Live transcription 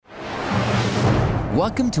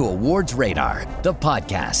Welcome to Awards Radar, the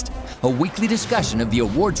podcast, a weekly discussion of the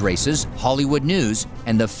awards races, Hollywood news,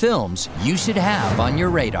 and the films you should have on your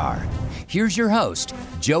radar. Here's your host,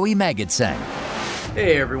 Joey Magidson.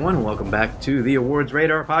 Hey everyone, welcome back to the Awards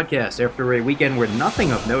Radar podcast after a weekend where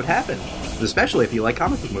nothing of note happened, especially if you like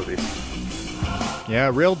comic book movies. Yeah,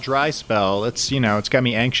 real dry spell. It's got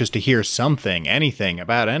me anxious to hear something, anything,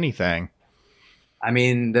 about anything. I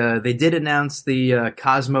mean, they did announce the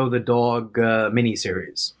Cosmo the Dog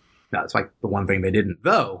miniseries. No, it's like the one thing they didn't,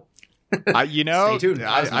 though. Stay tuned,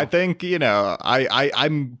 I think,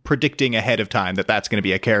 I'm predicting ahead of time that that's going to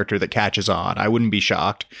be a character that catches on. I wouldn't be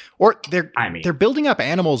shocked. Or they're building up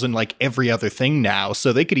animals in like every other thing now,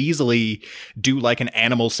 so they could easily do like an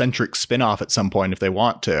animal-centric spin-off at some point if they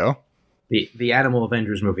want to. The Animal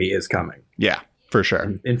Avengers movie is coming. Yeah, for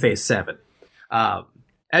sure. In Phase 7.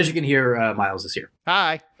 As you can hear, Miles is here.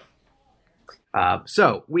 Hi.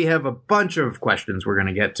 So we have a bunch of questions we're going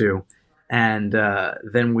to get to. And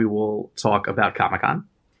then we will talk about Comic-Con.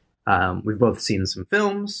 We've both seen some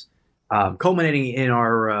films, culminating in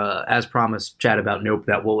our, as promised, chat about Nope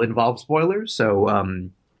that will involve spoilers. So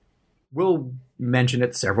we'll mention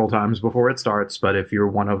it several times before it starts. But if you're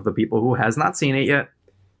one of the people who has not seen it yet,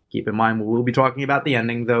 keep in mind we'll be talking about the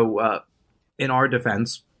ending. Though, in our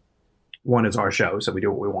defense, one, is our show, so we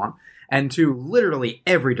do what we want. And two, literally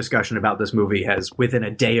every discussion about this movie has, within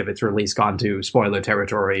a day of its release, gone to spoiler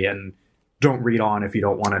territory and don't read on if you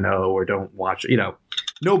don't want to know or don't watch.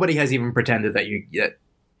 Nobody has even pretended that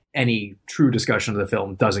any true discussion of the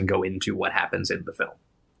film doesn't go into what happens in the film.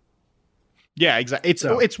 Yeah, exactly.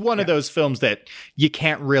 It's one of those films that you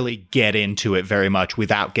can't really get into it very much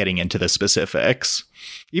without getting into the specifics,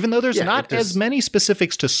 even though there's not as many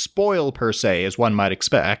specifics to spoil per se as one might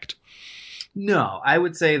expect. No, I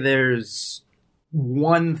would say there's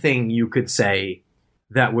one thing you could say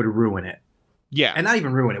that would ruin it. Yeah. And not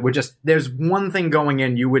even ruin it. There's one thing going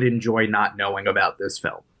in you would enjoy not knowing about this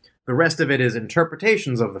film. The rest of it is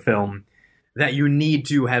interpretations of the film that you need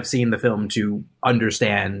to have seen the film to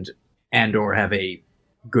understand and or have a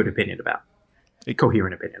good opinion about. A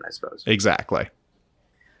coherent opinion, I suppose. Exactly.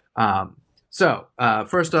 So,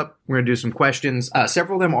 first up, we're going to do some questions.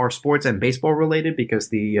 Several of them are sports and baseball related because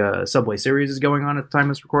the Subway Series is going on at the time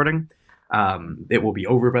of this recording. It will be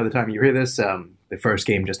over by the time you hear this. The first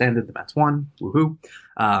game just ended. The Mets won. Woohoo.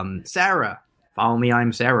 Sarah. Follow me.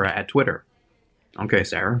 I'm Sarah at Twitter. Okay,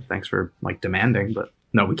 Sarah. Thanks for demanding, but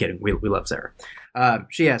no, we're kidding. We love Sarah.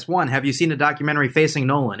 She asked, 1, have you seen a documentary facing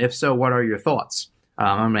Nolan? If so, what are your thoughts?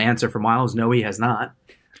 I'm going to answer for Miles. No, he has not.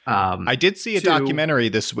 I did see a documentary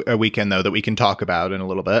this weekend, though, that we can talk about in a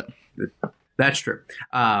little bit. That's true.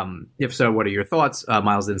 If so, what are your thoughts?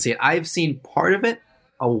 Miles didn't see it. I've seen part of it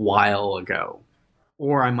a while ago,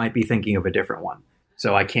 or I might be thinking of a different one.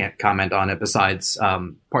 So I can't comment on it. Besides,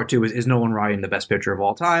 part 2 is Nolan Ryan the best pitcher of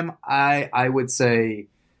all time? I would say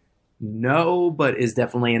no, but is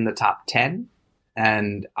definitely in the top 10.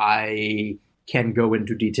 And I can go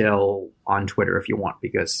into detail on Twitter if you want,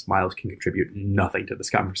 because Miles can contribute nothing to this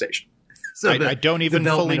conversation. So I don't even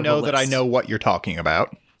fully know that I know what you're talking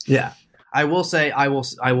about. Yeah. I will say I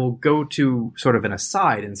will go to sort of an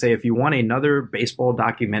aside and say if you want another baseball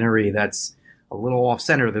documentary that's a little off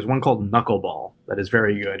center, there's one called Knuckleball that is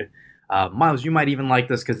very good. Miles, you might even like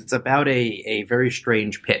this because it's about a very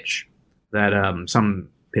strange pitch that some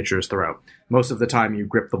pitchers throw. Most of the time you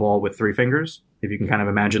grip the ball with 3 fingers. If you can kind of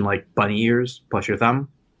imagine like bunny ears plus your thumb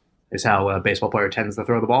is how a baseball player tends to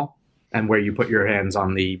throw the ball. And where you put your hands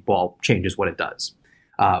on the ball changes what it does.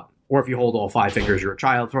 Or if you hold all 5 fingers, you're a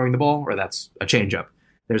child throwing the ball, or that's a changeup.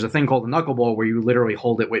 There's a thing called a knuckleball where you literally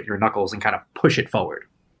hold it with your knuckles and kind of push it forward,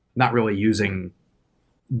 not really using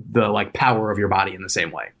the power of your body in the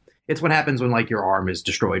same way. It's what happens when your arm is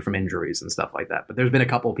destroyed from injuries and stuff like that. But there's been a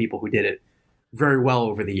couple of people who did it very well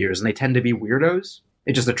over the years, and they tend to be weirdos.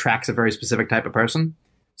 It just attracts a very specific type of person.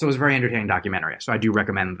 So it was a very entertaining documentary. So I do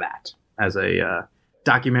recommend that as a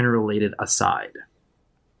documentary-related aside.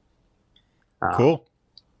 Cool.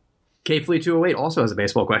 KFlea208 also has a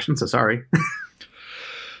baseball question, so sorry.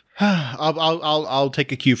 I'll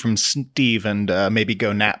take a cue from Steve and maybe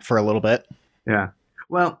go nap for a little bit. Yeah.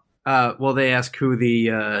 Well, they ask who the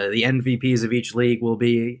MVPs of each league will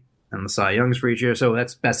be and the Cy Youngs for each year. So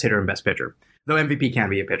that's best hitter and best pitcher. Though MVP can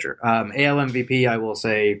be a pitcher. AL MVP, I will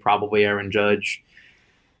say probably Aaron Judge.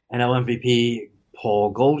 NL MVP,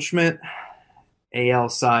 Paul Goldschmidt. AL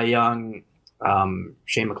Cy Young,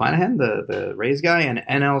 Shane McClanahan, the Rays guy. And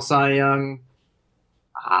NL Cy Young,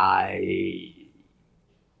 I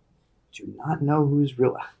do not know who's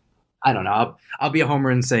real. I don't know. I'll be a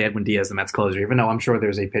homer and say Edwin Diaz, the Mets closer, even though I'm sure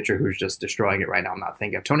there's a pitcher who's just destroying it right now. I'm not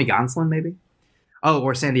thinking of Tony Gonsolin, maybe. Oh,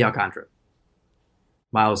 or Sandy Alcantara.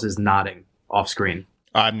 Miles is nodding off screen.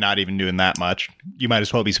 I'm not even doing that much. You might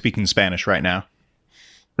as well be speaking Spanish right now.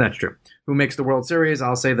 That's true. Who makes the World Series?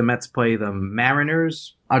 I'll say the Mets play the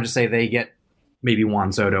Mariners. I'll just say they get maybe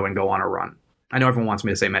Juan Soto and go on a run. I know everyone wants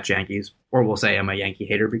me to say Mets Yankees, or will say I'm a Yankee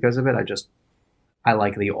hater because of it. I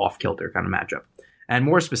like the off-kilter kind of matchup. And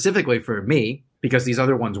more specifically for me, because these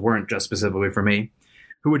other ones weren't just specifically for me,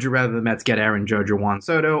 who would you rather the Mets get, Aaron Judge or Juan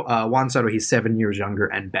Soto? Juan Soto, he's 7 years younger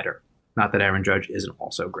and better. Not that Aaron Judge isn't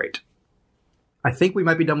also great. I think we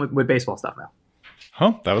might be done with baseball stuff now.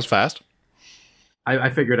 Huh, that was fast.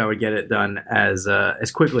 I figured I would get it done as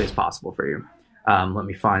quickly as possible for you. Let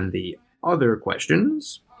me find the other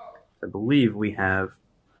questions. I believe we have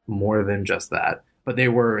more than just that. But it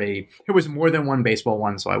was more than one baseball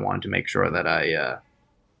one, so I wanted to make sure that I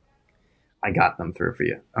got them through for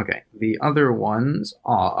you. Okay, the other ones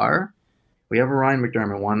are, we have a Ryan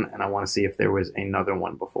McDermott one, and I want to see if there was another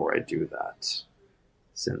one before I do that.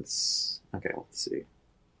 Okay, let's see.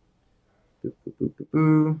 Boop, boop, boop, boop,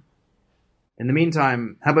 boop. In the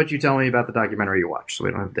meantime, how about you tell me about the documentary you watched so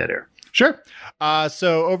we don't have dead air? Sure.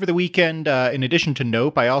 So over the weekend, in addition to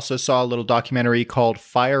Nope, I also saw a little documentary called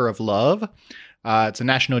Fire of Love. It's a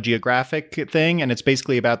National Geographic thing, and it's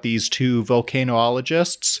basically about these two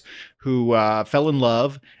volcanologists who fell in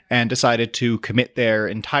love and decided to commit their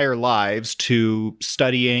entire lives to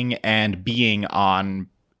studying and being on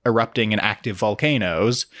erupting and active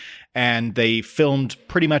volcanoes. And they filmed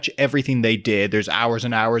pretty much everything they did. There's hours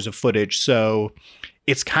and hours of footage, so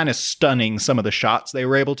it's kind of stunning some of the shots they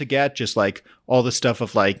were able to get, just like all the stuff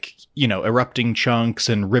of like, you know, erupting chunks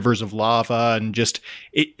and rivers of lava, and just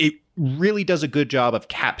it really does a good job of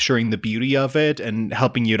capturing the beauty of it and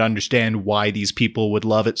helping you to understand why these people would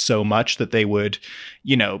love it so much that they would,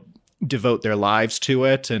 you know, devote their lives to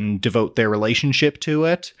it and devote their relationship to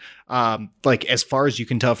it. Like, as far as you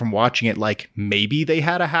can tell from watching it, like maybe they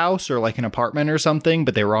had a house or like an apartment or something,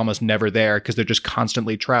 but they were almost never there because they're just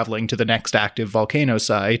constantly traveling to the next active volcano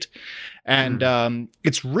site. And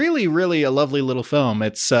it's really, really a lovely little film.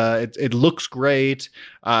 It looks great.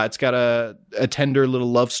 It's got a tender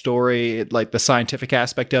little love story. Like, the scientific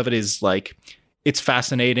aspect of it is like, it's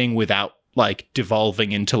fascinating without like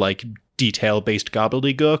devolving into like detail-based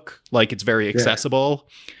gobbledygook. Like, it's very accessible.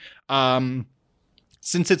 Yeah.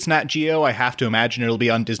 Since it's Nat Geo, I have to imagine it'll be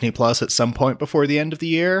on Disney Plus at some point before the end of the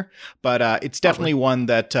year. But it's definitely one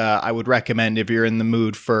that I would recommend if you're in the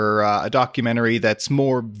mood for a documentary that's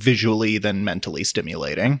more visually than mentally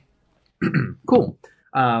stimulating. Cool.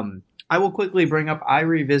 I will quickly bring up, I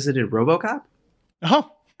revisited RoboCop.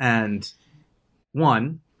 Oh. And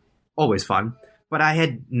one, always fun. But I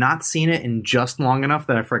had not seen it in just long enough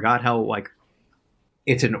that I forgot how, like,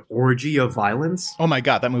 it's an orgy of violence. Oh my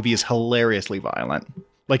God, that movie is hilariously violent.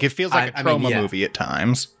 Like, it feels like a trauma movie at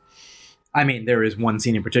times. I mean, there is one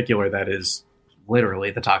scene in particular that is literally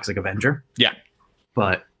the Toxic Avenger. Yeah.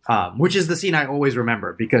 But, which is the scene I always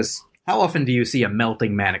remember, because how often do you see a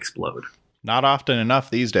melting man explode? Not often enough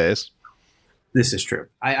these days. This is true.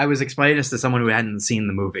 I was explaining this to someone who hadn't seen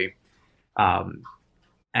the movie.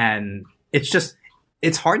 And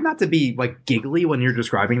it's hard not to be, like, giggly when you're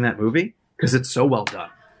describing that movie, because it's so well done.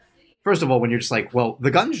 First of all, when you're just like, well, the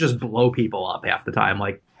guns just blow people up half the time.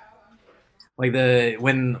 Like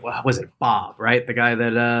what was it, Bob, right? The guy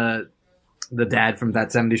that the dad from That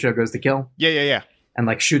 70s Show goes to kill? Yeah. And,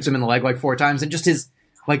 like, shoots him in the leg, like, 4 times. And just his,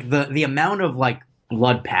 like, the amount of, like,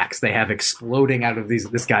 blood packs they have exploding out of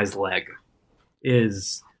this guy's leg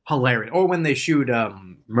is hilarious. Or when they shoot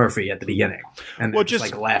Murphy at the beginning, and they're just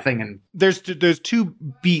like laughing. And there's 2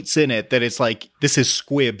 beats in it that it's like, this is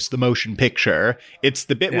Squibs, the motion picture. It's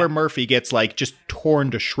the bit where Murphy gets like just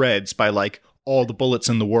torn to shreds by like all the bullets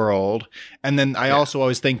in the world. And then I also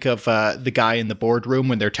always think of the guy in the boardroom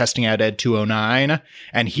when they're testing out Ed 209,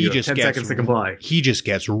 and he just 10 gets seconds to comply. He just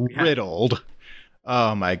gets riddled.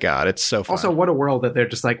 Oh my God, it's so fun. Also, what a world that they're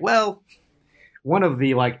just like, well, one of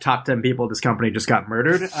the like top 10 people at this company just got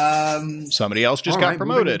murdered. Somebody else just got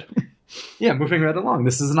promoted. Moving right along.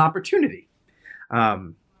 This is an opportunity.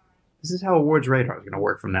 This is how Awards Radar is going to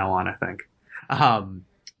work from now on, I think.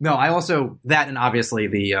 No, I also, that and obviously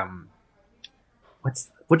the,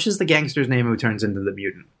 which is the gangster's name who turns into the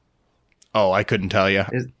mutant? Oh, I couldn't tell you.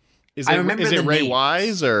 Is it Ray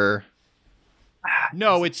Wise or?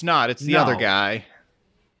 No, it's not. It's the other guy.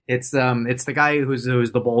 It's the guy who's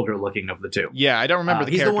the bolder looking of the two. Yeah, I don't remember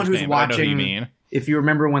the character's name. He's the one who's watching. I know who you mean. If you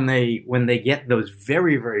remember when they get those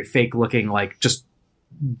very, very fake looking, like, just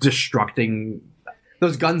destructing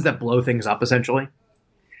those guns that blow things up essentially,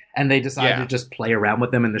 and they decide to just play around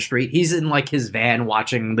with them in the street. He's in like his van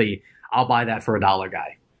watching the "I'll buy that for $1"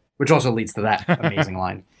 guy, which also leads to that amazing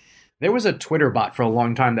line. There was a Twitter bot for a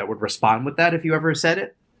long time that would respond with that if you ever said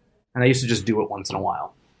it, and I used to just do it once in a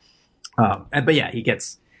while. But yeah,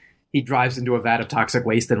 he drives into a vat of toxic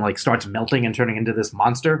waste and like starts melting and turning into this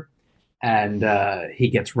monster. And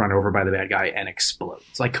he gets run over by the bad guy and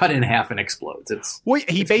explodes. Like cut in half and explodes.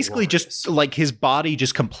 He basically glorious. Just like his body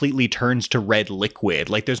just completely turns to red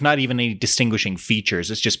liquid. Like there's not even any distinguishing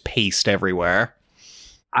features. It's just paste everywhere.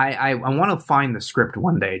 I want to find the script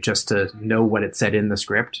one day just to know what it said in the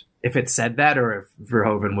script. If it said that, or if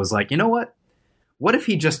Verhoeven was like, you know what? What if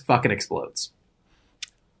he just fucking explodes?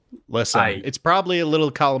 Listen, it's probably a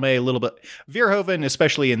little column A, a little bit. Verhoeven,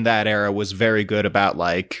 especially in that era, was very good about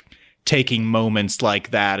like taking moments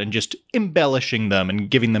like that and just embellishing them and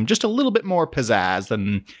giving them just a little bit more pizzazz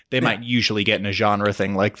than they might usually get in a genre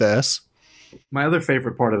thing like this. My other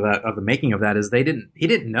favorite part of the making of that is he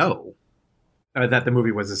didn't know that the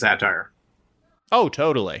movie was a satire. Oh,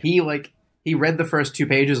 totally. He read the first 2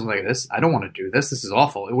 pages and was like, I don't want to do this. This is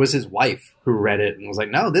awful. It was his wife who read it and was like,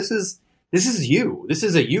 no, this is you. This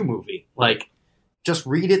is a you movie. Like, just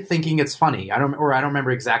read it thinking it's funny. I don't remember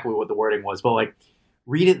exactly what the wording was, but like,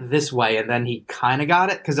 read it this way. And then he kind of got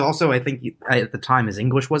it. Because also, I think at the time his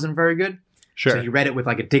English wasn't very good. Sure. So he read it with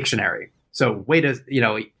like a dictionary. So way to,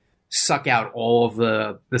 suck out all of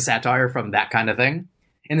the satire from that kind of thing.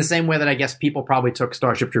 In the same way that I guess people probably took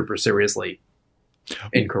Starship Troopers seriously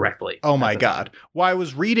incorrectly. Oh my God. Well, I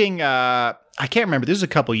was reading, I can't remember, this was a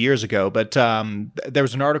couple years ago, but there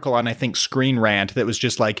was an article on, I think, Screen Rant that was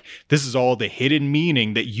just like, this is all the hidden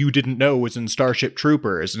meaning that you didn't know was in Starship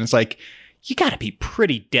Troopers. And it's like, you got to be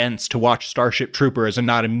pretty dense to watch Starship Troopers and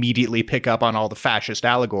not immediately pick up on all the fascist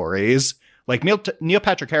allegories. Like Neil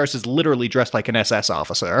Patrick Harris is literally dressed like an SS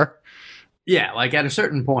officer. Yeah, like at a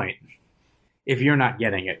certain point, if you're not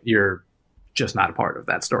getting it, you're just not a part of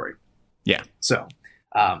that story. Yeah. So,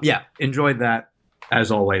 enjoyed that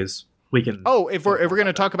as always. We can. Oh, if we're going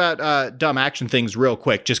to talk about dumb action things real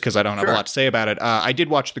quick, just because I don't have a lot to say about it, I did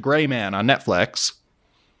watch The Gray Man on Netflix.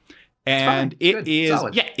 And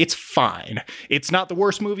it's fine. It's not the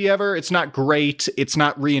worst movie ever. It's not great. It's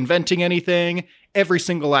not reinventing anything. Every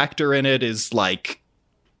single actor in it is like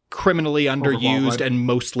criminally underused and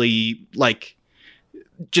mostly like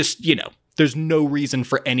just, there's no reason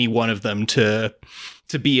for any one of them to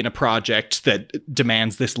be in a project that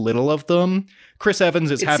demands this little of them. Chris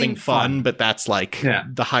Evans is having fun, but that's like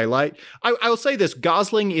the highlight. I will say this,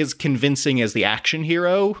 Gosling is convincing as the action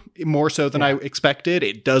hero, more so than I expected.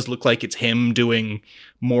 It does look like it's him doing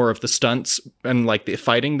more of the stunts and like the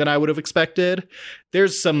fighting than I would have expected.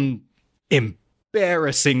 There's some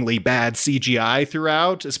embarrassingly bad CGI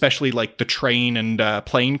throughout, especially like the train and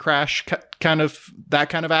plane crash kind of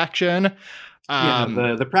action.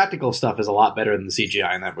 The practical stuff is a lot better than the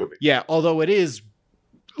CGI in that movie. Yeah, although it is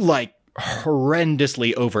like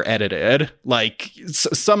horrendously over edited. Like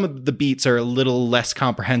some of the beats are a little less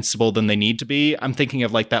comprehensible than they need to be. I'm thinking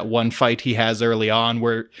of like that one fight he has early on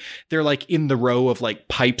where they're like in the row of like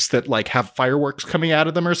pipes that like have fireworks coming out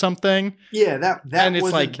of them or something. Yeah, that and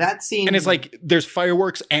it's like that scene, and it's like there's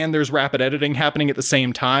fireworks and there's rapid editing happening at the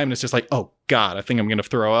same time. And it's just like, oh God, I think I'm gonna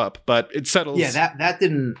throw up. But it settles. Yeah, that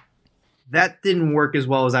didn't work as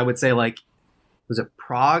well as I would say like. Was it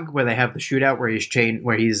Prague where they have the shootout where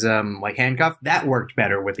he's like handcuffed? That worked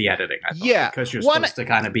better with the editing, I thought. Yeah. Because you're supposed to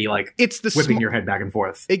kind of be like whipping your head back and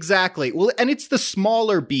forth. Exactly. Well, and it's the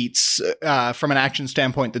smaller beats from an action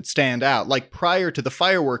standpoint that stand out. Like prior to the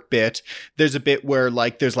firework bit, there's a bit where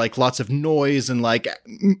like there's like lots of noise and like,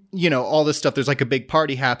 all this stuff. There's like a big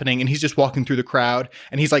party happening and he's just walking through the crowd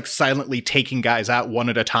and he's like silently taking guys out one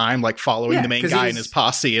at a time, like following the main guy and his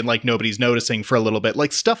posse and like nobody's noticing for a little bit.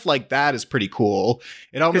 Like stuff like that is pretty cool.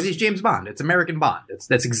 Because he's James Bond. It's American Bond.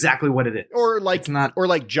 That's exactly what it is. Or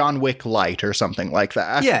like John Wick Light or something like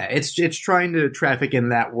that. Yeah, it's trying to traffic in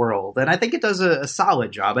that world. And I think it does a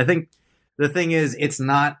solid job. I think the thing is it's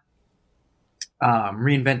not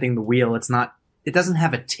reinventing the wheel. It doesn't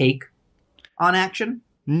have a take on action.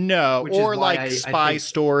 No, or like spy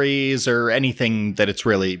stories or anything that it's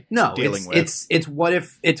really dealing with. It's what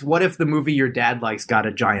if the movie your dad likes got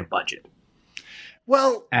a giant budget.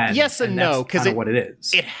 Well, yes and no, because what it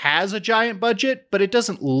is. It has a giant budget, but it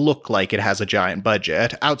doesn't look like it has a giant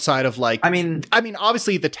budget outside of like. I mean,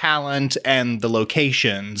 obviously the talent and the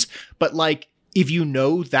locations, but like if you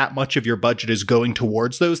know that much of your budget is going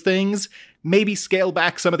towards those things, maybe scale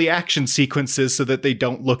back some of the action sequences so that they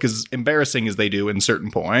don't look as embarrassing as they do in certain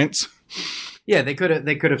points. Yeah, they could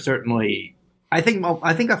have certainly. I think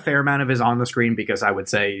a fair amount of it is on the screen because I would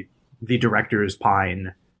say the director's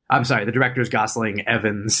Gosling,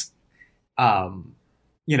 Evans.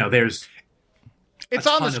 There's It's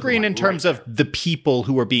on the screen in terms of the people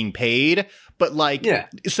who are being paid, but like,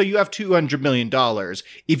 so you have $200 million.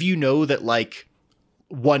 If you know that like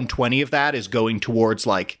 120 of that is going towards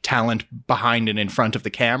like talent behind and in front of the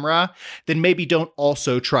camera, then maybe don't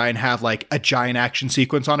also try and have like a giant action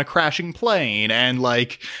sequence on a crashing plane and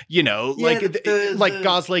like, you know, like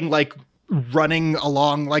Gosling, like running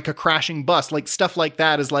along like a crashing bus, like stuff like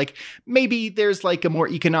that is like, maybe there's like a more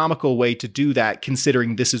economical way to do that,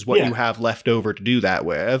 considering this is what you have left over to do that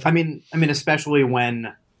with. I mean, especially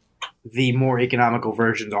when the more economical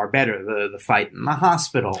versions are better, the fight in the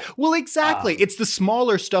hospital. Well, exactly. It's the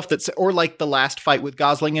smaller stuff that's, or like the last fight with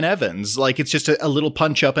Gosling and Evans, like it's just a little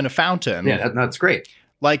punch up in a fountain. Yeah, that's great.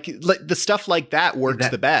 Like the stuff like that works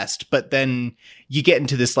the best, but then you get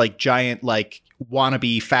into this like giant like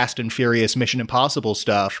wannabe Fast and Furious Mission Impossible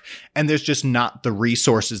stuff, and there's just not the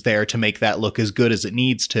resources there to make that look as good as it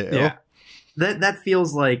needs to. Yeah, that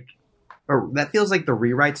feels like the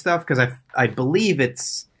rewrite stuff, because I believe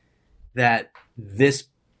it's that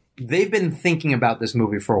they've been thinking about this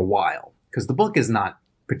movie for a while, because the book is not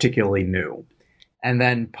particularly new, and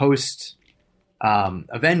then post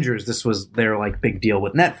Avengers, this was their like big deal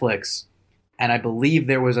with Netflix, and I believe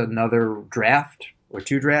there was another draft or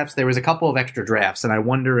 2 drafts. There was a couple of extra drafts, and I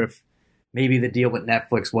wonder if maybe the deal with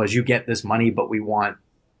Netflix was, you get this money, but we want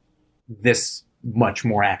this much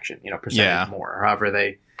more action, percentage more, or however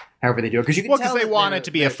they do it. Because you can because they want it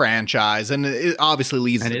to be a franchise, and it obviously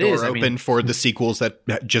leaves the door open for the sequels that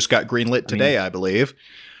just got greenlit today. I believe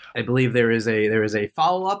there is a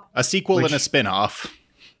follow up, a sequel, and a spin-off.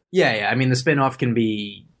 Yeah. I mean, the spin-off can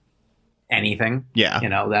be anything. Yeah.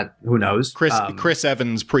 That, who knows? Chris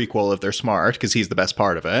Evans prequel, if they're smart, because he's the best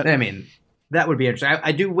part of it. I mean, that would be interesting.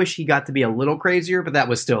 I do wish he got to be a little crazier, but that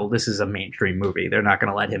was still, this is a mainstream movie. They're not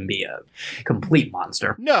going to let him be a complete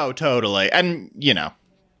monster. No, totally. And,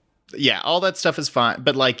 yeah, all that stuff is fine.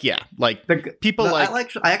 But like, people I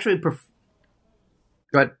actually prefer...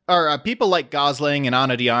 But people like Gosling and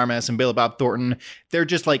Ana de Armas and Billy Bob Thornton, they're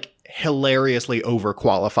just like hilariously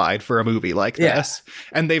overqualified for a movie like this.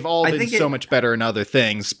 And they've all been so much better in other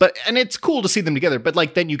things. And it's cool to see them together. But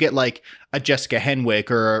like, then you get like a Jessica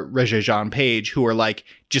Henwick or a Regé-Jean Page who are like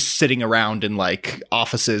just sitting around in like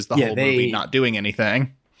offices the whole movie, not doing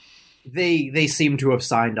anything. They seem to have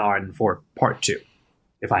signed on for part 2.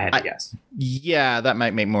 If I had to guess. Yeah, that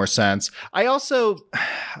might make more sense. I also,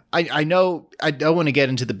 I know I don't want to get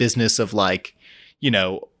into the business of like,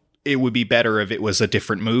 it would be better if it was a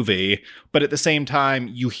different movie. But at the same time,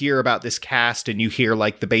 you hear about this cast and you hear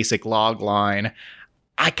like the basic log line.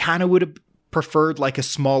 I kind of would have preferred like a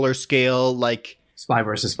smaller scale, like Spy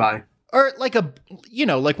versus Spy. Or like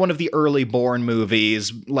like one of the early Bourne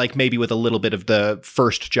movies, like maybe with a little bit of the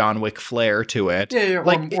first John Wick flair to it. Yeah,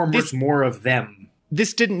 like, or much more of them.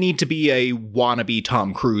 This didn't need to be a wannabe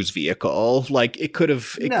Tom Cruise vehicle. Like it could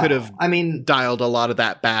have dialed a lot of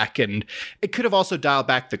that back, and it could have also dialed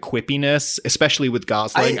back the quippiness, especially with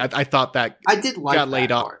Gosling. I thought that got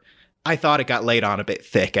laid on. I thought it got laid on a bit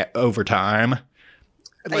thick over time.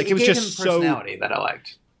 Like it was just him personality that I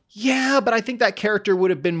liked. Yeah, but I think that character would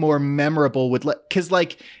have been more memorable because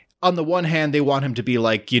like, on the one hand, they want him to be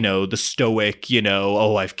like, the stoic,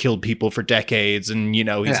 I've killed people for decades. And,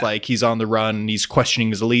 he's like, he's on the run, he's questioning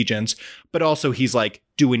his allegiance. But also he's like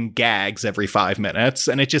doing gags every 5 minutes.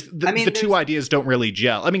 And it just, the two ideas don't really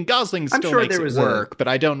gel. I mean, Gosling still makes it work, but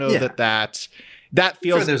I don't know that feels. I'm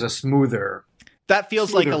sure there's a smoother. That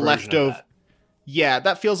feels like a leftover. Yeah,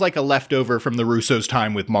 that feels like a leftover from the Russo's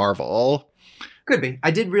time with Marvel. Could be. I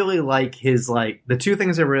did really like his, like, the 2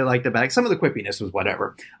 things I really liked about it. Some of the quippiness was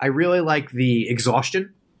whatever. I really like the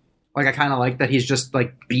exhaustion. Like, I kind of like that he's just,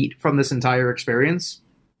 like, beat from this entire experience.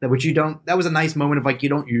 That was a nice moment of, like, you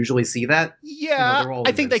don't usually see that. Yeah,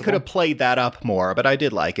 I think they could have played that up more, but I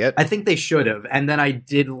did like it. I think they should have. And then I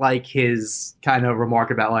did like his kind of remark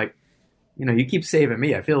about, like, you keep saving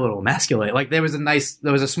me. I feel a little emasculated. Like, there was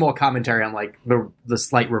a small commentary on, like, the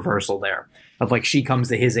slight reversal there. Of like she comes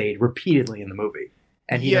to his aid repeatedly in the movie,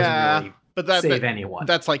 and he doesn't really save anyone.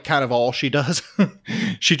 That's like kind of all she does.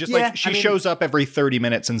 She just shows up every 30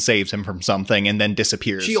 minutes and saves him from something, and then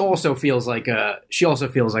disappears. She also feels like a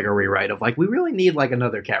rewrite of like, we really need like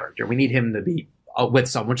another character. We need him to be with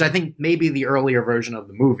someone, which I think maybe the earlier version of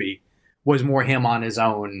the movie was more him on his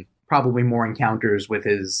own, probably more encounters with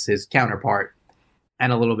his counterpart,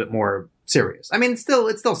 and a little bit more serious. I mean, it's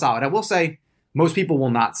still solid. I will say. Most people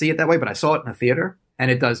will not see it that way, but I saw it in a theater, and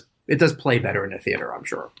it does play better in a theater, I'm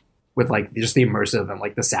sure, with like just the immersive and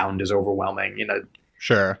like the sound is overwhelming.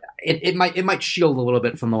 Sure. It might shield a little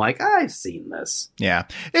bit from the like, I've seen this. Yeah.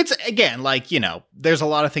 It's, again, like, there's a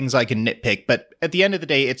lot of things I can nitpick, but at the end of the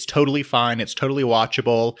day, it's totally fine. It's totally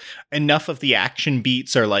watchable. Enough of the action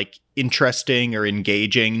beats are like interesting or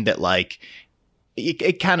engaging that like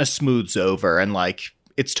it kind of smooths over, and like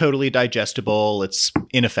it's totally digestible. It's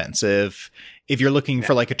inoffensive. If you're looking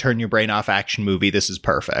for like a turn your brain off action movie, this is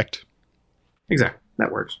perfect. Exactly.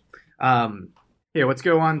 That works. Yeah, let's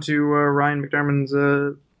go on to Ryan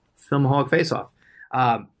McDermott's Filmaholic Face Off.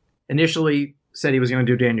 Initially said he was going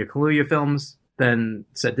to do Daniel Kaluuya films, then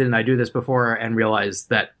said, didn't I do this before? And realized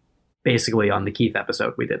that basically on the Keith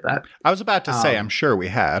episode we did that. I was about to say, I'm sure we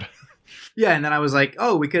had. Yeah, and then I was like,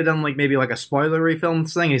 oh, we could have done like maybe like a spoilery film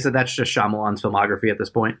thing. And he said that's just Shyamalan's filmography at this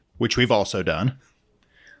point. Which we've also done.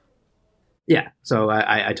 Yeah, so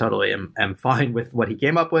I totally am fine with what he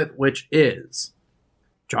came up with, which is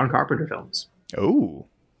John Carpenter films. Oh.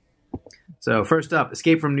 So first up,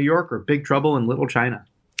 Escape from New York or Big Trouble in Little China?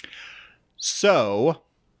 So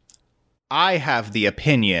I have the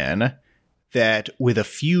opinion that with a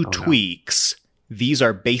few tweaks, these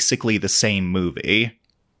are basically the same movie.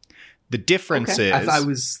 The difference is... I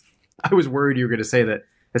was worried you were going to say that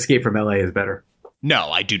Escape from LA is better.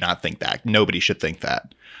 No, I do not think that. Nobody should think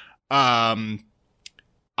that. The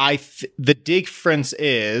difference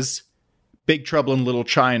is... Big Trouble in Little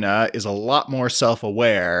China is a lot more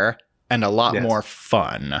self-aware and a lot more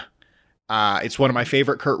fun. It's one of my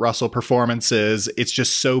favorite Kurt Russell performances. It's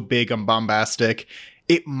just so big and bombastic.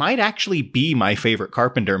 It might actually be my favorite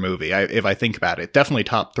Carpenter movie, if I think about it. Definitely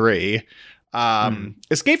top 3.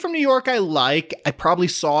 Escape from New York I like. I probably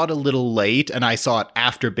saw it a little late, and I saw it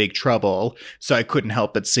after Big Trouble, so I couldn't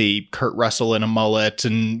help but see Kurt Russell in a mullet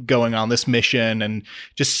and going on this mission, and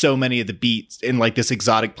just so many of the beats in like this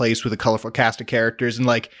exotic place with a colorful cast of characters, and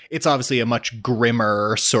like it's obviously a much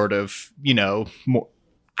grimmer sort of, more,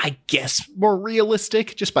 I guess, more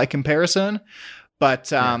realistic just by comparison,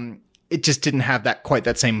 but it just didn't have quite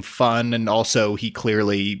that same fun, and also he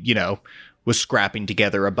clearly, was scrapping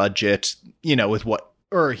together a budget,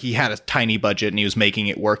 or he had a tiny budget and he was making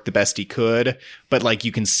it work the best he could. But like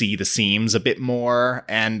you can see the seams a bit more.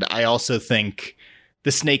 And I also think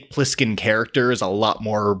the Snake Plissken character is a lot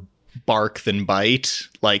more bark than bite.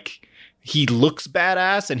 Like he looks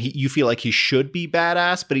badass and you feel like he should be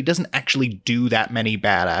badass, but he doesn't actually do that many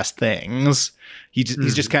badass things. He's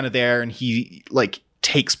just kind of there, and he like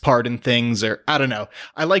takes part in things, or I don't know.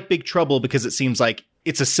 I like Big Trouble because it seems like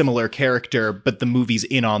it's a similar character, but the movie's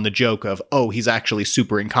in on the joke of, oh, he's actually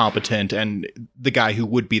super incompetent, and the guy who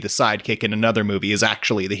would be the sidekick in another movie is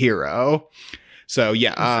actually the hero. So,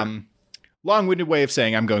 yeah, long-winded way of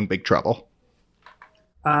saying I'm going Big Trouble.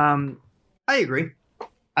 I agree.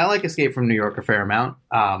 I like Escape from New York a fair amount.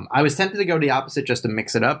 I was tempted to go the opposite just to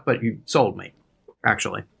mix it up, but you sold me,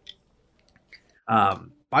 actually.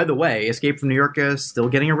 By the way, Escape from New York is still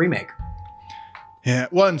getting a remake. Yeah,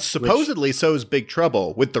 well, and supposedly so is Big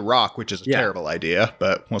Trouble with The Rock, which is a terrible idea,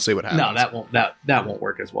 but we'll see what happens. No, that won't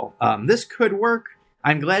work as well. This could work.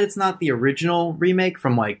 I'm glad it's not the original remake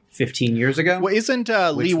from like 15 years ago. Well, isn't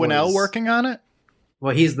Lee Winnell working on it?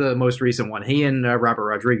 Well, he's the most recent one. He and Robert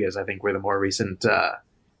Rodriguez, I think, were the more recent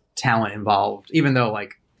talent involved. Even though,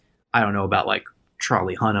 like, I don't know about like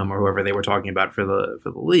Charlie Hunnam or whoever they were talking about for the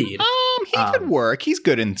lead. He could work. He's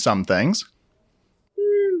good in some things.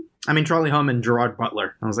 I mean, Charlie Hunnam and Gerard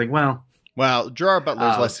Butler. I was like, well, Gerard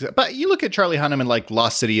Butler's less. But you look at Charlie Hunnam in like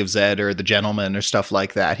Lost City of Zed or The Gentleman or stuff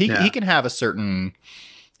like that. He can have a certain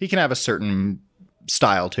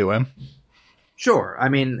style to him. Sure. I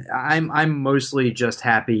mean, I'm mostly just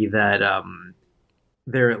happy that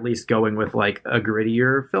they're at least going with like a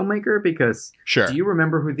grittier filmmaker, because do you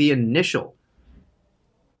remember who the initial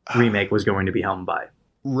remake was going to be helmed by?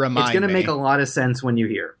 It's going to make a lot of sense when you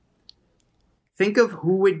hear. Think of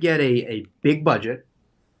who would get a big budget,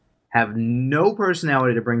 have no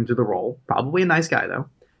personality to bring to the role, probably a nice guy though,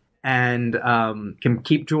 and can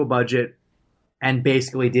keep to a budget, and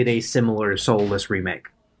basically did a similar soulless remake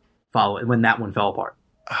when that one fell apart.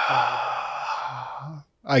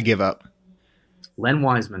 I give up. Len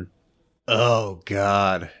Wiseman. Oh,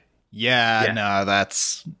 God. Yeah, no,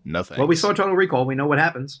 that's nothing. Well, we saw Total Recall. We know what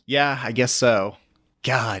happens. Yeah, I guess so.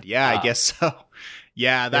 God, yeah, I guess so.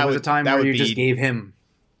 Yeah, that was a time where you just gave him.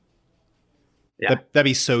 Yeah, that'd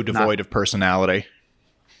be so devoid of personality.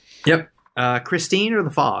 Yep. Christine or The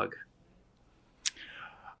Fog?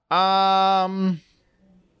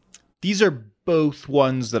 These are both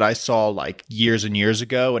ones that I saw like years and years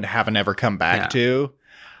ago and haven't ever come back to.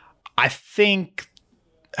 I think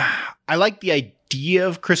I like the idea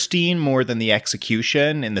of Christine more than the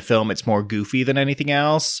execution. In the film, it's more goofy than anything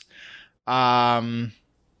else.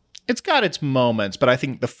 It's got its moments, but I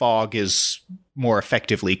think The Fog is more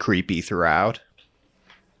effectively creepy throughout.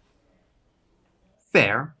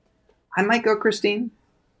 Fair. I might go Christine.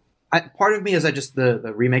 Part of me is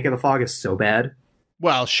the remake of The Fog is so bad.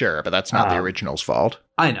 Well, sure, but that's not the original's fault.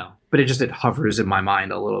 I know, but it hovers in my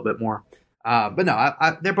mind a little bit more. But no,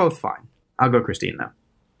 they're both fine. I'll go Christine, though.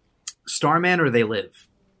 Starman or They Live?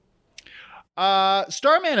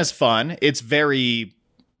 Starman is fun. It's very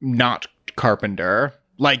not Carpenter.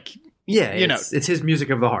 Like, yeah, it's his music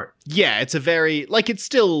of the heart. Yeah, it's a very, like, it's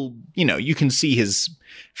still, you can see his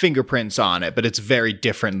fingerprints on it, but it's very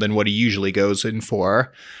different than what he usually goes in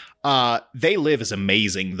for. They Live is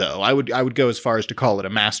amazing, though. I would go as far as to call it a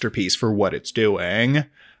masterpiece for what it's doing.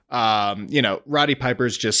 Roddy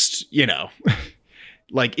Piper's just,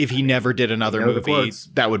 like, if he never did another movie,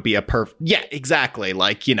 that would be a yeah, exactly.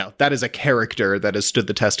 Like, that is a character that has stood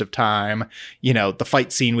the test of time. The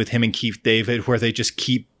fight scene with him and Keith David, where they just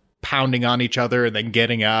keep pounding on each other and then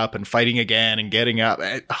getting up and fighting again and getting up.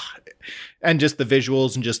 And just the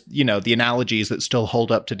visuals and just, the analogies that still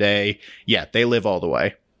hold up today. Yeah, They Live all the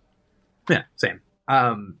way. Yeah, same.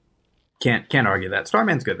 Can't argue that.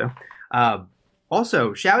 Starman's good, though.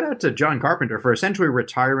 Also, shout out to John Carpenter for essentially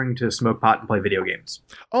retiring to smoke pot and play video games.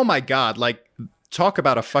 Oh my God. Like, talk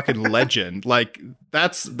about a fucking legend. Like,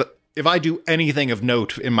 if I do anything of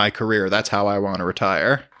note in my career, that's how I want to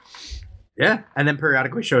retire. Yeah. And then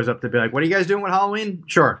periodically shows up to be like, what are you guys doing with Halloween?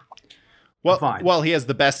 Sure. Well, fine. Well, he has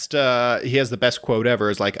the best quote ever.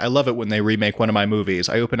 Is like, I love it when they remake one of my movies.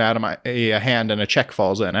 I open out a hand and a check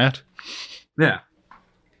falls in it. Yeah.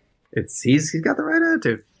 He's got the right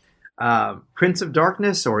attitude. Prince of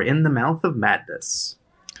Darkness or In the Mouth of Madness?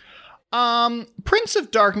 Prince of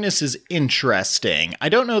Darkness is interesting. I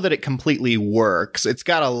don't know that it completely works. It's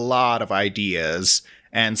got a lot of ideas,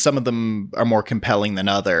 and some of them are more compelling than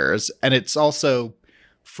others. And it's also,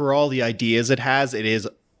 for all the ideas it has,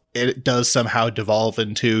 it does somehow devolve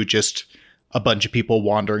into just a bunch of people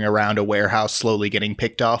wandering around a warehouse slowly getting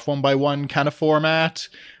picked off one by one kind of format,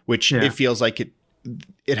 which it feels like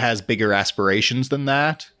it has bigger aspirations than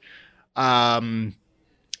that.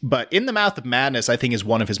 But In the Mouth of Madness, I think, is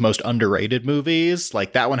one of his most underrated movies.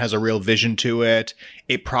 Like, that one has a real vision to it.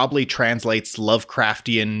 It probably translates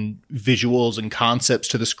Lovecraftian visuals and concepts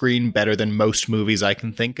to the screen better than most movies I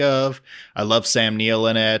can think of. I love Sam Neill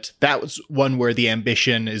in it. That was one where the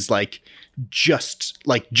ambition is just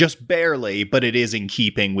barely, but it is in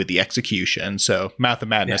keeping with the execution. So Mouth of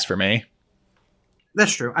Madness for me.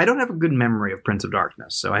 That's true. I don't have a good memory of Prince of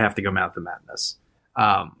Darkness, so I have to go Mouth of Madness.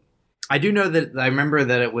 I do know that I remember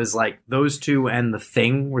that it was like those two and The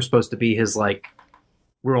Thing were supposed to be his, like,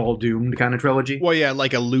 we're all doomed kind of trilogy. Well, yeah,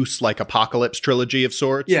 like a loose, like, apocalypse trilogy of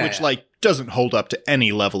sorts, which like doesn't hold up to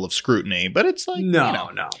any level of scrutiny, but it's like, no.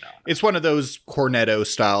 It's one of those Cornetto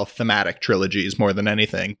style thematic trilogies more than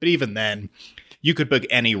anything. But even then, you could book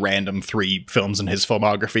any random 3 films in his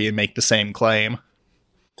filmography and make the same claim.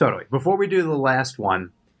 Totally. Before we do the last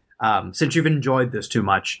one, since you've enjoyed this too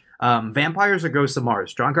much, Vampires or Ghosts of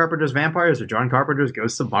Mars? John Carpenter's Vampires or John Carpenter's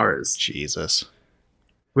Ghosts of Mars? Jesus.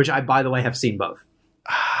 Which I, by the way, have seen both.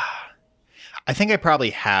 I think I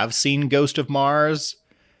probably have seen Ghost of Mars.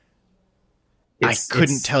 I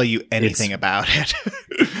couldn't tell you anything about it.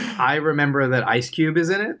 I remember that Ice Cube is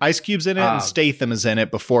in it. Ice Cube's in it, and Statham is in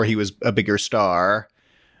it before he was a bigger star.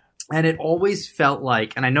 And it always felt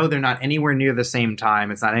like, and I know they're not anywhere near the same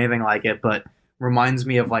time, it's not anything like it, but reminds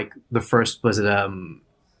me of, like, the first, was it,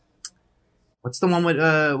 what's the one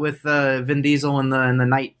with Vin Diesel in the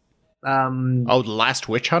night? The Last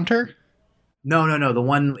Witch Hunter? No, the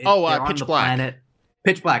one. Pitch Black. Planet.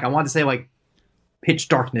 Pitch Black. I wanted to say, like, Pitch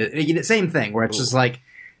Darkness. Same thing, where it's just like,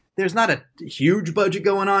 there's not a huge budget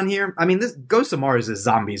going on here. I mean, this Ghost of Mars is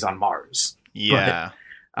zombies on Mars. Yeah.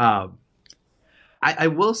 But, I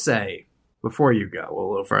will say, before you go a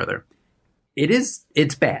little further,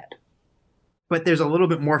 it's bad. But there's a little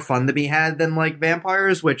bit more fun to be had than, like,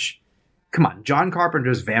 Vampires, which, come on, John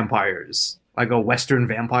Carpenter's Vampires, like a Western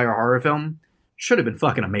vampire horror film, should have been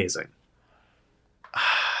fucking amazing.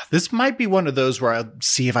 This might be one of those where I'll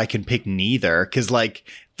see if I can pick neither, because, like,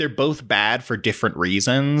 they're both bad for different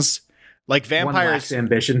reasons. Like, Vampires... One lacks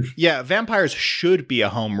ambition. Yeah, Vampires should be a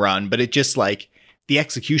home run, but it just, like, the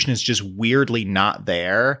execution is just weirdly not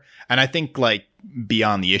there. And I think, like,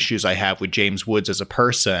 beyond the issues I have with James Woods as a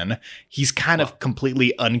person, he's kind of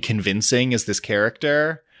completely unconvincing as this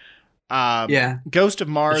character. Ghost of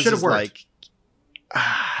Mars is worked. Like,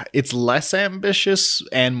 it's less ambitious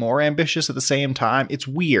and more ambitious at the same time. It's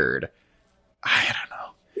weird. I don't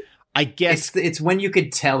know. I guess it's when you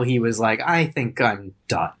could tell he was like, I think I'm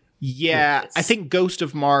done. Yeah, I think Ghost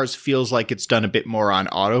of Mars feels like it's done a bit more on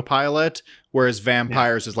autopilot, whereas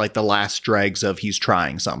Vampires is like the last dregs of he's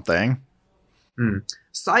trying something.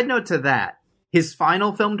 Side note to that, his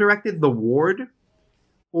final film directed, The Ward,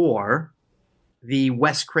 or the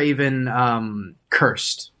Wes Craven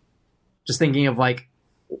Cursed. Just thinking of like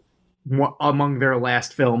among their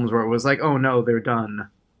last films where it was like, oh no, they're done.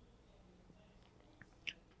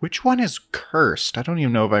 Which one is Cursed? I don't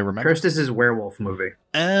even know if I remember. Cursed is his werewolf movie.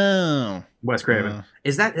 Oh, Wes Craven.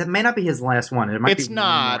 Is that? It may not be his last one. It might it's be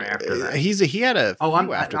not. After that. He had a. I'm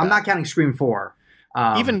not counting Scream 4.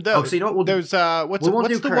 Even though, so you know what? There's what's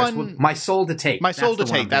the Cursed. one? My Soul to Take. My Soul to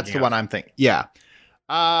Take. That's the one I'm thinking. Yeah.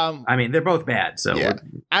 I mean, they're both bad. So yeah.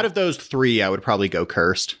 Out of those three, I would probably go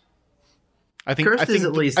Cursed. I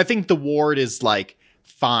think The Ward is like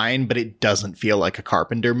fine, but it doesn't feel like a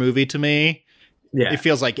Carpenter movie to me. Yeah, it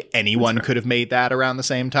feels like anyone could have made that around the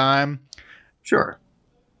same time. Sure.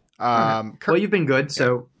 Well, you've been good,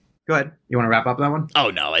 so go ahead. You want to wrap up that one? Oh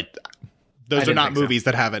no, those are not movies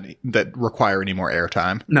that require any more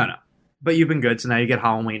airtime. No. But you've been good, so now you get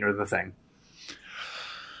Halloween or The Thing.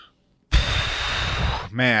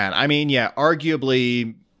 Man, I mean, yeah,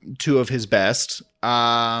 arguably two of his best.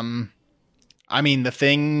 I mean, The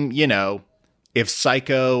Thing, you know, if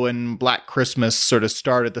Psycho and Black Christmas sort of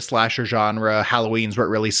started the slasher genre, Halloween's what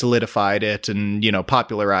really solidified it and, you know,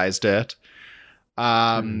 popularized it.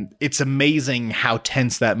 It's amazing how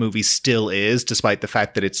tense that movie still is, despite the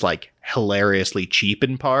fact that it's like hilariously cheap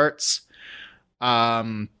in parts.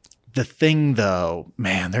 The Thing, though,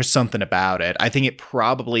 man, there's something about it. I think it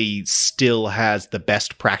probably still has the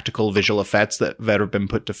best practical visual effects that have been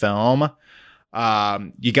put to film.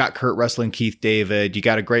 You got Kurt Russell and Keith David. You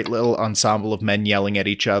got a great little ensemble of men yelling at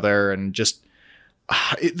each other, and just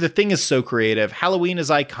The Thing is so creative. Halloween is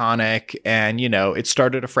iconic, and you know it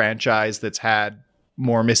started a franchise that's had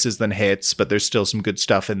more misses than hits, but there's still some good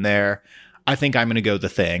stuff in there. I think I'm going to go The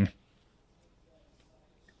Thing.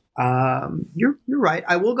 You're right.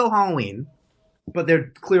 I will go Halloween, but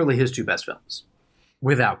they're clearly his two best films,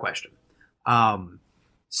 without question.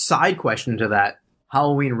 Side question to that.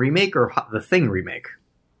 Halloween remake or The Thing remake?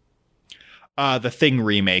 The Thing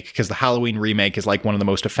remake, because the Halloween remake is like one of the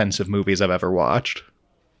most offensive movies I've ever watched.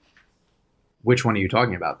 Which one are you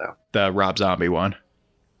talking about, though? The Rob Zombie one.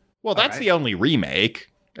 Well, that's the only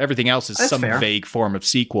remake. Everything else is some vague form of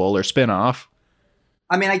sequel or spin-off.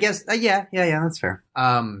 I mean, I guess, yeah, that's fair.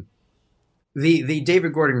 The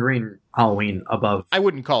David Gordon Green Halloween above. I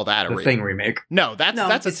wouldn't call that The Thing remake. No,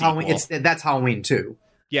 that's a sequel. Halloween. That's Halloween 2.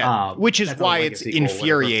 Yeah, which is why it's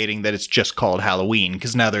infuriating that it's just called Halloween,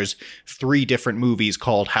 because now there's 3 different movies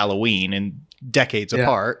called Halloween and decades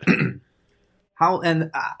apart.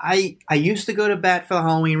 I used to go to bat for the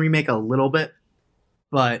Halloween remake a little bit,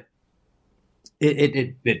 but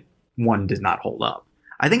it one did not hold up.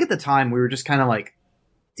 I think at the time we were just kind of like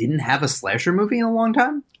didn't have a slasher movie in a long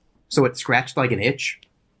time, so it scratched like an itch.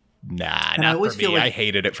 Nah, not for me. I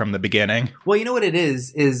hated it from the beginning. Well, you know what it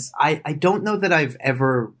is I don't know that I've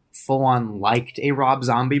ever full on liked a Rob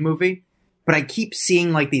Zombie movie, but I keep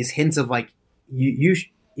seeing like these hints of like you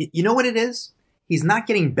know what it is? He's not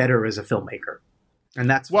getting better as a filmmaker. And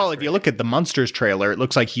that's if you look at the Munsters trailer, it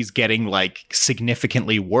looks like he's getting like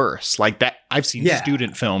significantly worse. Like that, I've seen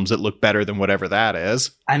student films that look better than whatever that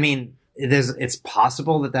is. I mean, it's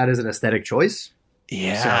possible that is an aesthetic choice.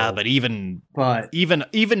 Yeah, but even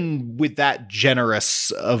with that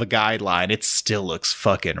generous of a guideline, it still looks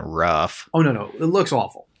fucking rough. Oh no, it looks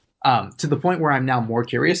awful. To the point where I'm now more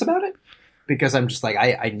curious about it because I'm just like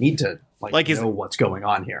I need to know what's going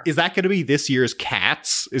on here. Is that going to be this year's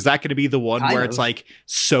Cats? Is that going to be the one where it's like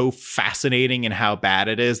so fascinating in how bad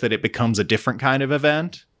it is that it becomes a different kind of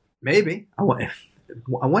event? Maybe. I wonder.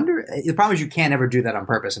 The problem is you can't ever do that on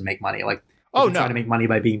purpose and make money. Like. Trying to make money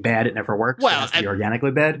by being bad, it never works. Well, it has to be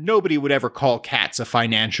organically bad. Nobody would ever call Cats a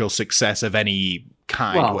financial success of any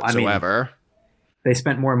kind whatsoever. I mean, they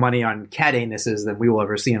spent more money on cat anuses than we will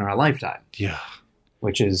ever see in our lifetime. Yeah.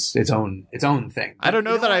 Which is its own thing. I don't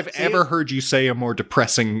know that I've ever heard you say a more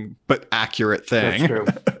depressing but accurate thing. That's true.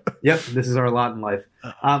 Yep, this is our lot in life.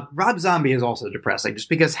 Rob Zombie is also depressing just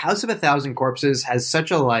because House of a Thousand Corpses has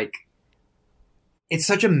such a it's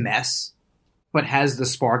such a mess. But has the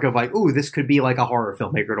spark of like, ooh, this could be like a horror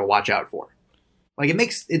filmmaker to watch out for. Like it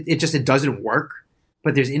makes it doesn't work.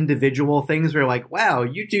 But there's individual things where like, wow,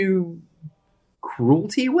 you do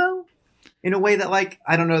cruelty well in a way that like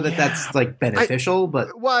I don't know that that's like beneficial, but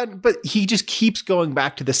he just keeps going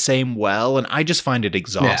back to the same well, and I just find it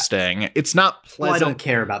exhausting. Yeah. It's not pleasant. Well, I don't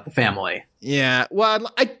care about the family. Yeah, well,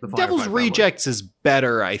 Devil's Rejects is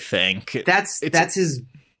better. I think that's his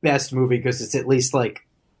best movie because it's at least like.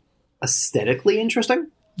 aesthetically interesting.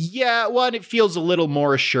 Yeah, well, and it feels a little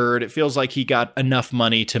more assured. It feels like he got enough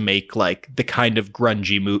money to make like the kind of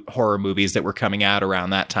grungy horror movies that were coming out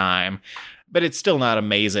around that time. But it's still not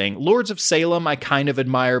amazing. Lords of Salem, I kind of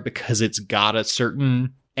admire because it's got a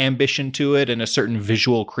certain ambition to it and a certain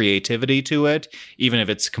visual creativity to it, even if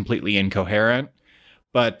it's completely incoherent.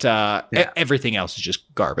 But everything else is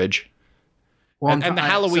just garbage. Well, and the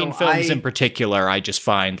Halloween films in particular, I just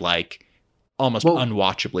find like almost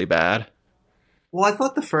unwatchably bad. Well, I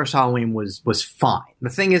thought the first Halloween was fine. The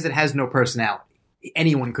thing is, it has no personality.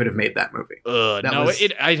 Anyone could have made that movie.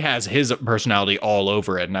 It has his personality all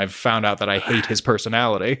over it, and I've found out that I hate his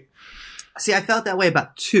personality. See, I felt that way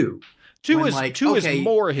about 2. Two is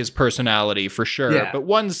more his personality for sure, but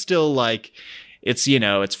 1's still like it's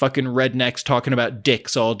fucking rednecks talking about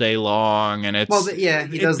dicks all day long, and it's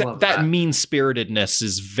he does love that mean-spiritedness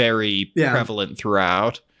is very prevalent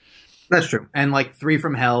throughout. That's true. And like 3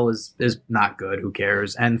 from Hell is not good. Who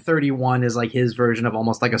cares? And 31 is like his version of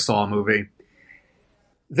almost like a Saw movie.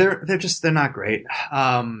 They're not great.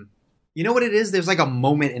 You know what it is? There's like a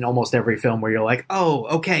moment in almost every film where you're like, oh,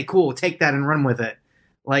 okay, cool, take that and run with it.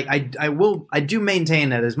 Like I do maintain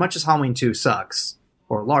that as much as Halloween 2 sucks,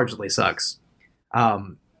 or largely sucks,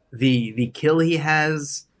 the kill he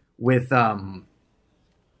has with Danny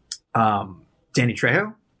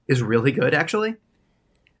Trejo is really good actually.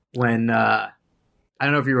 When I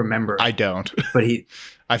don't know if you remember. I don't. But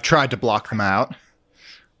I've tried to block them out.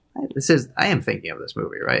 I am thinking of this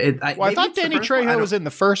movie, right? I thought Danny Trejo was in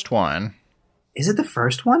the first one. Is it the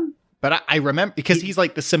first one? But I remember because he's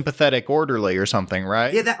like the sympathetic orderly or something,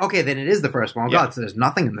 right? Yeah. Okay, then it is the first one. Oh, God, so there's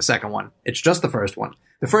nothing in the second one. It's just the first one.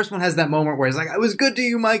 The first one has that moment where he's like, "I was good to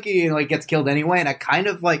you, Mikey," and like gets killed anyway. And I kind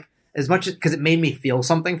of like as much because it made me feel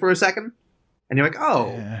something for a second. And you're like, "Oh,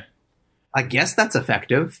 yeah. I guess that's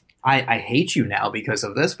effective. I hate you now because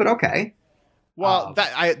of this, but okay." Well,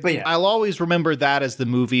 I'll always remember that as the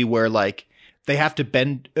movie where like they have to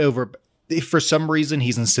bend over. If for some reason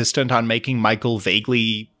he's insistent on making Michael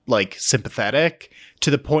vaguely like sympathetic to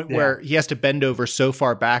the point where he has to bend over so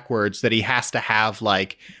far backwards that he has to have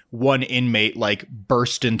like one inmate like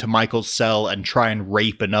burst into Michael's cell and try and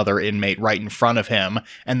rape another inmate right in front of him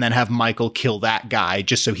and then have Michael kill that guy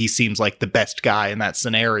just so he seems like the best guy in that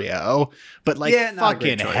scenario. But like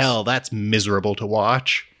fucking hell, that's miserable to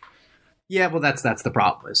watch. Yeah, well, that's the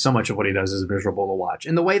problem. So much of what he does is miserable to watch.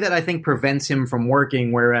 In the way that I think prevents him from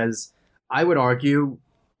working, whereas I would argue,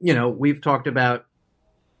 we've talked about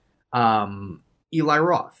Eli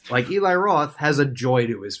Roth. Like, Eli Roth has a joy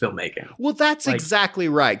to his filmmaking. Well, that's exactly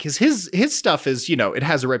right. Because his stuff is, it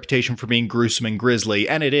has a reputation for being gruesome and grisly,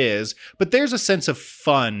 and it is. But there's a sense of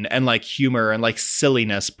fun and, like, humor and, like,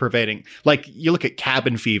 silliness pervading. Like, you look at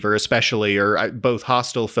Cabin Fever, especially, or both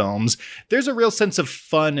Hostel films. There's a real sense of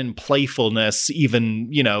fun and playfulness,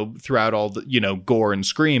 even, throughout all the, gore and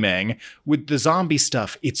screaming. With the zombie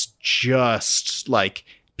stuff, it's just, like,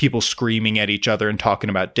 people screaming at each other and talking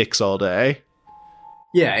about dicks all day.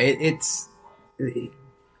 Yeah,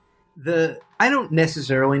 I don't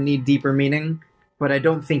necessarily need deeper meaning, but I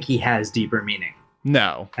don't think he has deeper meaning.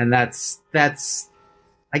 No. And that's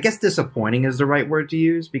I guess disappointing is the right word to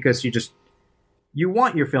use, because you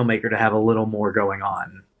want your filmmaker to have a little more going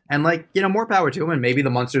on. And like, more power to him, and maybe the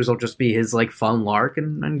monsters will just be his like fun lark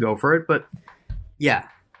and go for it, but yeah,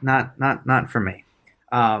 not for me.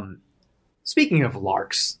 Speaking of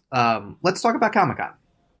larks, let's talk about Comic-Con.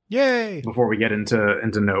 Yay! Before we get into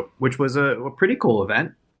Nope, which was a pretty cool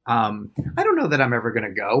event. I don't know that I'm ever going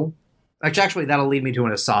to go. Actually, that'll lead me to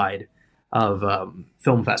an aside of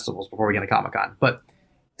film festivals before we get to Comic-Con. But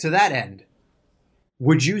to that end,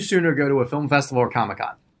 would you sooner go to a film festival or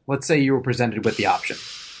Comic-Con? Let's say you were presented with the option.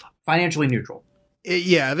 Financially neutral.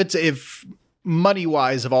 Yeah, if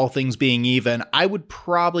money-wise, of all things being even, I would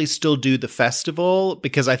probably still do the festival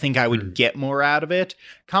because I think I would get more out of it.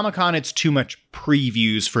 Comic-Con, it's too much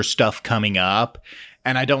previews for stuff coming up.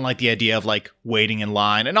 And I don't like the idea of, like, waiting in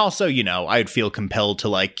line. And also, I'd feel compelled to,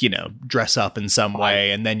 like, dress up in some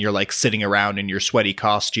way. And then you're, like, sitting around in your sweaty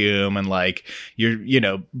costume and, like, you're,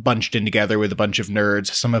 bunched in together with a bunch of nerds,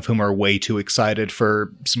 some of whom are way too excited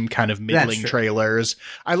for some kind of middling trailers.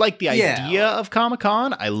 I like the idea of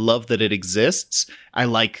Comic-Con. I love that it exists. I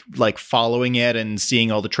like following it and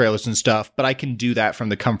seeing all the trailers and stuff. But I can do that from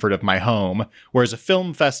the comfort of my home. Whereas a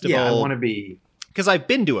film festival... Yeah, I want to be... Because I've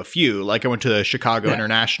been to a few, like I went to the Chicago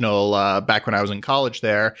International back when I was in college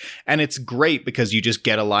there, and it's great because you just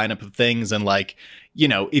get a lineup of things and like, you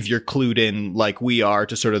know, if you're clued in like we are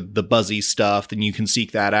to sort of the buzzy stuff, then you can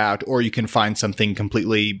seek that out, or you can find something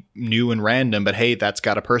completely new and random, but hey, that's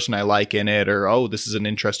got a person I like in it, or oh, this is an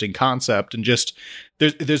interesting concept, and just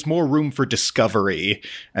there's more room for discovery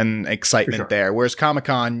and excitement there. Whereas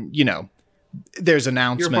Comic-Con, you know, there's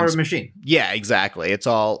announcements. You're part of a machine. Yeah, exactly. It's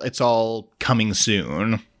all coming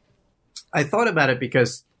soon. I thought about it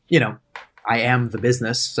because, you know, I am the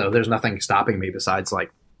business, so there's nothing stopping me besides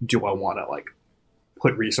like, do I want to like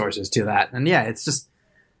put resources to that? And yeah, it's just,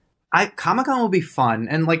 Comic-Con will be fun.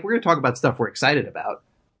 And like, we're going to talk about stuff we're excited about,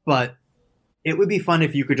 but it would be fun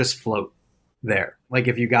if you could just float there. Like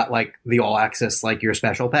if you got like the all access, like your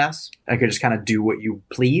special pass, I could just kind of do what you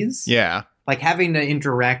please. Yeah. Like having to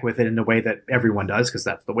interact with it in a way that everyone does, because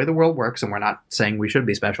that's the way the world works. And we're not saying we should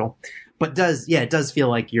be special, but it does feel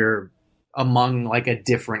like you're among like a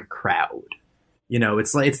different crowd. You know,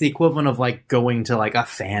 it's like, it's the equivalent of like going to like a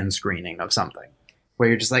fan screening of something, where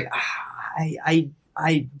you're just like, I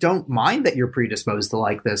don't mind that you're predisposed to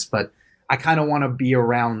like this, but I kind of want to be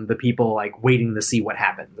around the people like waiting to see what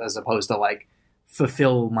happens, as opposed to like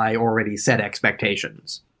fulfill my already set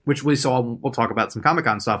expectations, which we saw. We'll talk about some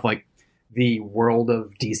Comic-Con stuff, like the world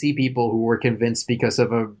of DC people who were convinced because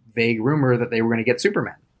of a vague rumor that they were going to get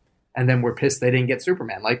Superman, and then were pissed they didn't get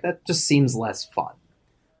Superman. Like that just seems less fun.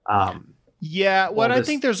 Yeah, well, I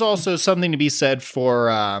think there's also something to be said for,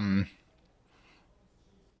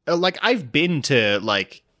 like, I've been to,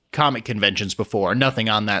 like, comic conventions before, nothing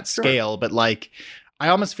on that scale, but, like, I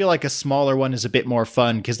almost feel like a smaller one is a bit more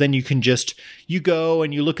fun, because then you can just, you go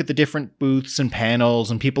and you look at the different booths and panels,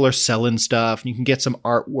 and people are selling stuff, and you can get some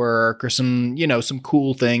artwork or some, you know, some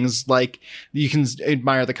cool things, like, you can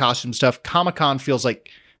admire the costume stuff. Comic-Con feels like,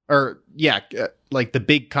 like, the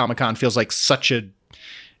big Comic-Con feels like such a,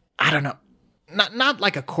 I don't know, not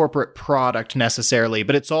like a corporate product necessarily,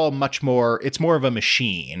 but it's all much more, it's more of a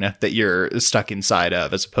machine that you're stuck inside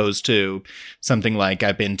of, as opposed to something like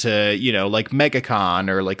I've been to, you know, like MegaCon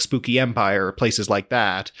or like Spooky Empire or places like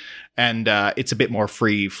that. And it's a bit more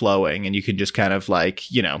free flowing, and you can just kind of like,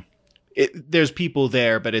 you know, there's people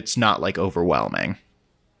there, but it's not like overwhelming.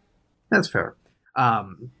 That's fair.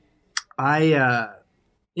 You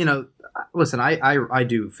know, listen, I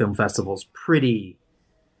do film festivals pretty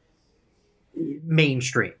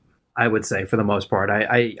mainstream, I would say, for the most part.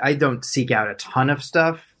 I don't seek out a ton of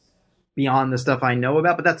stuff beyond the stuff I know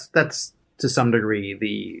about, but that's to some degree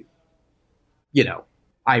the, you know,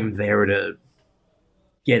 I'm there to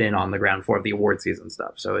get in on the ground floor of the award season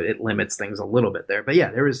stuff, so it limits things a little bit there. But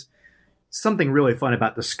yeah, there is something really fun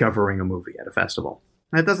about discovering a movie at a festival,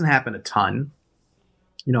 and it doesn't happen a ton.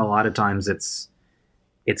 You know, a lot of times it's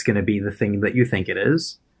going to be the thing that you think it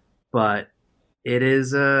is, but it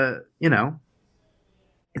is, you know,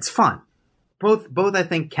 it's fun. Both I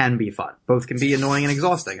think can be fun. Both can be annoying and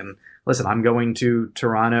exhausting. And listen, I'm going to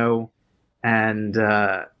Toronto and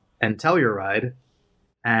Telluride,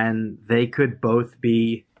 and they could both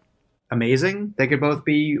be amazing. They could both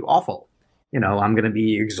be awful. You know, I'm going to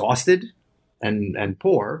be exhausted and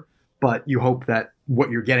poor, but you hope that what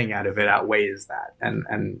you're getting out of it outweighs that.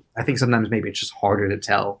 And I think sometimes maybe it's just harder to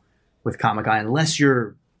tell with Comic-Con, unless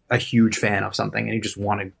you're a huge fan of something and you just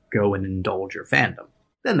want to go and indulge your fandom.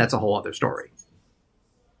 Then that's a whole other story.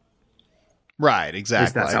 Right,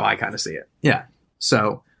 exactly. That's how I kind of see it. Yeah.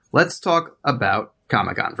 So let's talk about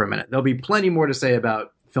Comic-Con for a minute. There'll be plenty more to say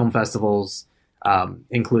about film festivals,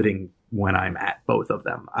 including when I'm at both of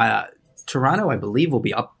them. Toronto, I believe, will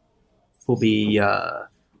be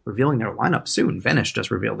revealing their lineup soon. Venice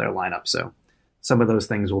just revealed their lineup, so some of those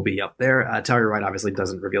things will be up there. Telluride obviously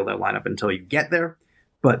doesn't reveal their lineup until you get there,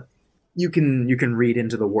 but you can read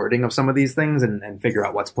into the wording of some of these things and figure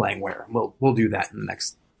out what's playing where. We'll do that in the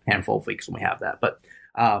next handful of weeks when we have that. But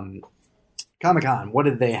Comic-Con, what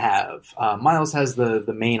did they have? Miles has the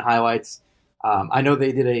main highlights. I know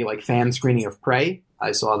they did a like fan screening of Prey.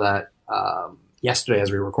 I saw that yesterday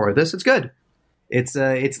as we recorded this. It's good. It's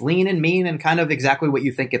lean and mean and kind of exactly what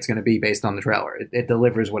you think it's going to be based on the trailer. It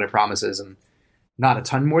delivers what it promises, and not a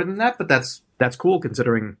ton more than that, but that's cool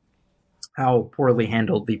considering how poorly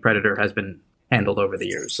handled the Predator has been handled over the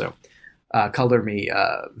years. So color me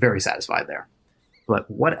very satisfied there. But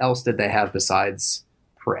what else did they have besides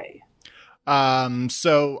Prey?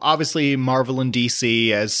 So obviously Marvel and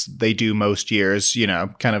DC, as they do most years, you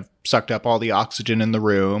know, kind of sucked up all the oxygen in the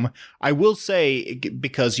room. I will say,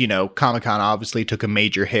 because, you know, Comic-Con obviously took a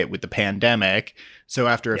major hit with the pandemic. So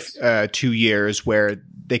after 2 years where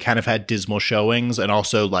they kind of had dismal showings and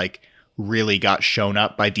also like really got shown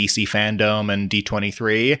up by DC fandom and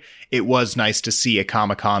D23, it was nice to see a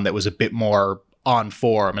Comic-Con that was a bit more on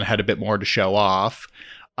form and had a bit more to show off.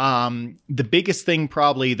 The biggest thing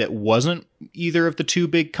probably that wasn't either of the two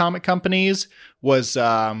big comic companies was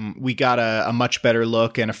we got a much better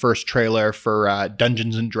look and a first trailer for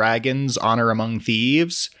Dungeons and Dragons Honor Among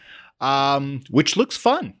Thieves, which looks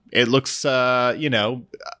fun. It looks, a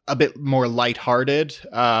bit more lighthearted,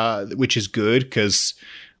 which is good because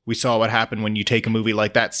we saw what happened when you take a movie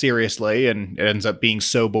like that seriously and it ends up being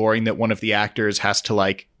so boring that one of the actors has to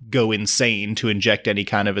like go insane to inject any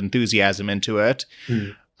kind of enthusiasm into it.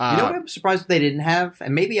 You know what I'm surprised they didn't have?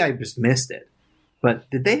 And maybe I just missed it. But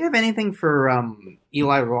did they have anything for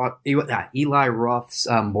Eli Roth's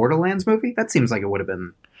Borderlands movie? That seems like it would have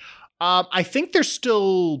been. I think they're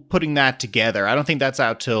still putting that together. I don't think that's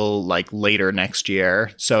out till like later next year.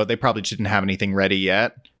 So they probably didn't have anything ready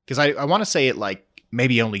yet. Because I want to say it like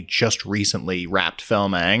maybe only just recently wrapped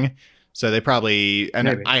filming. So they probably, and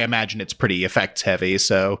maybe. I imagine it's pretty effects heavy.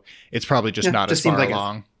 So it's probably just not as far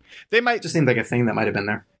along. They might just seem like a thing that might have been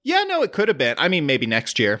there. Yeah, no, it could have been. I mean, maybe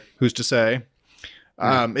next year. Who's to say?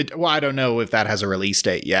 I don't know if that has a release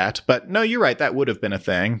date yet. But no, you're right. That would have been a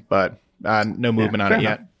thing. But no movement on it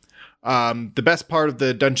yet. The best part of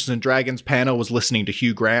the Dungeons and Dragons panel was listening to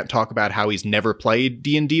Hugh Grant talk about how he's never played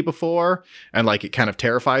D&D before. And like it kind of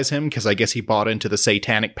terrifies him because I guess he bought into the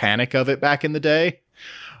satanic panic of it back in the day.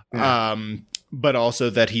 Yeah. But also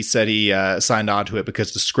that he said he signed on to it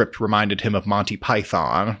because the script reminded him of Monty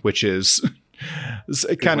Python, which is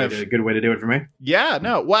a good way to do it for me. Yeah,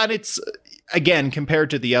 no. Well, and it's, again, compared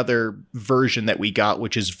to the other version that we got,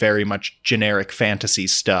 which is very much generic fantasy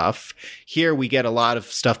stuff, here we get a lot of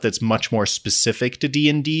stuff that's much more specific to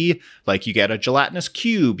D&D. Like you get a gelatinous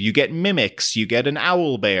cube, you get mimics, you get an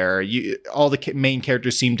owl bear. All the main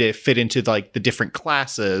characters seem to fit into like the different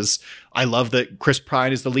classes. I love that Chris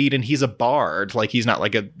Pine is the lead and he's a bard. Like he's not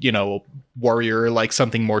like a, warrior, like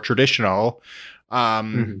something more traditional.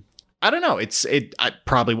 I don't know. It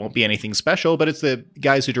probably won't be anything special, but it's the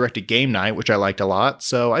guys who directed Game Night, which I liked a lot.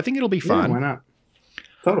 So I think it'll be fun. Yeah, why not?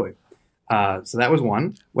 Totally. So that was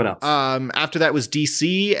one. What else? After that was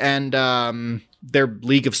DC and their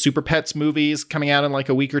League of Super Pets movies coming out in like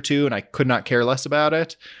a week or two, and I could not care less about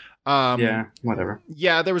it. Yeah, whatever.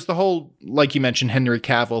 Yeah, there was the whole, like you mentioned, Henry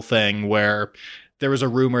Cavill thing where there was a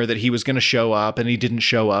rumor that he was going to show up and he didn't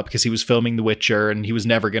show up because he was filming The Witcher and he was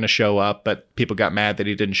never going to show up, but people got mad that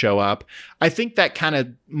he didn't show up. I think that kind of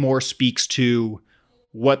more speaks to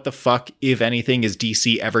what the fuck, if anything, is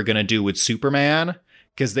DC ever going to do with Superman?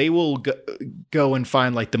 Because they will go and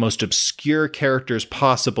find like the most obscure characters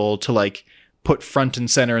possible to like put front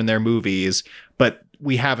and center in their movies, but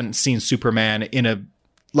we haven't seen Superman in a,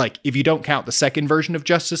 like, if you don't count the second version of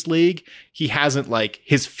Justice League, he hasn't, like,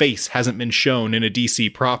 his face hasn't been shown in a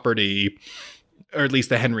DC property, or at least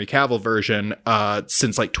the Henry Cavill version,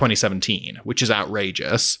 since, like, 2017, which is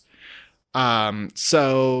outrageous.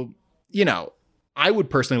 So, I would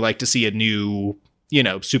personally like to see a new,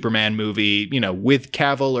 Superman movie, with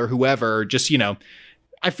Cavill or whoever, just,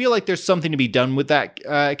 I feel like there's something to be done with that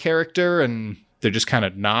character, and they're just kind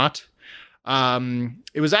of not.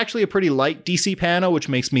 It was actually a pretty light DC panel, which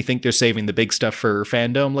makes me think they're saving the big stuff for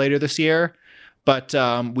Fandom later this year. But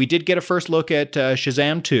we did get a first look at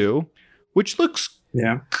Shazam 2, which looks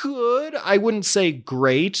good. I wouldn't say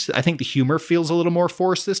great. I think the humor feels a little more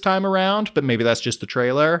forced this time around, but maybe that's just the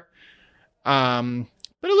trailer. But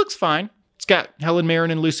it looks fine. It's got Helen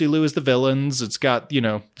Mirren and Lucy Liu as the villains. It's got,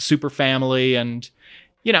 the super family and,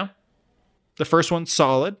 the first one's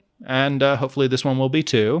solid. And hopefully this one will be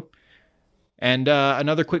too. And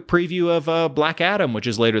another quick preview of Black Adam, which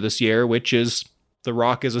is later this year, which is The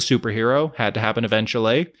Rock as a superhero. Had to happen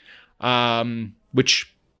eventually.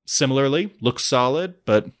 Which similarly looks solid,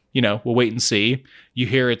 but, we'll wait and see. You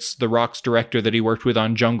hear it's The Rock's director that he worked with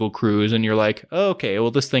on Jungle Cruise, and you're like, oh, okay,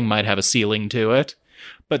 well, this thing might have a ceiling to it.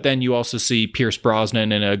 But then you also see Pierce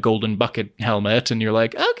Brosnan in a golden bucket helmet, and you're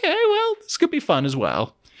like, okay, well, this could be fun as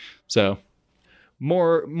well. So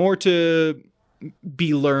more to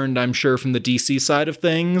be learned, I'm sure, from the DC side of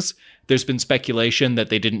things. There's been speculation that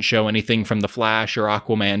they didn't show anything from The Flash or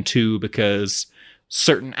Aquaman 2 because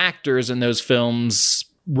certain actors in those films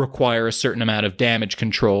require a certain amount of damage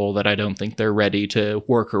control that I don't think they're ready to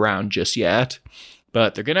work around just yet.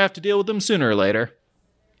 But they're going to have to deal with them sooner or later.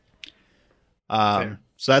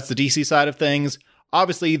 So that's the DC side of things.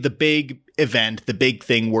 Obviously, the big event, the big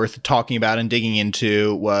thing worth talking about and digging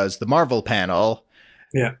into was the Marvel panel.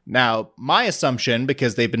 Yeah. Now, my assumption,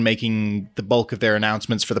 because they've been making the bulk of their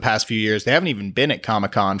announcements for the past few years, they haven't even been at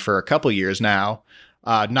Comic-Con for a couple years now,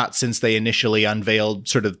 not since they initially unveiled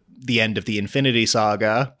sort of the end of the Infinity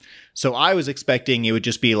Saga. So I was expecting it would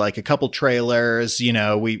just be like a couple trailers,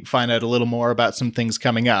 we find out a little more about some things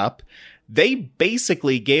coming up. they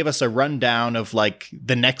basically gave us a rundown of like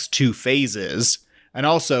the next 2 phases. And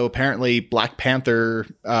also, apparently, Black Panther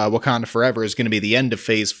Wakanda Forever is going to be the end of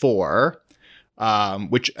Phase 4.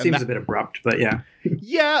 Which seems a bit abrupt, but yeah.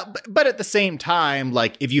 Yeah, but at the same time,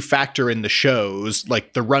 like, if you factor in the shows,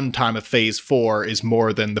 like, the runtime of Phase 4 is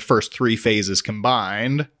more than the first 3 phases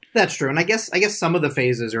combined. That's true. And I guess some of the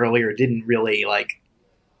phases earlier didn't really, like,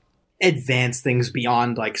 advance things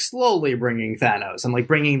beyond, like, slowly bringing Thanos and, like,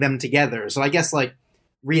 bringing them together. So I guess, like,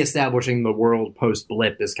 reestablishing the world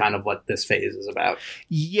post-blip is kind of what this phase is about.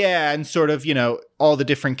 Yeah, and sort of, all the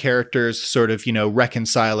different characters sort of,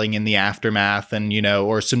 reconciling in the aftermath and,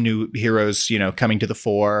 or some new heroes, coming to the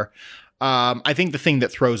fore. I think the thing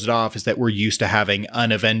that throws it off is that we're used to having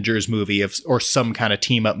an Avengers movie or some kind of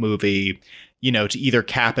team-up movie, to either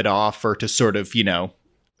cap it off or to sort of,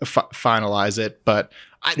 finalize it. But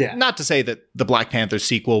not to say that the Black Panther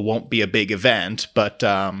sequel won't be a big event, but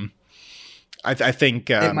I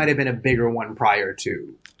think it might have been a bigger one prior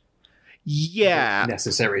to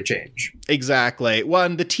necessary change. Exactly.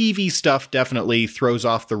 One, the TV stuff definitely throws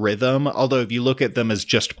off the rhythm, although if you look at them as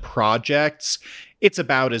just projects, it's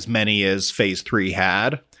about as many as Phase 3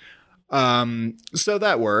 had. So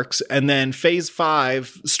that works. And then Phase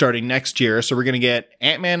 5 starting next year, so we're going to get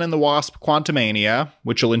Ant-Man and the Wasp Quantumania,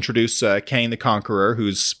 which will introduce Kang the Conqueror,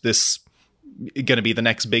 who's going to be the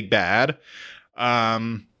next big bad.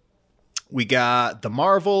 We got the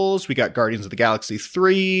Marvels. We got Guardians of the Galaxy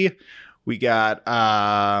 3. We got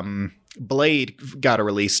Blade got a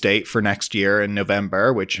release date for next year in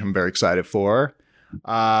November, which I'm very excited for.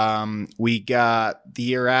 We got the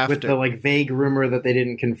year after. With the like vague rumor that they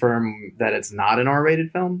didn't confirm that it's not an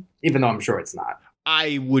R-rated film, even though I'm sure it's not.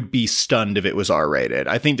 I would be stunned if it was R-rated.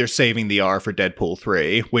 I think they're saving the R for Deadpool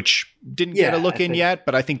 3, which didn't get a look in yet,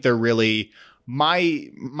 but I think they're really...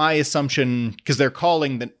 My assumption, because they're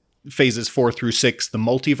calling the phases 4 through 6 the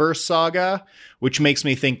multiverse saga, which makes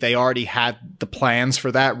me think they already had the plans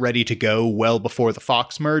for that ready to go well before the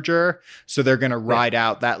Fox merger. So they're going to ride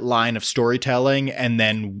out that line of storytelling and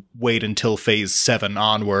then wait until phase 7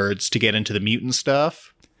 onwards to get into the mutant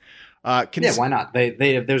stuff. Why not?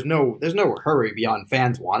 There's no hurry beyond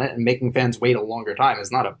fans want it, and making fans wait a longer time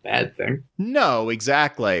is not a bad thing. No,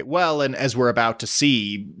 exactly. Well, and as we're about to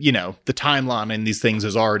see, the timeline in these things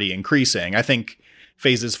is already increasing. I think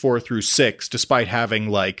phases 4 through 6, despite having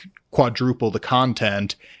like quadruple the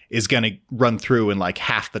content, is going to run through in like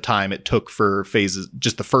half the time it took for phases,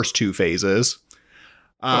 just the first 2 phases.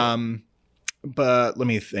 But let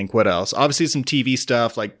me think, what else? Obviously some TV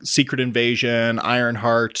stuff like Secret Invasion,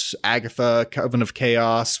 Ironheart, Agatha, Coven of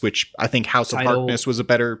Chaos, which I think House of Harkness was a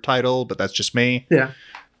better title, but that's just me. Yeah.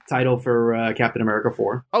 Title for Captain America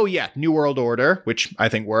 4. Oh yeah, New World Order, which I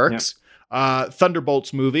think works. Yeah.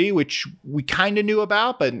 Thunderbolts movie, which we kind of knew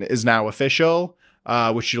about, but is now official,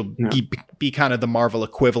 which will be kind of the Marvel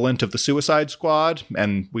equivalent of the Suicide Squad.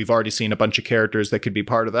 And we've already seen a bunch of characters that could be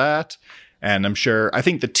part of that. And I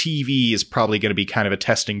think the TV is probably going to be kind of a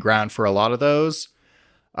testing ground for a lot of those.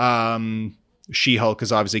 She-Hulk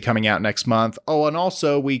is obviously coming out next month. Oh, and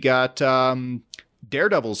also we got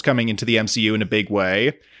Daredevil's coming into the MCU in a big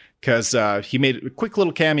way because he made a quick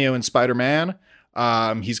little cameo in Spider-Man.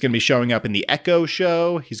 He's going to be showing up in the Echo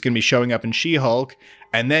show. He's going to be showing up in She-Hulk.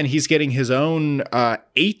 And then he's getting his own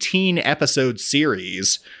 18-episode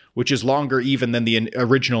series, which is longer even than the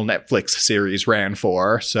original Netflix series ran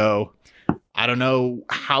for. So I don't know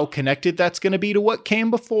how connected that's going to be to what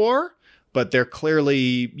came before, but they're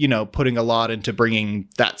clearly, putting a lot into bringing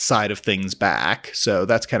that side of things back. So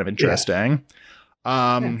that's kind of interesting.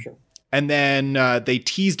 Sure. And then they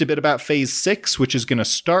teased a bit about phase 6, which is going to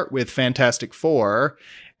start with Fantastic Four.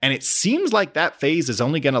 And it seems like that phase is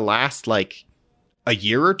only going to last like a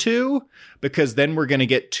year or two, because then we're going to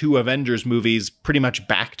get 2 Avengers movies pretty much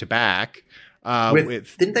back to back.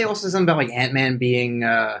 Didn't they also say something about like Ant-Man being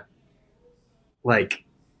like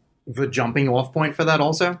the jumping off point for that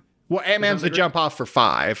also? Well, Ant-Man's the jump off for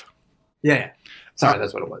 5. Yeah. Sorry,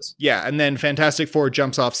 that's what it was. Yeah, and then Fantastic Four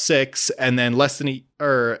jumps off 6, and then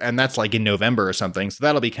and that's like in November or something. So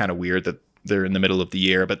that'll be kind of weird that they're in the middle of the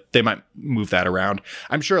year, but they might move that around.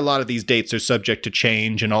 I'm sure a lot of these dates are subject to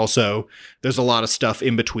change, and also there's a lot of stuff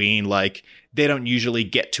in between. Like they don't usually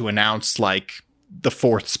get to announce like the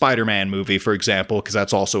 4th Spider-Man movie, for example, because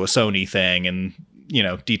that's also a Sony thing, and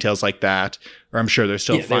details like that. Or I'm sure they're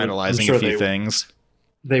still finalizing a few things.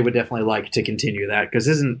 They would definitely like to continue that, because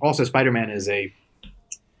Spider-Man is a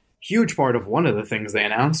huge part of one of the things they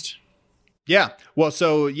announced. Yeah. Well,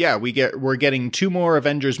 so yeah, we're getting 2 more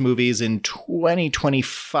Avengers movies in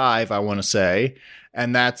 2025, I want to say.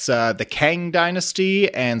 And that's the Kang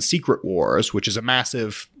Dynasty and Secret Wars, which is a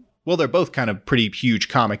massive Well, they're both kind of pretty huge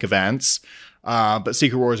comic events. But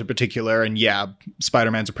Secret Wars in particular, and yeah,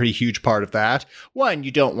 Spider-Man's a pretty huge part of that. One,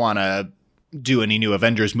 you don't want to do any new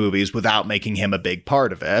Avengers movies without making him a big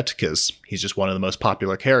part of it, because he's just one of the most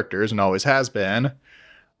popular characters and always has been.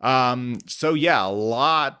 So yeah, a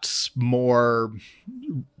lot more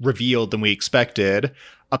revealed than we expected.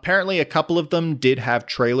 Apparently, a couple of them did have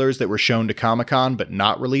trailers that were shown to Comic-Con, but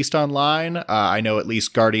not released online. I know at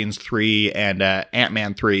least Guardians 3 and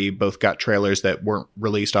Ant-Man 3 both got trailers that weren't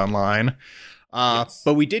released online. Yes.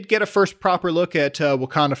 But we did get a first proper look at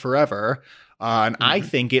Wakanda Forever, and I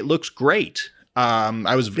think it looks great.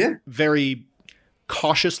 I was very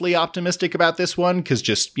cautiously optimistic about this one, because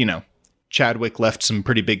just, Chadwick left some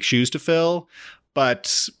pretty big shoes to fill.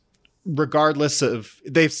 But regardless of,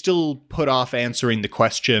 they've still put off answering the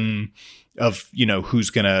question of, who's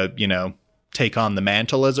going to, take on the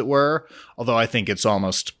mantle, as it were. Although I think it's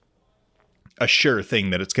almost a sure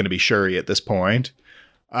thing that it's going to be Shuri at this point.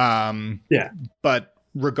 But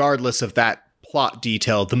regardless of that plot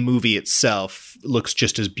detail, the movie itself looks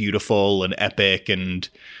just as beautiful and epic, and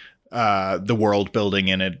the world building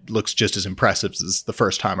in it looks just as impressive as the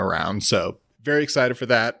first time around. So very excited for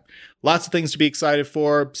that. Lots of things to be excited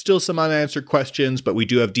for. Still some unanswered questions, but we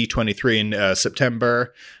do have D23 in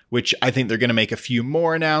September, which I think they're going to make a few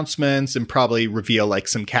more announcements and probably reveal like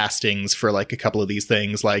some castings for like a couple of these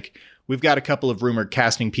things. Like we've got a couple of rumored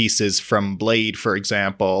casting pieces from Blade, for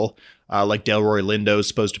example, like Delroy Lindo's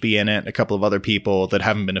supposed to be in it, and a couple of other people that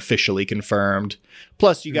haven't been officially confirmed.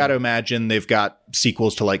 Plus, you got to imagine they've got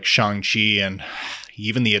sequels to like Shang-Chi and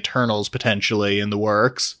even the Eternals potentially in the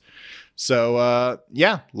works. So,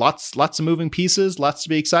 lots of moving pieces, lots to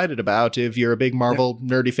be excited about if you're a big Marvel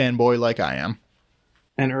nerdy fanboy like I am.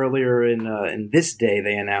 And earlier in this day,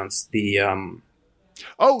 they announced the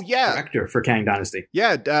director for Kang Dynasty.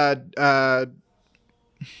 Yeah,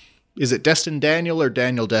 is it Destin Daniel or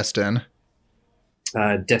Daniel Destin?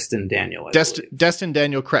 Destin Daniel. Destin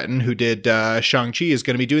Daniel Cretton, who did Shang-Chi, is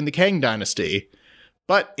going to be doing the Kang Dynasty.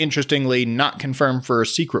 But interestingly, not confirmed for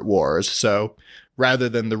Secret Wars. So rather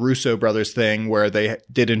than the Russo brothers thing where they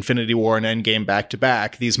did Infinity War and Endgame back to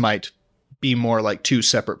back, these might be more like two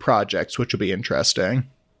separate projects, which will be interesting.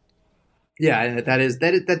 Yeah,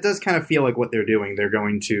 that does kind of feel like what they're doing. They're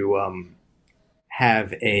going to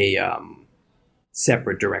have a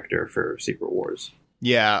separate director for Secret Wars.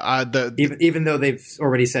 Yeah, even though they've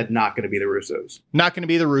already said not going to be the Russos. Not going to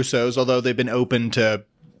be the Russos, although they've been open to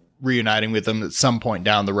reuniting with them at some point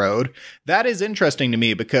down the road. That is interesting to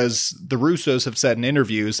me because the Russos have said in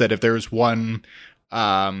interviews that if there's one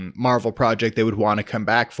Marvel project they would want to come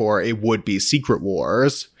back for, it would be Secret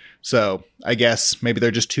Wars. So I guess maybe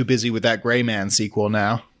they're just too busy with that Gray Man sequel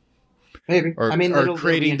now. Maybe. Or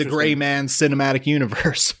creating the Gray Man cinematic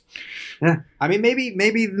universe. Yeah. I mean,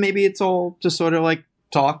 maybe it's all just sort of like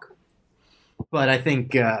talk. But I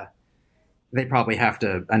think they probably have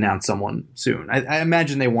to announce someone soon. I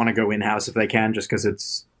imagine they want to go in-house if they can, just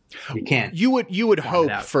because you can't. You would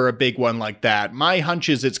hope for a big one like that. My hunch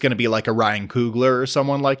is it's going to be like a Ryan Coogler or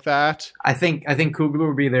someone like that. I think Coogler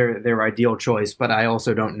would be their ideal choice, but I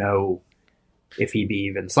also don't know if he'd be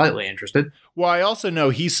even slightly interested. Well, I also know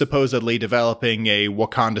he's supposedly developing a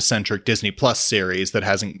Wakanda-centric Disney Plus series that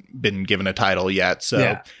hasn't been given a title yet,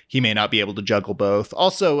 so he may not be able to juggle both.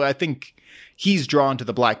 Also, I think he's drawn to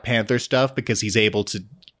the Black Panther stuff because he's able to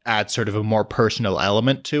add sort of a more personal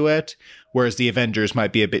element to it, whereas the Avengers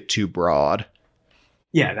might be a bit too broad.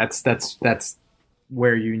 Yeah, that's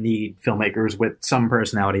where you need filmmakers with some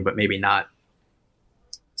personality, but maybe not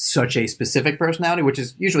such a specific personality, which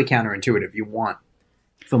is usually counterintuitive. You want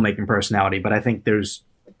filmmaking personality, but I think there's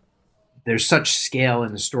such scale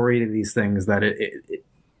in the story to these things that it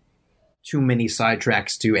too many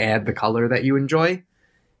sidetracks to add the color that you enjoy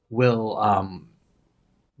will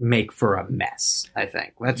make for a mess. I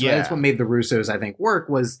think that's what made the Russos, I think, work.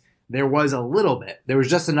 Was there was a little bit, there was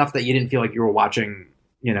just enough that you didn't feel like you were watching,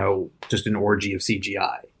 just an orgy of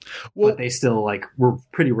CGI. Well, but they still were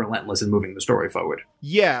pretty relentless in moving the story forward.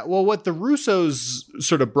 Yeah, well, what the Russos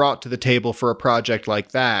sort of brought to the table for a project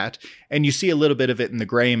like that, and you see a little bit of it in The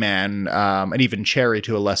Gray Man, and even Cherry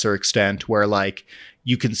to a lesser extent, where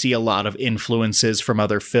you can see a lot of influences from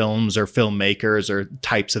other films or filmmakers or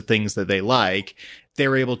types of things that they like.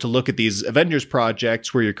 They're able to look at these Avengers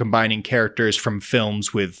projects where you're combining characters from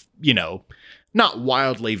films with, not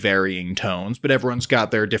wildly varying tones, but everyone's got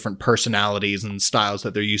their different personalities and styles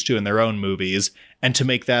that they're used to in their own movies. And to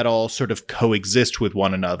make that all sort of coexist with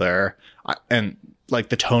one another, and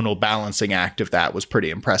the tonal balancing act of that was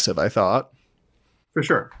pretty impressive, I thought. For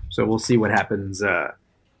sure. So we'll see what happens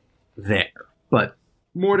there. But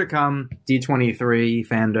more to come. D23,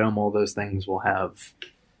 fandom, all those things will have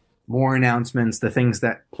more announcements. The things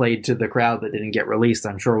that played to the crowd that didn't get released,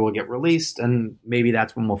 I'm sure will get released, and maybe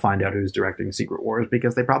that's when we'll find out who's directing Secret Wars,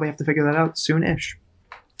 because they probably have to figure that out soon-ish.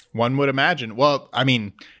 One would imagine. Well, I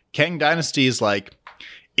mean, Kang Dynasty is like,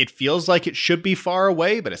 it feels like it should be far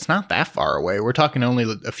away, but it's not that far away. We're talking only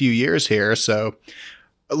a few years here. So,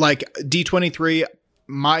 like, D23,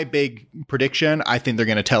 my big prediction, I think they're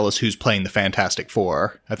going to tell us who's playing the Fantastic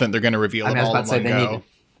Four. I think they're going to reveal it all in one go.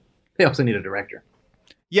 They also need a director.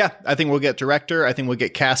 Yeah, I think we'll get director. I think we'll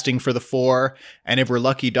get casting for the Four. And if we're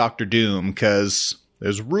lucky, Doctor Doom, because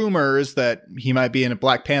there's rumors that he might be in a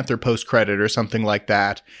Black Panther post-credit or something like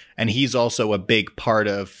that. And he's also a big part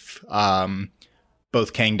of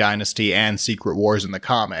both Kang Dynasty and Secret Wars in the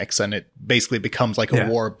comics. And it basically becomes like a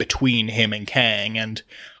war between him and Kang. And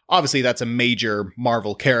obviously that's a major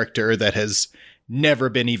Marvel character that has never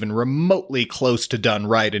been even remotely close to done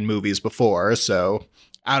right in movies before. So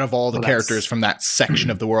out of all the characters from that section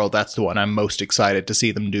of the world, that's the one I'm most excited to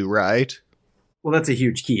see them do right. Well, that's a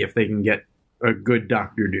huge key. If they can get a good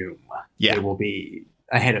Doctor Doom, they will be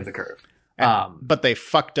ahead of the curve. But they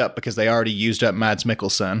fucked up because they already used up Mads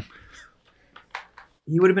Mikkelsen.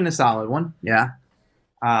 He would have been a solid one, yeah.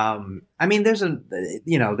 I mean, there's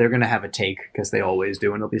they're going to have a take because they always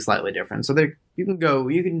do, and it'll be slightly different. So you can go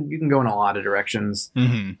in a lot of directions.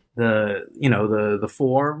 Mm-hmm. The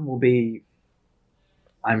Four will be,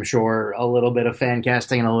 I'm sure, a little bit of fan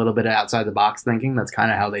casting and a little bit of outside the box thinking. That's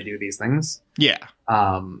kind of how they do these things. Yeah.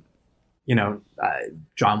 John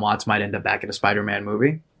Watts might end up back in a Spider-Man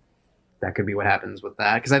movie. That could be what happens with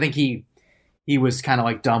that, because I think he was kind of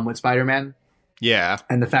like done with Spider-Man. Yeah.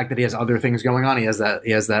 And the fact that he has other things going on, he has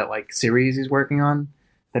that like series he's working on,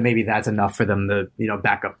 that maybe that's enough for them to,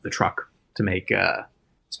 back up the truck to make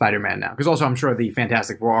Spider-Man now. Because also I'm sure the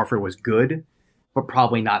Fantastic Four offer was good, but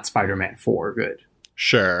probably not Spider-Man 4 good.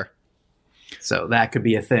 Sure. So that could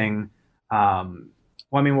be a thing.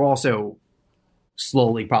 We'll also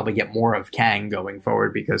slowly probably get more of Kang going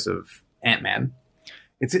forward because of Ant-Man.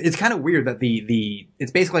 It's kind of weird that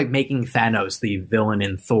it's basically like making Thanos the villain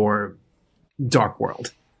in Thor Dark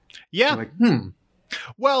World. Yeah. Like,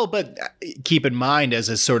 Well, but keep in mind, as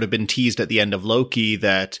has sort of been teased at the end of Loki,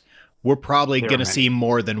 that we're probably going to see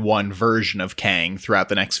more than one version of Kang throughout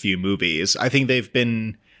the next few movies. I think they've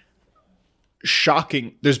been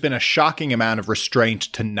shocking. There's been a shocking amount of restraint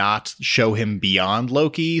to not show him beyond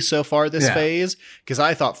Loki so far this phase, because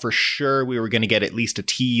I thought for sure we were going to get at least a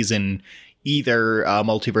tease in either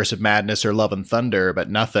Multiverse of Madness or Love and Thunder, but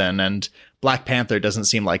nothing. And Black Panther doesn't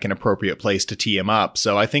seem like an appropriate place to tee him up.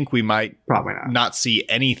 So I think we might probably not see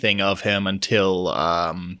anything of him until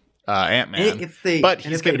Ant-Man. But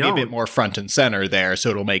he's going to be a bit more front and center there, so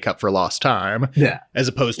it'll make up for lost time. Yeah. As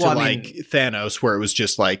opposed to Thanos, where it was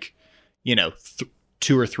just like,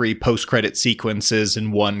 2 or 3 post-credit sequences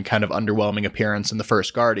and one kind of underwhelming appearance in the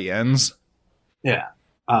first Guardians. Yeah.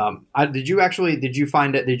 Did you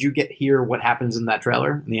hear what happens in that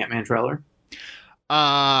trailer, in the Ant-Man trailer?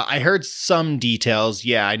 I heard some details.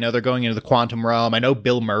 Yeah, I know they're going into the quantum realm. I know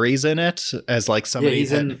Bill Murray's in it as like somebody.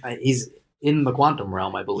 Yeah, he's in the quantum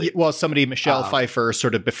realm, I believe. Well, somebody Michelle Pfeiffer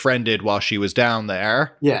sort of befriended while she was down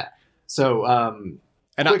there. Yeah. So,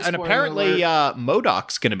 and apparently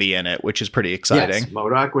MODOK's going to be in it, which is pretty exciting. Yes,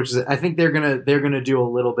 MODOK, which is, I think they're gonna do a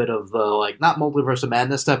little bit of the like not Multiverse of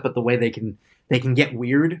Madness stuff, but the way they can get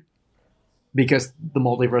weird, because the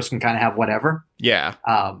multiverse can kind of have whatever. Yeah.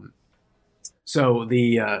 So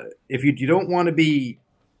if you don't want to be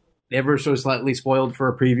ever so slightly spoiled for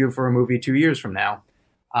a preview for a movie 2 years from now,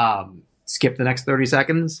 skip the next 30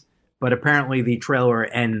 seconds. But apparently the trailer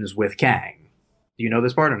ends with Kang. Do you know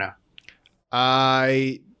this part or no?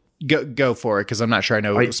 I go for it, because I'm not sure I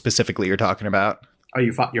know what specifically you're talking about. Are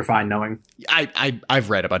you're fine knowing? I've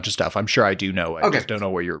read a bunch of stuff. I'm sure I do know. I just don't know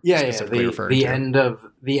what you're specifically referring to.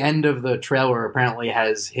 The end of the trailer apparently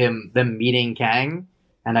has them meeting Kang,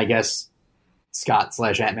 and I guess Scott /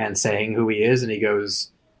 Ant-Man saying who he is, and he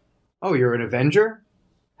goes, "Oh, you're an Avenger?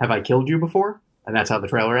 Have I killed you before?" And that's how the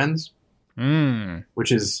trailer ends.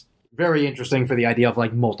 Which is very interesting for the idea of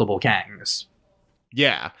like multiple Kangs.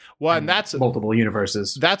 Yeah. Well, and that's multiple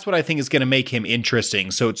universes. That's what I think is going to make him interesting.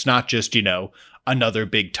 So it's not just, another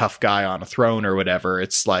big tough guy on a throne or whatever.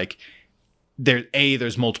 It's like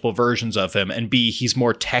there's multiple versions of him, and B, he's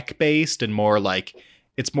more tech based and more like,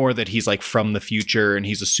 it's more that he's like from the future and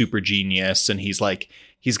he's a super genius, and he's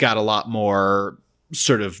got a lot more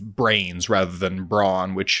sort of brains rather than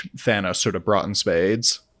brawn, which Thanos sort of brought in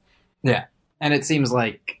spades. Yeah. And it seems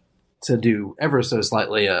like, to do ever so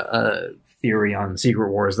slightly a theory on Secret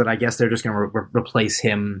Wars, that I guess they're just going to replace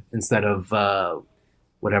him instead of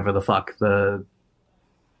whatever the fuck, the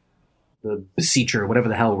beseecher, whatever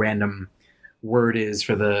the hell random word is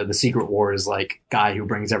for the Secret Wars, like, guy who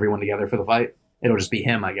brings everyone together for the fight. It'll just be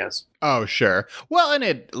him, I guess. Oh, sure. Well, and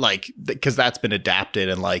it, like, because that's been adapted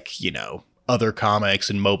in, like, you know, other comics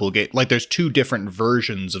and mobile game. Like, there's two different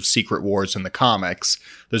versions of Secret Wars in the comics.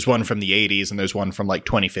 There's one from the 80s and there's one from, like,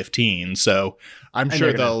 2015. So I'm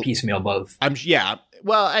sure they'll piecemeal both. Yeah.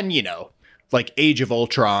 Well, and, you know, like, Age of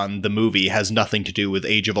Ultron, the movie, has nothing to do with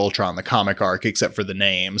Age of Ultron, the comic arc, except for the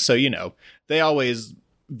name. So, you know, they always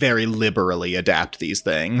very liberally adapt these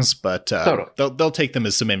things, but totally. they'll take them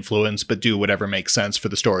as some influence, but do whatever makes sense for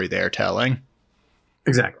the story they're telling.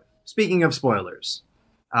 Exactly. Speaking of spoilers,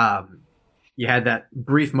 you had that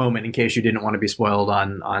brief moment in case you didn't want to be spoiled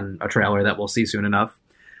on a trailer that we'll see soon enough.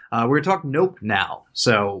 We're going to talk Nope now.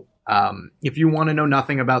 So if you want to know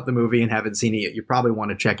nothing about the movie and haven't seen it yet, you probably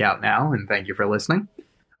want to check out now, and thank you for listening.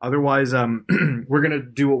 Otherwise, we're going to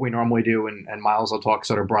do what we normally do, and Miles will talk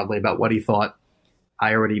sort of broadly about what he thought.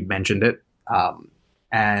 I already mentioned it.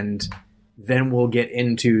 And then we'll get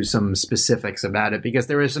into some specifics about it, because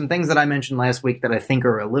there are some things that I mentioned last week that I think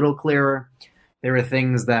are a little clearer. There are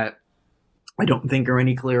things that I don't think are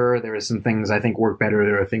any clearer. There are some things I think work better.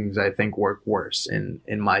 There are things I think work worse in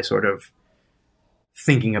my sort of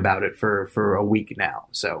thinking about it for a week now.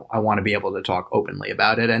 So I want to be able to talk openly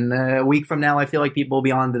about it. And a week from now, I feel like people will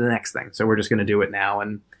be on to the next thing. So we're just going to do it now,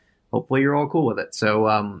 and hopefully you're all cool with it.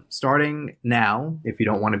 So starting now, if you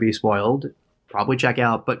don't want to be spoiled, probably check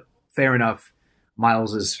out. But fair enough,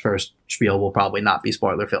 Miles's first spiel will probably not be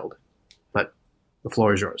spoiler filled. But the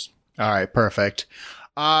floor is yours. All right, perfect.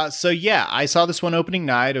 So yeah, I saw this one opening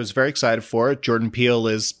night. I was very excited for it. Jordan Peele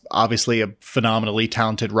is obviously a phenomenally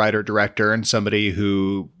talented writer-director and somebody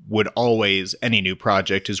who would always, any new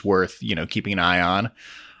project is worth, you know, keeping an eye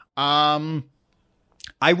on.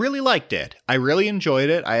 I really liked it. I really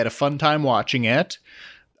enjoyed it. I had a fun time watching it.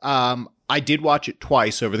 I did watch it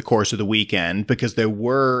twice over the course of the weekend because there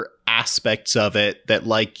were aspects of it that,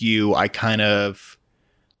 like you, I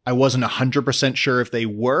wasn't 100% sure if they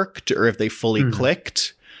worked or if they fully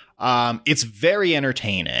clicked. It's very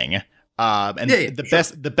entertaining.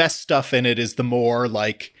 The best stuff in it is the more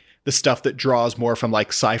like the stuff that draws more from like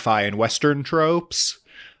sci-fi and Western tropes.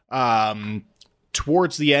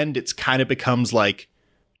 Towards the end, it's kind of becomes like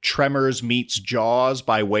Tremors meets Jaws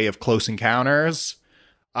by way of Close Encounters.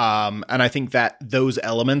 And I think that those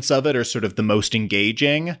elements of it are sort of the most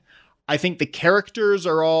engaging. I think the characters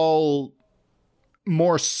are all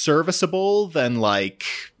more serviceable than like,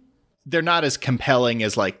 they're not as compelling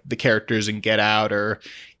as like the characters in Get Out or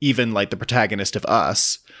even like the protagonist of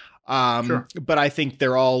Us. Sure. But I think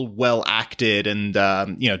they're all well acted, and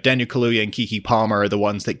Daniel Kaluuya and Keke Palmer are the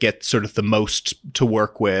ones that get sort of the most to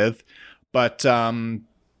work with. But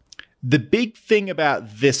the big thing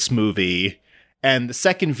about this movie, and the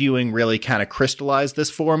second viewing really kind of crystallized this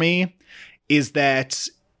for me, is that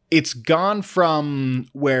it's gone from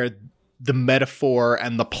where the metaphor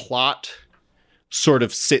and the plot sort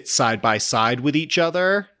of sit side by side with each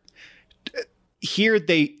other. Here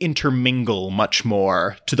they intermingle much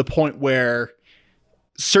more, to the point where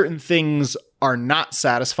certain things are not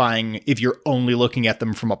satisfying if you're only looking at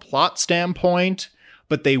them from a plot standpoint,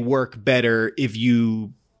 but they work better if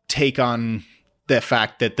you take on the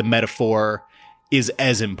fact that the metaphor is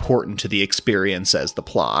as important to the experience as the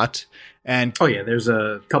plot. And there's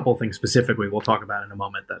a couple things specifically we'll talk about in a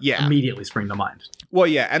moment that immediately spring to mind. Well,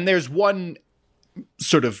 yeah, and there's one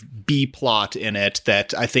sort of B plot in it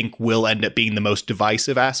that I think will end up being the most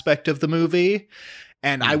divisive aspect of the movie.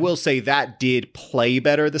 And I will say that did play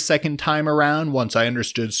better the second time around once I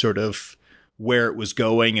understood sort of where it was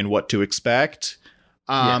going and what to expect.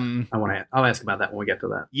 I'll ask about that when we get to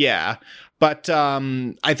that. Yeah. But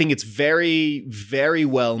I think it's very, very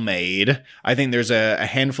well made. I think there's a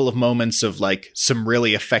handful of moments of like some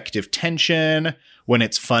really effective tension. When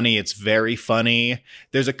it's funny, it's very funny.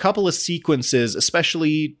 There's a couple of sequences,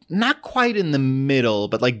 especially not quite in the middle,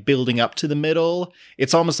 but like building up to the middle.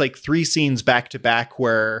 It's almost like 3 scenes back to back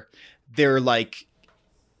where there's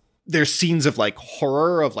scenes of like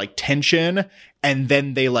horror, of like tension, and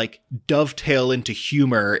then they like dovetail into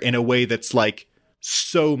humor in a way that's like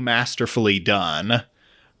so masterfully done.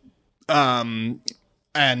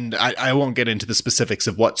 And I won't get into the specifics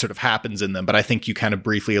of what sort of happens in them, but I think you kind of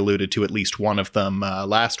briefly alluded to at least one of them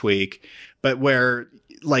last week. But where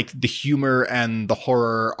like the humor and the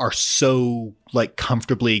horror are so like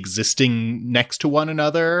comfortably existing next to one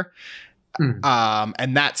another.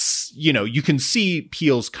 And that's, you can see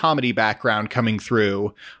Peele's comedy background coming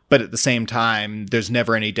through, but at the same time, there's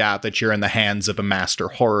never any doubt that you're in the hands of a master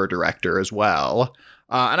horror director as well.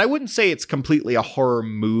 And I wouldn't say it's completely a horror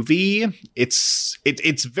movie. It's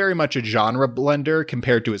very much a genre blender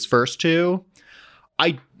compared to his first two.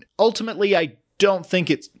 I don't think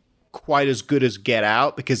it's quite as good as Get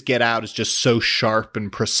Out, because Get Out is just so sharp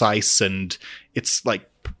and precise, and it's like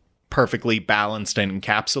perfectly balanced and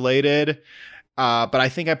encapsulated. But I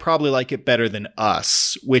think I probably like it better than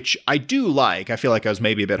Us, which I do like. I feel like I was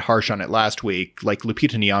maybe a bit harsh on it last week. Like,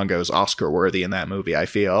 Lupita Nyong'o is Oscar worthy in that movie, I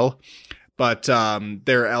feel. But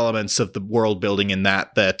there are elements of the world building in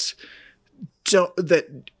that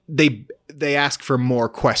they ask for more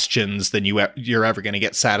questions than you're ever going to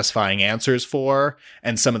get satisfying answers for,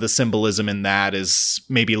 and some of the symbolism in that is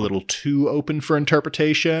maybe a little too open for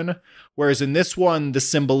interpretation. Whereas in this one, the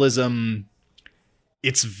symbolism,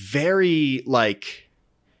 it's very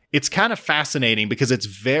it's kind of fascinating because it's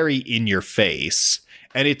very in your face.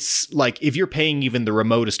 And it's like, if you're paying even the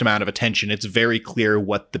remotest amount of attention, it's very clear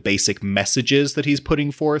what the basic messages that he's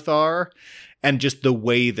putting forth are. And just the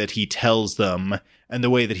way that he tells them and the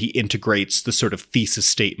way that he integrates the sort of thesis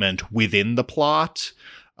statement within the plot,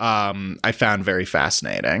 I found very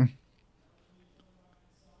fascinating.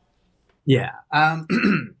 Yeah.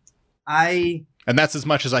 And that's as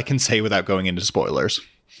much as I can say without going into spoilers.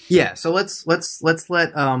 Yeah. So let's let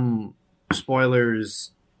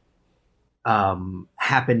spoilers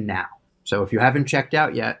happen now. So if you haven't checked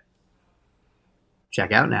out yet,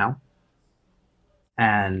 check out now.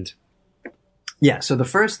 And yeah, so the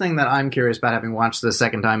first thing that I'm curious about, having watched the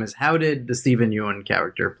second time, is how did the Steven Yeun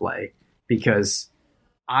character play? Because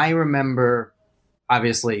I remember,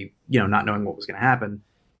 obviously, not knowing what was going to happen,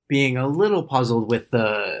 being a little puzzled with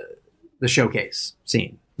the showcase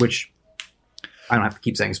scene, which I don't have to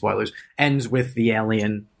keep saying spoilers, ends with the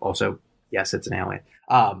alien. Also, yes, it's an alien.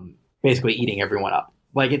 Basically eating everyone up.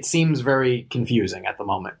 Like, it seems very confusing at the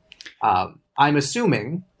moment. I'm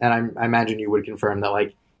assuming, and I imagine you would confirm, that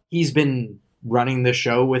like he's been running the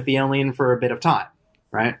show with the alien for a bit of time,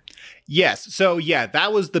 right? Yes. So yeah,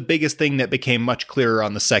 that was the biggest thing that became much clearer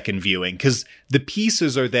on the second viewing, because the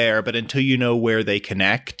pieces are there, but until you know where they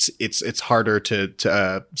connect, it's harder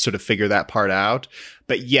to sort of figure that part out.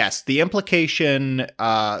 But yes, the implication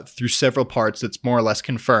through several parts that's more or less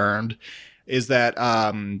confirmed is that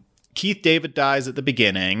Keith David dies at the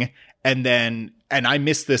beginning, and I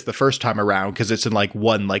missed this the first time around because it's in like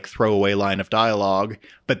one like throwaway line of dialogue,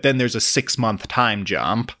 but then there's a 6-month time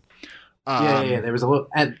jump. Yeah. There was a little,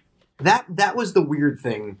 and that was the weird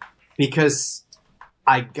thing, because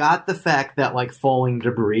I got the fact that like falling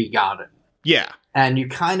debris got him. Yeah, and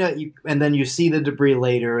and then you see the debris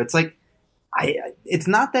later. It's like, it's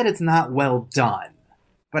not that it's not well done,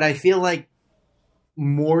 but I feel like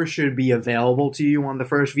more should be available to you on the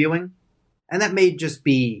first viewing, and that may just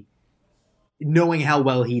be knowing how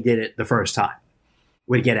well he did it the first time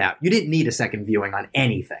would get out. You didn't need a second viewing on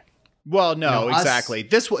anything. Well, no, exactly.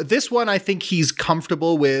 This one I think he's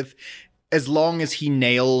comfortable with, as long as he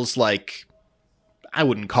nails, like, I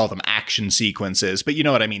wouldn't call them action sequences, but you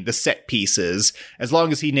know what I mean, the set pieces. As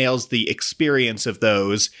long as he nails the experience of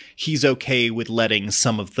those, he's okay with letting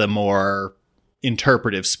some of the more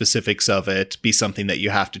interpretive specifics of it be something that you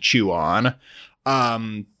have to chew on.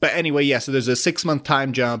 But anyway, yeah, so there's a 6-month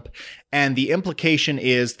time jump, and the implication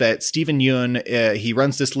is that Steven Yeun, he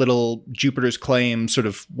runs this little Jupiter's Claim sort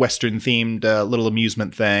of Western themed little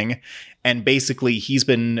amusement thing. And basically he's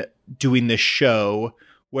been doing this show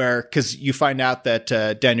where, because you find out that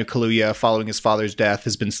Daniel Kaluuya, following his father's death,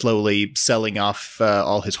 has been slowly selling off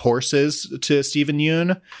all his horses to Steven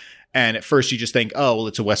Yeun. And at first you just think, oh, well,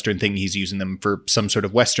 it's a Western thing. He's using them for some sort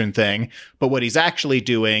of Western thing. But what he's actually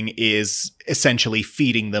doing is essentially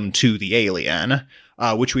feeding them to the alien,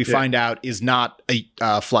 which we find out is not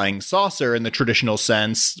a flying saucer in the traditional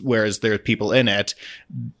sense, whereas there are people in it,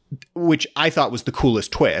 which I thought was the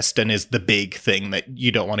coolest twist and is the big thing that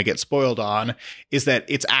you don't want to get spoiled on, is that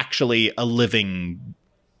it's actually a living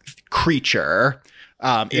creature.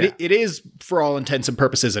 It is, for all intents and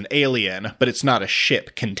purposes, an alien, but it's not a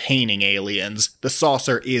ship containing aliens. The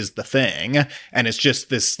saucer is the thing, and it's just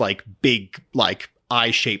this like big, like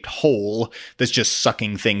eye-shaped hole that's just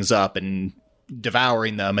sucking things up and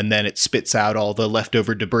devouring them, and then it spits out all the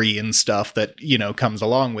leftover debris and stuff that, comes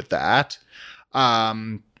along with that.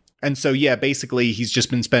 And so, yeah, basically he's just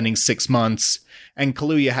been spending 6 months, and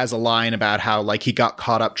Kaluuya has a line about how, like, he got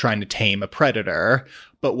caught up trying to tame a predator.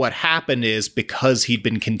 But what happened is, because he'd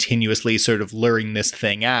been continuously sort of luring this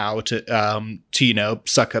thing out to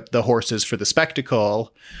suck up the horses for the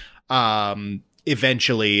spectacle,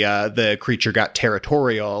 eventually the creature got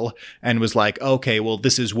territorial and was like, okay, well,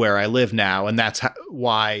 this is where I live now. And that's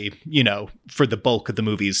why, you know, for the bulk of the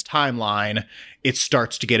movie's timeline, it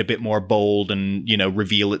starts to get a bit more bold and, you know,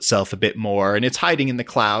 reveal itself a bit more. And it's hiding in the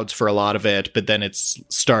clouds for a lot of it, but then it's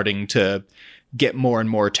starting to get more and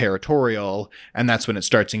more territorial. And that's when it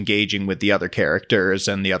starts engaging with the other characters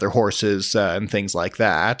and the other horses and things like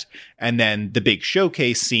that. And then the big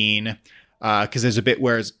showcase scene, because there's a bit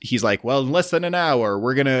where he's like, well, in less than an hour,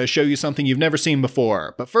 we're going to show you something you've never seen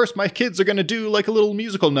before. But first, my kids are going to do like a little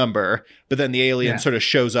musical number. But then the alien sort of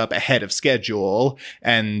shows up ahead of schedule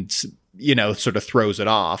and, you know, sort of throws it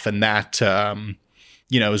off. And that,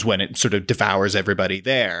 you know, is when it sort of devours everybody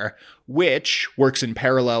there, which works in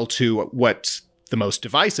parallel to what the most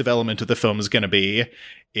divisive element of the film is going to be,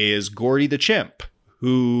 is Gordy the chimp,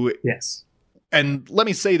 who... Yes. And let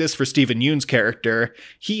me say this for Stephen Yeun's character.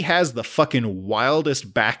 He has the fucking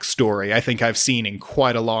wildest backstory I think I've seen in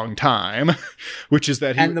quite a long time, which is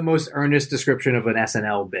that and the most earnest description of an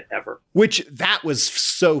SNL bit ever. Which, that was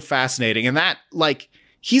so fascinating. And that, like,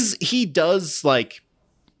 he does, like,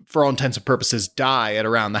 for all intents and purposes, die at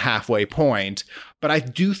around the halfway point. But I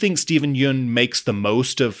do think Stephen Yeun makes the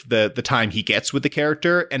most of the time he gets with the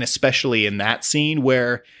character, and especially in that scene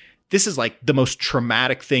where this is like the most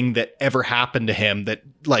traumatic thing that ever happened to him that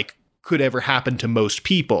like could ever happen to most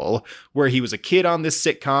people, where he was a kid on this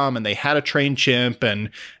sitcom and they had a trained chimp and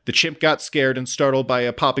the chimp got scared and startled by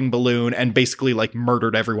a popping balloon and basically like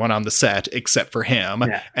murdered everyone on the set except for him.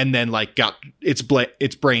 Yeah. And then like got its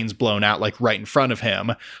brains blown out like right in front of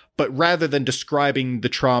him. But rather than describing the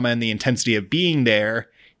trauma and the intensity of being there,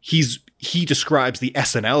 he describes the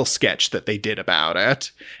SNL sketch that they did about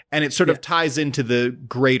it. And it sort of ties into the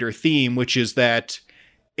greater theme, which is that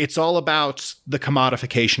it's all about the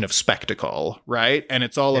commodification of spectacle, right? And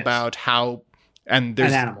it's all about how, and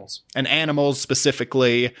animals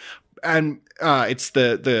specifically. And it's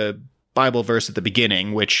the Bible verse at the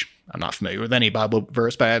beginning, which I'm not familiar with any Bible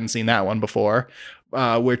verse, but I hadn't seen that one before.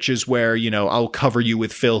 Which is where, you know, I'll cover you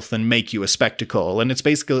with filth and make you a spectacle. And it's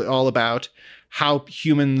basically all about how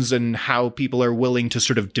humans and how people are willing to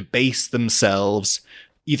sort of debase themselves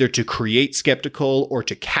either to create spectacle or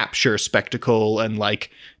to capture spectacle and like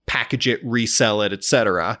package it, resell it,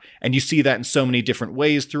 etc. And you see that in so many different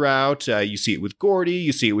ways throughout. You see it with Gordy,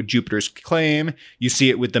 you see it with Jupiter's Claim, you see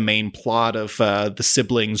it with the main plot of the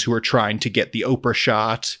siblings who are trying to get the Oprah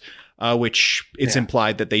shot, which it's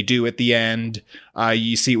implied that they do at the end.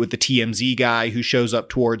 You see it with the TMZ guy who shows up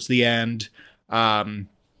towards the end.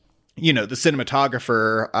 You know, the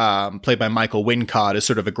cinematographer, played by Michael Wincott, is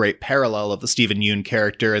sort of a great parallel of the Stephen Yeun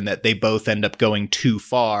character in that they both end up going too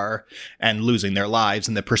far and losing their lives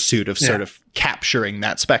in the pursuit of sort of capturing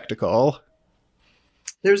that spectacle.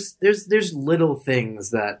 There's little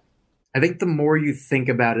things that I think the more you think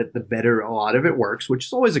about it, the better a lot of it works, which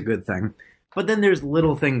is always a good thing. But then there's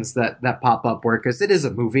little things that pop up where, because it is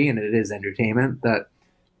a movie and it is entertainment, that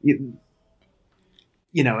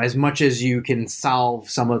you know, as much as you can solve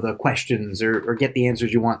some of the questions or get the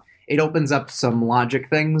answers you want, it opens up some logic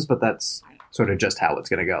things, but that's sort of just how it's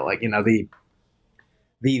going to go. Like, you know,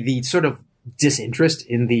 the sort of disinterest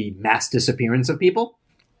in the mass disappearance of people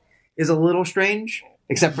is a little strange,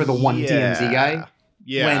 except for the one TMZ guy.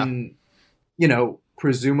 Yeah. When, you know,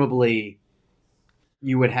 presumably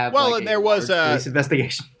you would have and there was a police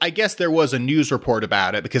investigation. I guess there was a news report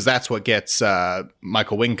about it because that's what gets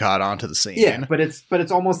Michael Wincott onto the scene. Yeah, but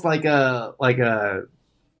it's almost like a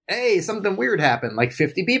hey, something weird happened. Like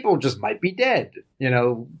 50 people just might be dead. You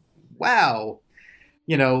know, wow.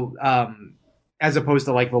 You know, as opposed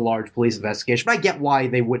to like the large police investigation. But I get why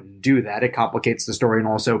they wouldn't do that. It complicates the story, and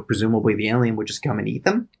also presumably the alien would just come and eat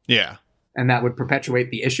them. Yeah, and that would perpetuate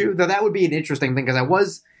the issue. Though that would be an interesting thing, because I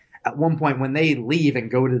was. At one point, when they leave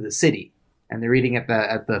and go to the city, and they're eating at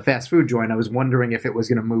the fast food joint, I was wondering if it was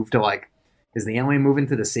going to move to like, is the alien moving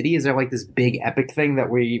to the city? Is there like this big epic thing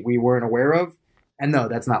that we weren't aware of? And no,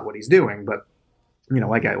 that's not what he's doing. But you know,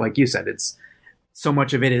 like you said, it's so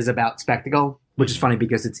much of it is about spectacle, which is funny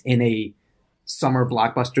because it's in a summer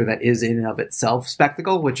blockbuster that is in and of itself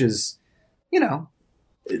spectacle, which is, you know,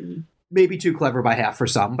 maybe too clever by half for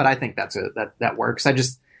some, but I think that works. I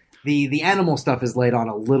just. The animal stuff is laid on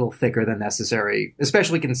a little thicker than necessary,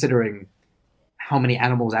 especially considering how many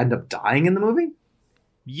animals end up dying in the movie.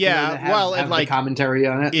 Yeah, you know, have like commentary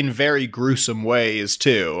on it in very gruesome ways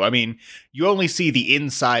too. I mean, you only see the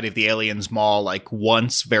inside of the alien's maw like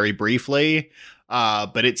once, very briefly,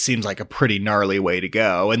 but it seems like a pretty gnarly way to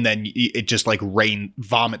go. And then it just like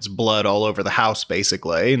vomits blood all over the house,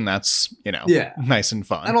 basically, and that's, you know, nice and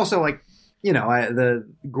fun. And also, like, you know, the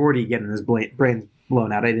Gordy getting his brains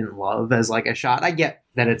blown out I didn't love as like a shot. I get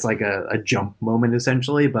that it's like a jump moment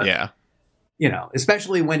essentially, but yeah, you know,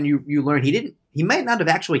 especially when you learn he might not have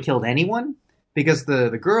actually killed anyone because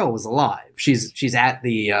the girl was alive. She's at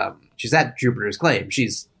Jupiter's Claim.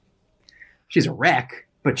 She's a wreck,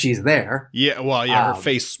 but she's there. Yeah, well, yeah, her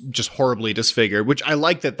face just horribly disfigured, which I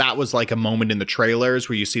like that was like a moment in the trailers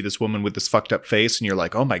where you see this woman with this fucked up face and you're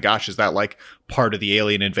like, oh my gosh, is that like part of the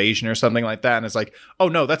alien invasion or something like that? And it's like, oh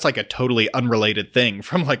no, that's like a totally unrelated thing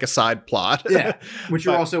from like a side plot. Yeah, which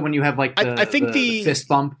are also when you have like I think the fist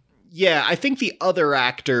bump. Yeah, I think the other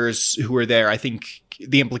actors who were there, I think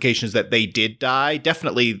the implication is that they did die.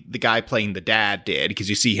 Definitely the guy playing the dad did, because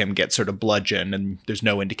you see him get sort of bludgeoned and there's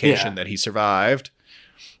no indication that he survived.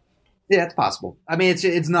 Yeah, it's possible. I mean,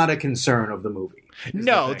 it's not a concern of the movie.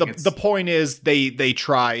 No, the point is they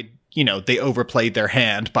tried, you know, they overplayed their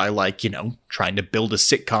hand by like, you know, trying to build a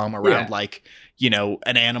sitcom around like, you know,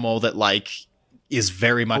 an animal that like is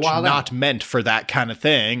very much not meant for that kind of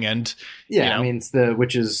thing. And yeah, you know, I mean,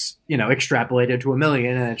 which is, you know, extrapolated to a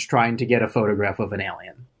million, and it's trying to get a photograph of an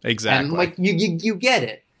alien. Exactly. And like you get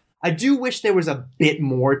it. I do wish there was a bit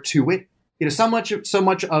more to it. You know, so much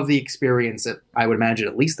of the experience that I would imagine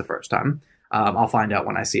at least the first time, I'll find out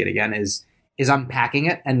when I see it again, is unpacking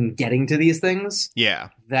it and getting to these things. Yeah.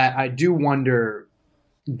 That I do wonder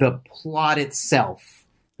the plot itself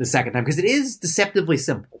the second time, because it is deceptively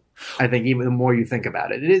simple. I think even the more you think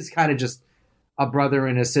about it, it is kind of just a brother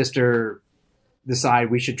and a sister decide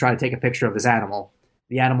we should try to take a picture of this animal.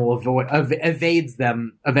 The animal evades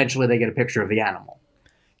them. Eventually they get a picture of the animal.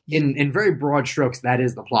 In very broad strokes, that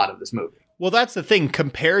is the plot of this movie. Well, that's the thing.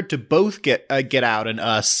 Compared to both Get Out and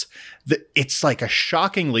Us, it's like a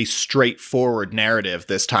shockingly straightforward narrative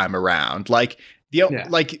this time around. Like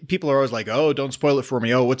like people are always like, "Oh, don't spoil it for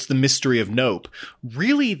me." Oh, what's the mystery of Nope?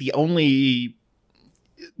 Really, the only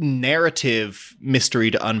narrative mystery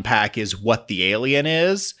to unpack is what the alien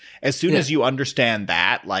is. As soon as you understand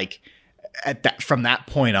that, like from that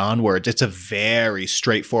point onwards, it's a very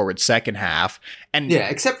straightforward second half. And yeah,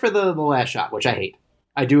 except for the last shot, which I hate.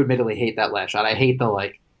 I do admittedly hate that last shot. I hate the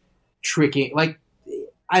like tricking, like,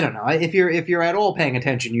 I don't know. If you're at all paying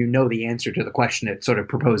attention, you know the answer to the question it sort of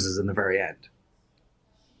proposes in the very end.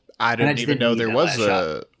 I didn't even know there was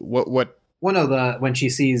a what. Well, no, when she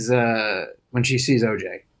sees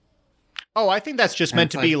OJ. Oh, I think that's just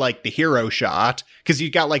meant to be like the hero shot, because you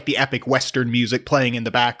got like the epic Western music playing in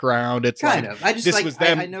the background. It's kind like, of. I just this like, was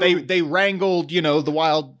them. I know, they wrangled, you know, the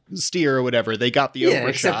wild steer or whatever. They got the Oprah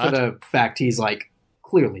except shot. for the fact he's like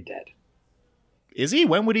clearly dead. Is he?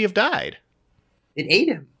 When would he have died? It ate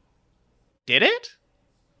him. Did it?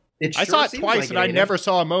 I saw it twice, and I never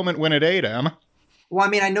saw a moment when it ate him. Well, I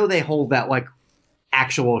mean, I know they hold that like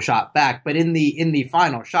actual shot back, but in the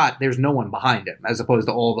final shot, there's no one behind him, as opposed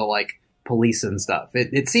to all the like police and stuff.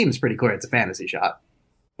 It seems pretty clear it's a fantasy shot,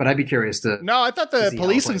 but I'd be curious to. No, I thought the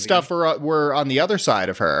police and stuff were on the other side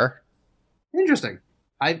of her. Interesting.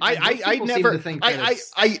 I never think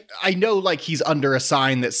I know like he's under a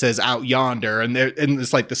sign that says out yonder, and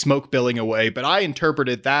it's like the smoke billowing away, but I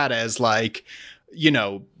interpreted that as like, you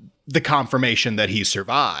know, the confirmation that he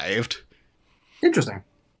survived. Interesting.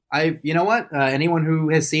 You know what? Anyone who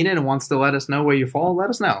has seen it and wants to let us know where you fall,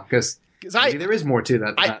 let us know, because there is more to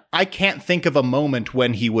that. I can't think of a moment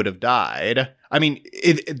when he would have died. I mean,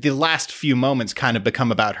 the last few moments kind of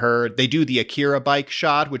become about her. They do the Akira bike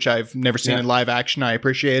shot, which I've never seen in live action. I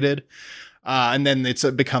appreciated. And then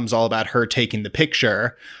it becomes all about her taking the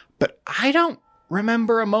picture. But I don't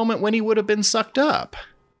remember a moment when he would have been sucked up.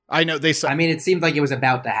 I know they. I mean, it seemed like it was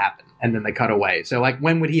about to happen, and then they cut away. So, like,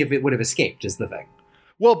 when would he have? It would have escaped? Is the thing.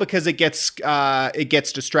 Well, because it gets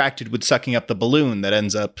distracted with sucking up the balloon that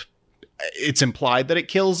ends up. It's implied that it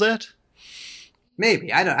kills it.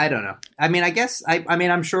 Maybe. I don't know. I mean, I guess I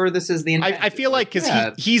mean, I'm sure this is the intent. I feel like because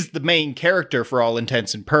he's the main character for all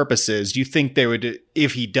intents and purposes. You think they would,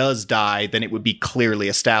 if he does die, then it would be clearly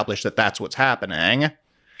established that that's what's happening.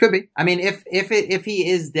 Could be. I mean, if he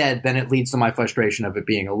is dead, then it leads to my frustration of it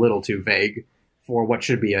being a little too vague for what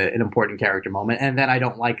should be an important character moment. And then I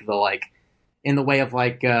don't like the like in the way of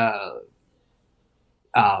like I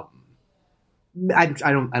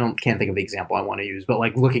can't think of the example I want to use, but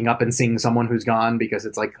like looking up and seeing someone who's gone because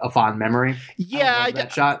it's like a fond memory. Yeah,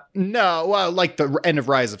 that shot. No, well, like the end of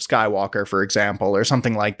Rise of Skywalker, for example, or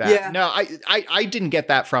something like that. Yeah. No, I didn't get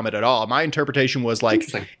that from it at all. My interpretation was like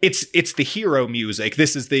it's the hero music.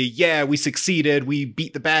 This is the we succeeded, we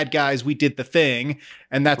beat the bad guys, we did the thing,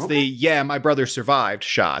 and that's the my brother survived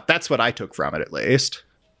shot. That's what I took from it, at least.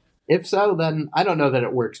 If so, then I don't know that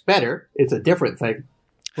it works better. It's a different thing.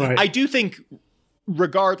 Right. I do think,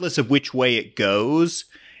 regardless of which way it goes,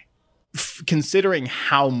 considering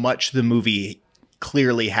how much the movie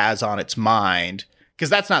clearly has on its mind, because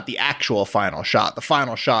that's not the actual final shot. The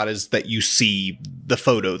final shot is that you see the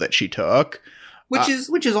photo that she took. Which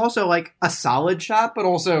is also like a solid shot, but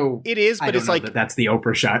also it is, but it's like that's the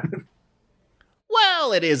Oprah shot.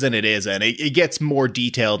 Well, it is and it isn't. It gets more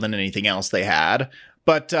detailed than anything else they had.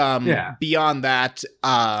 But beyond that,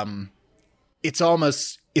 it's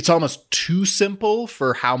almost too simple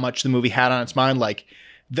for how much the movie had on its mind. Like,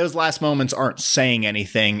 those last moments aren't saying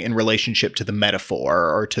anything in relationship to the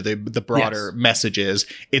metaphor or to the broader messages.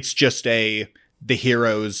 It's just the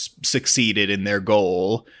heroes succeeded in their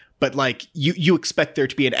goal. But, like, you expect there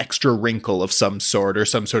to be an extra wrinkle of some sort, or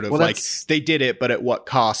some sort of, like, they did it, but at what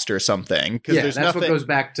cost or something. Because there's nothing. What goes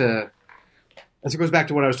back to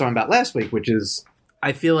what I was talking about last week, which is,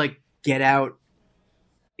 I feel like Get Out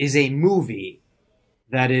is a movie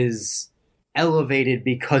that is elevated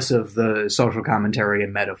because of the social commentary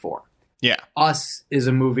and metaphor. Yeah. Us is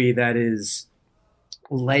a movie that is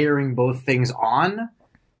layering both things on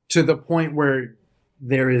to the point where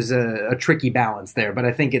there is a tricky balance there, but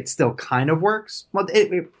I think it still kind of works. Well,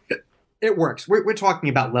 it works. We're talking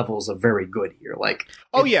about levels of very good here. Like,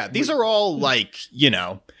 these are all, like,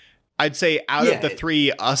 I'd say out of the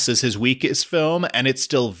three, Us is his weakest film, and it's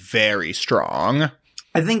still very strong.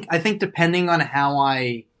 I think depending on how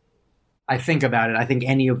I think about it, I think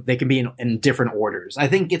they can be in different orders. I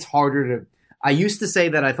think it's harder to. I used to say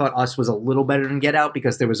that I thought Us was a little better than Get Out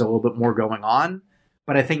because there was a little bit more going on.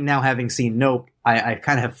 But I think now, having seen Nope, I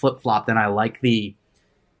kind of have flip-flopped, and I like the,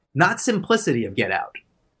 not simplicity of Get Out,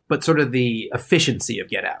 but sort of the efficiency of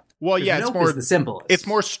Get Out. Well, yeah, Nope it's more is the simplest. It's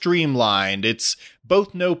more streamlined. It's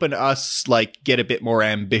both Nope and Us, like, get a bit more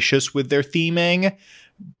ambitious with their theming,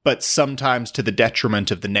 but sometimes to the detriment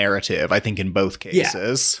of the narrative, I think, in both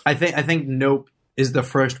cases. Yeah. I think Nope is the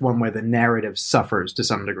first one where the narrative suffers to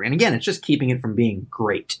some degree. And again, it's just keeping it from being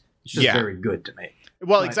great. It's just very good to me.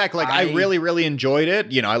 Well, exactly. Like, I really, really enjoyed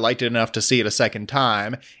it. I liked it enough to see it a second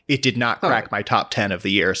time. It did not crack my top 10 of the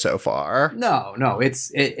year so far. No,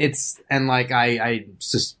 it's and like I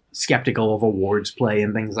just skeptical of awards play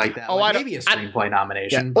and things like that. Oh, like maybe a screenplay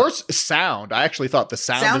nomination, or sound. I actually thought the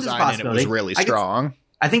sound design in it was really strong.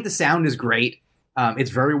 I think the sound is great. It's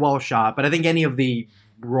very well shot, but I think any of the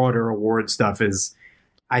broader award stuff is.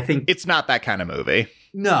 I think it's not that kind of movie.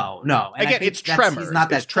 No. And again, it's Tremors.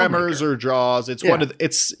 It's Tremors or Jaws. It's one of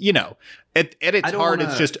it's at its heart,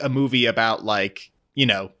 it's just a movie about, like,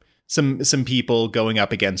 some people going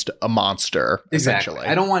up against a monster. Exactly. Essentially.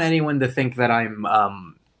 I don't want anyone to think that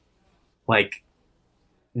I'm like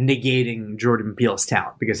negating Jordan Peele's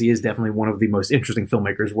talent, because he is definitely one of the most interesting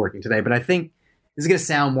filmmakers working today. But I think this is going to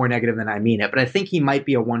sound more negative than I mean it. But I think he might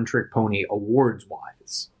be a one-trick pony awards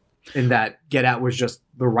wise. In that Get Out was just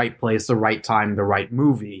the right place, the right time, the right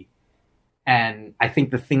movie. And I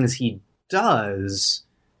think the things he does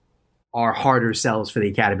are harder sells for the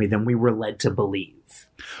Academy than we were led to believe.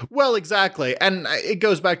 Well, exactly. And it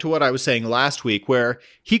goes back to what I was saying last week, where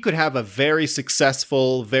he could have a very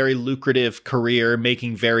successful, very lucrative career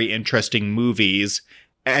making very interesting movies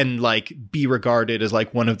and, like, be regarded as,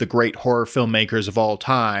 like, one of the great horror filmmakers of all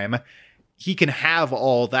time. He can have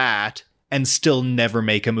all that and still never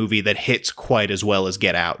make a movie that hits quite as well as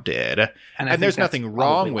Get Out did. And there's nothing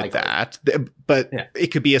wrong with that. But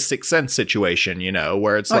it could be a Sixth Sense situation,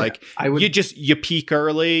 where it's you peak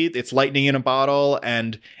early, it's lightning in a bottle,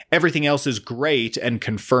 and everything else is great and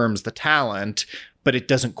confirms the talent, but it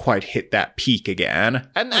doesn't quite hit that peak again.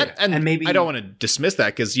 And maybe I don't want to dismiss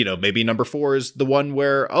that, because, maybe number 4 is the one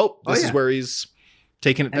where, this is where he's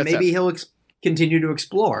taking it. And maybe he'll continue to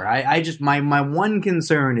explore. I just my one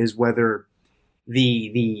concern is whether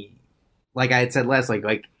the like I had said last,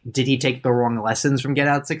 like did he take the wrong lessons from Get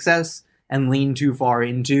Out's success and lean too far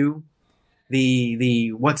into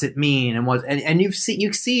the what's it mean and you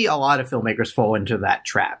see a lot of filmmakers fall into that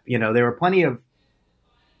trap. There are plenty of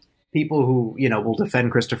people who will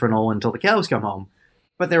defend Christopher Nolan until the cows come home,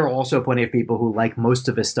 but there are also plenty of people who like most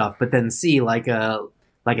of his stuff, but then see like a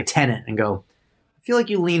Tenet and go, I feel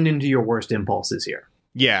like you leaned into your worst impulses here.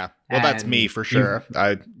 Yeah. Well, that's me for sure.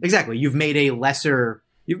 Exactly. You've made a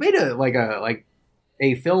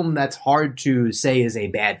film that's hard to say is a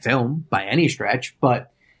bad film by any stretch,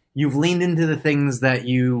 but you've leaned into the things that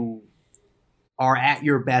you are at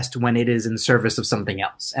your best when it is in service of something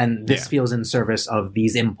else. And this feels in service of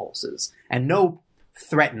these impulses. And Nope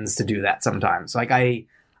threatens to do that sometimes. Like I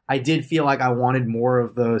did feel like I wanted more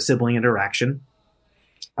of the sibling interaction.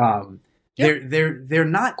 They're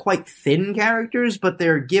not quite thin characters, but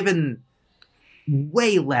they're given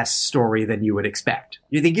way less story than you would expect.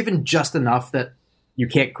 They're given just enough that you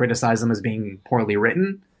can't criticize them as being poorly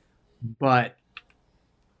written, But,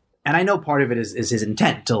 and I know part of it is his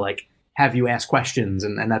intent to like have you ask questions,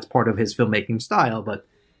 and that's part of his filmmaking style, but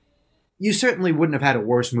you certainly wouldn't have had a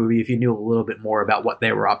worse movie if you knew a little bit more about what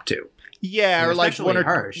they were up to. Yeah, or like one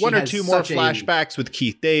or two more flashbacks with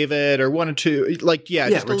Keith David, or one or two, like,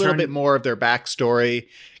 just a little bit more of their backstory.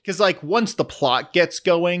 Because, like, once the plot gets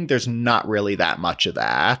going, there's not really that much of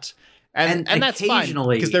that. And that's fine,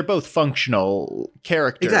 because they're both functional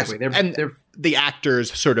characters. Exactly. They're the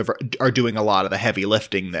actors sort of are doing a lot of the heavy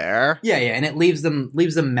lifting there. Yeah, and it leaves them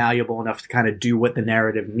malleable enough to kind of do what the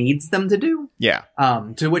narrative needs them to do. Yeah.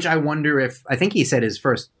 To which I wonder if, I think he said his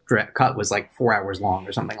first cut was like 4 hours long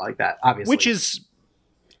or something like that, obviously. Which is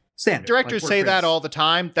standard. Directors say that all the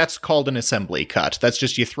time. That's called an assembly cut. That's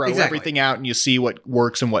just you throw everything out and you see what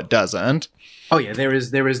works and what doesn't. Oh yeah, there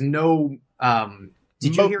is no...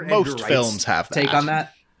 did you hear most Edgar films Wright's have that. take on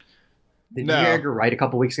that? Did you hear Edgar Wright a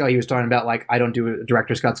couple weeks ago? He was talking about, like, I don't do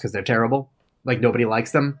director's cuts because they're terrible. Like, nobody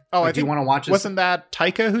likes them. Oh, like, do you want to watch this? Wasn't that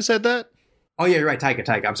Taika who said that? Oh, yeah, you're right.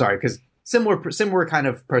 Taika. I'm sorry. Because similar kind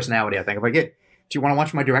of personality, I think. If I get, do you want to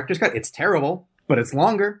watch my director's cut? It's terrible, but it's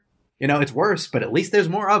longer. You know, it's worse, but at least there's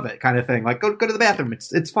more of it, kind of thing. Like, go to the bathroom.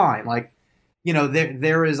 It's fine. Like, you know,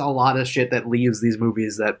 there is a lot of shit that leaves these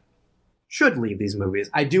movies that should leave these movies.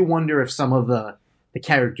 I do wonder if some of the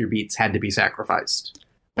character beats had to be sacrificed.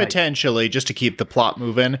 Potentially, just to keep the plot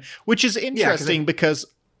moving, which is interesting because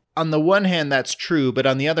on the one hand, that's true, but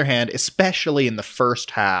on the other hand, especially in the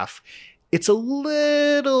first half, it's a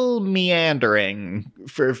little meandering.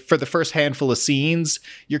 For the first handful of scenes,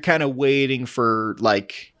 you're kind of waiting for,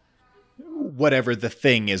 like, whatever the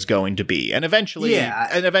thing is going to be. And eventually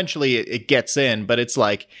it gets in, but it's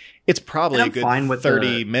like, it's probably a good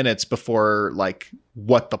 30 minutes before, like,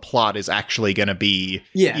 what the plot is actually going to be.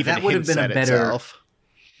 Yeah, even that would have been a better... itself.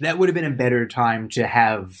 That would have been a better time to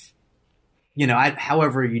have, you know,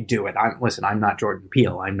 however you do it. I'm not Jordan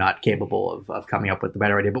Peele. I'm not capable of coming up with the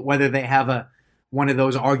better idea. But whether they have one of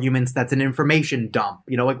those arguments that's an information dump,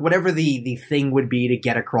 you know, like whatever the thing would be to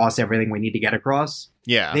get across everything we need to get across.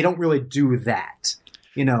 Yeah. They don't really do that.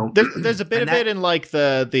 You know, there's a bit of it in like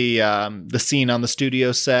the scene on the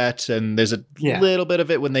studio set, and there's a little bit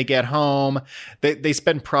of it when they get home. They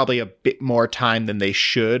spend probably a bit more time than they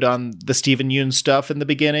should on the Steven Yeun stuff in the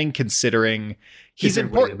beginning, considering he's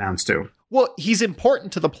important. What it amounts to. Well, he's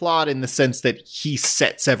important to the plot in the sense that he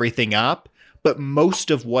sets everything up, but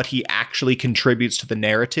most of what he actually contributes to the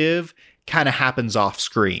narrative kind of happens off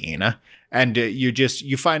screen, and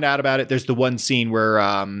you find out about it. There's the one scene where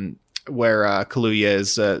Kaluuya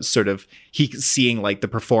is sort of he's seeing like the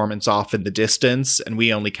performance off in the distance, and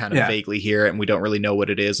we only kind of vaguely hear it, and we don't really know what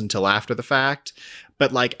it is until after the fact.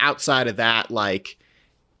 But like outside of that, like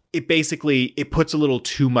it puts a little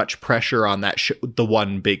too much pressure on that the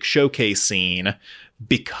one big showcase scene,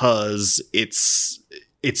 because it's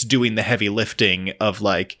doing the heavy lifting of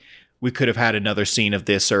like, we could have had another scene of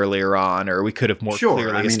this earlier on, or we could have more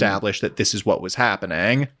clearly established that this is what was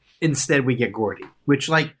happening. Instead, we get Gordy, which,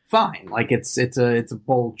 like, fine. Like, it's a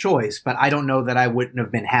bold choice, but I don't know that I wouldn't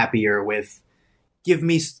have been happier with give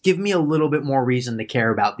me a little bit more reason to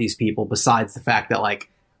care about these people besides the fact that,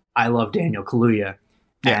 like, I love Daniel Kaluuya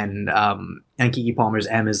and Keke Palmer's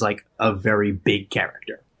M is like a very big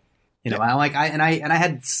character. You know, I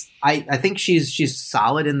think she's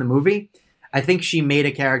solid in the movie. I think she made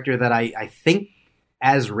a character that I think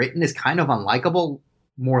as written is kind of unlikable,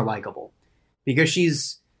 more likable, because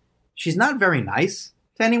she's not very nice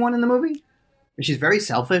to anyone in the movie. She's very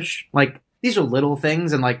selfish. Like, these are little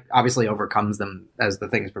things, and, like, obviously overcomes them as the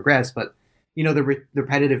things progress. But, you know, the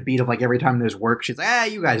repetitive beat of, like, every time there's work, she's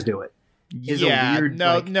like, you guys do it. Is a weird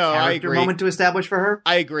character I agree. moment to establish for her.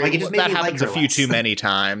 I agree. Like, that happens a few too many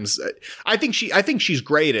times. I think she's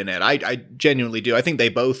great in it. I genuinely do. I think they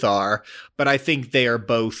both are. But I think they're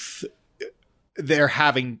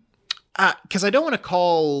having... because I don't want to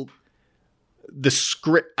call... the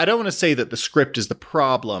script, I don't want to say that the script is the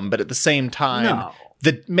problem, but at the same time,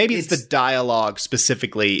 it's the dialogue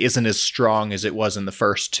specifically isn't as strong as it was in the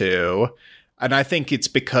first two. And I think it's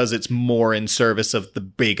because it's more in service of the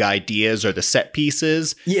big ideas or the set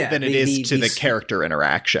pieces than it is to the character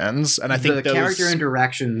interactions. And I think the character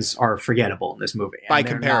interactions are forgettable in this movie. By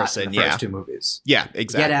comparison, in the first two movies. Yeah,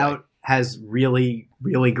 exactly. Get Out has really,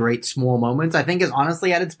 really great small moments. I think is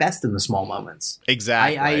honestly at its best in the small moments.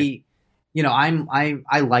 Exactly. I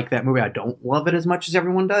like that movie. I don't love it as much as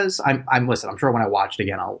everyone does. I'm sure when I watch it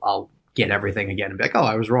again, I'll get everything again and be like, oh,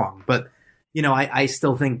 I was wrong. But, you know, I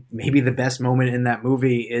still think maybe the best moment in that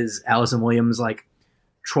movie is Allison Williams, like,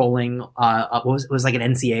 trolling, it was like an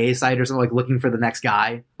NCAA site or something, like looking for the next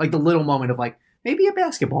guy. Like the little moment of like, maybe a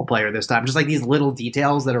basketball player this time. Just like these little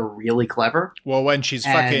details that are really clever. Well, when she's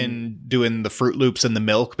fucking doing the Fruit Loops and the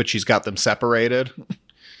milk, but she's got them separated.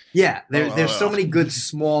 Yeah, there's so many good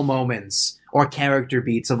small moments or character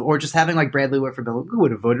beats or just having like Bradley Whitford, who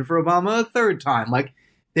would have voted for Obama a third time. Like,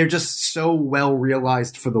 they're just so well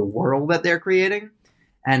realized for the world that they're creating.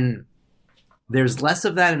 And there's less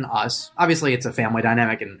of that in Us. Obviously, it's a family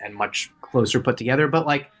dynamic and much closer put together. But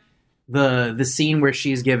like the scene where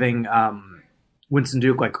she's giving Winston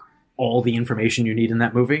Duke like all the information you need in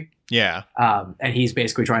that movie. Yeah. And he's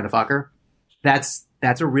basically trying to fuck her. That's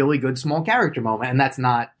a really good small character moment.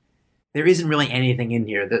 And there isn't really anything in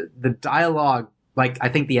here. The dialogue, like, I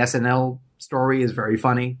think the SNL story is very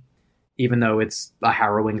funny, even though it's a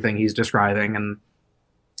harrowing thing he's describing, and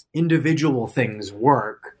individual things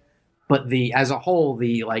work. But as a whole,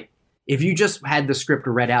 if you just had the script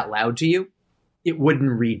read out loud to you, it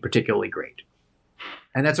wouldn't read particularly great.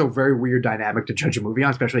 And that's a very weird dynamic to judge a movie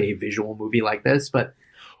on, especially a visual movie like this. But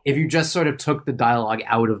if you just sort of took the dialogue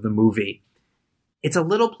out of the movie, it's a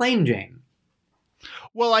little plain Jane.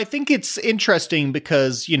 Well, I think it's interesting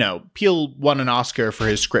because, Peele won an Oscar for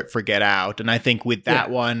his script for Get Out. And I think with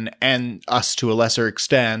that one, and Us to a lesser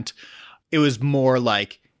extent, it was more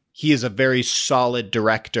like he is a very solid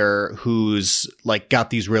director who's like got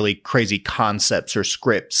these really crazy concepts or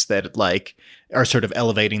scripts that like are sort of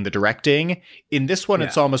elevating the directing. In this one,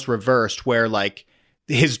 it's almost reversed, where like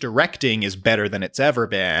his directing is better than it's ever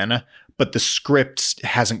been, but the script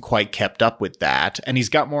hasn't quite kept up with that. And he's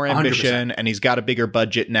got more ambition 100%. And he's got a bigger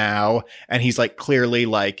budget now. And he's like clearly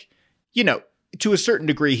like, to a certain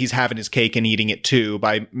degree, he's having his cake and eating it too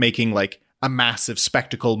by making like a massive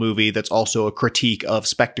spectacle movie that's also a critique of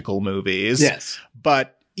spectacle movies. Yes.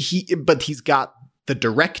 But he's got the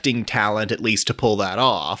directing talent at least to pull that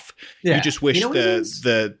off. Yeah. You just wish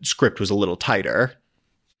the script was a little tighter.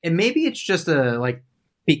 And maybe it's just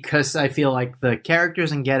because I feel like the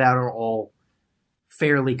characters in Get Out are all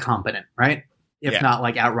fairly competent, right? If not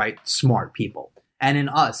like outright smart people. And in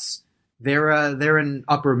Us, they're an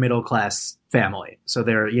upper middle class family. So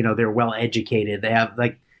they're well educated. They have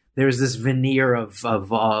like, there's this veneer of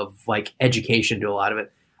like education to a lot of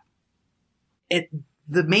it.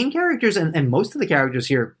 The main characters and most of the characters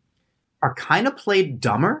here are kind of played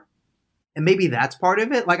dumber. And maybe that's part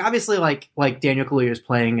of it. Like, obviously, like Daniel Kaluuya is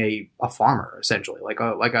playing a farmer, essentially, like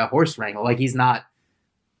a horse wrangler. Like, he's not,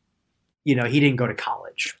 he didn't go to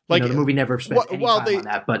college. Like, the movie never spent any time on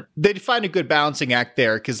that. But they find a good balancing act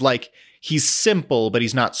there because, like, he's simple, but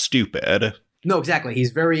he's not stupid. No, exactly.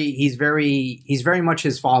 He's very much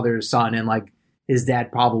his father's son, and like his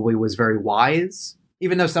dad probably was very wise.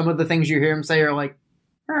 Even though some of the things you hear him say are like,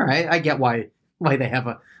 all right, I get why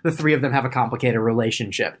the three of them have a complicated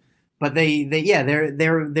relationship. But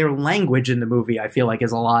their language in the movie, I feel like,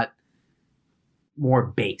 is a lot more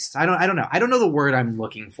based. I don't know. I don't know the word I'm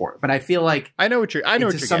looking for, but I feel like I know what you're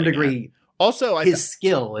to some degree. At. Also, his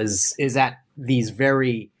skill is at these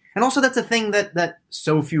very, and also that's a thing that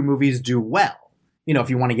so few movies do well. If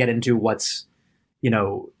you want to get into what's,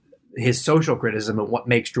 his social criticism and what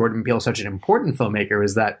makes Jordan Peele such an important filmmaker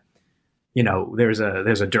is that, there's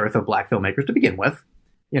a dearth of black filmmakers to begin with.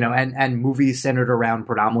 And movies centered around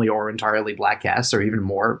predominantly or entirely black casts are even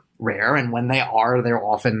more rare. And when they are, they're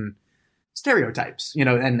often stereotypes,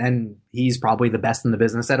 and he's probably the best in the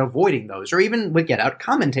business at avoiding those, or even with Get Out,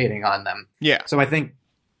 commentating on them. Yeah. So I think,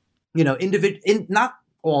 not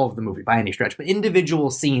all of the movie by any stretch, but individual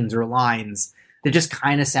scenes or lines that just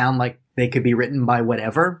kind of sound like they could be written by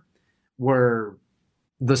whatever were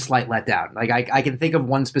the slight letdown. Like I can think of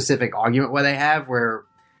one specific argument where they have where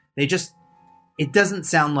it doesn't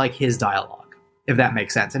sound like his dialogue, if that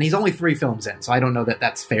makes sense. And he's only 3 films in, so I don't know that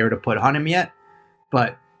that's fair to put on him yet.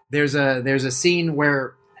 But there's a scene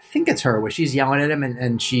where I think it's her, where she's yelling at him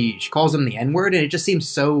and she calls him the N-word, and it just seems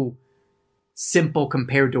so simple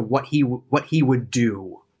compared to what he would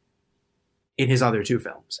do in his other 2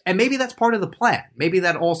 films. And maybe that's part of the plan. Maybe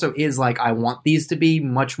that also is like, I want these to be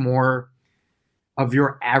much more of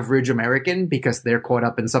your average American because they're caught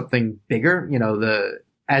up in something bigger.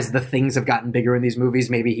 As the things have gotten bigger in these movies,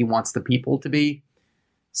 maybe he wants the people to be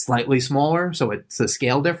slightly smaller, so it's a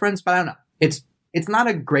scale difference. But I don't know. It's not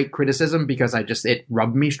a great criticism because it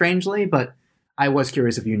rubbed me strangely, but I was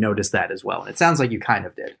curious if you noticed that as well. And it sounds like you kind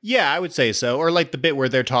of did. Yeah, I would say so. Or like the bit where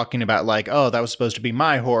they're talking about like, oh, that was supposed to be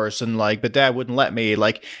my horse, and like, but Dad wouldn't let me.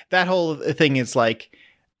 Like that whole thing is like,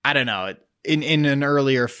 I don't know. In an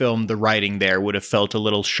earlier film, the writing there would have felt a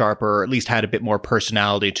little sharper, or at least had a bit more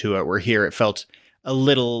personality to it, where here it felt a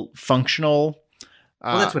little functional.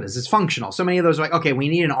 Well, that's what it is. It's functional. So many of those are like, okay, we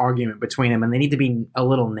need an argument between them, and they need to be a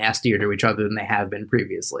little nastier to each other than they have been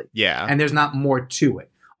previously. Yeah. And there's not more to it.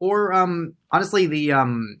 Or, honestly, the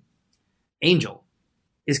Angel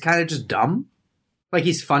is kind of just dumb. Like,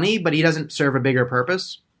 he's funny, but he doesn't serve a bigger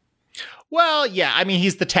purpose. Well, yeah, I mean,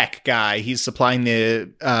 he's the tech guy. He's supplying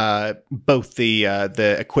the both the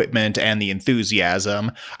equipment and the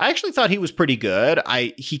enthusiasm. I actually thought he was pretty good.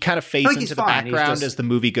 He kind of fades into the background as the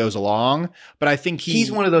movie goes along, but I think he's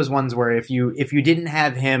one of those ones where if you didn't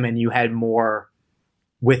have him and you had more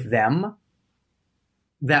with them,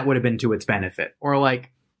 that would have been to its benefit. Or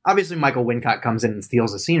like, obviously Michael Wincott comes in and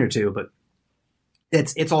steals a scene or two, but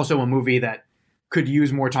it's also a movie that could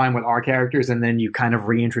use more time with our characters, and then you kind of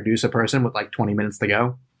reintroduce a person with like 20 minutes to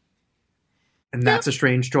go. And that's a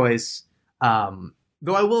strange choice. Though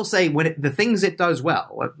I will say, the things it does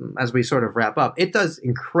well, as we sort of wrap up, it does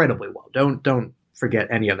incredibly well. Don't forget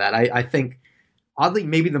any of that. I think, oddly,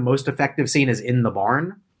 maybe the most effective scene is in the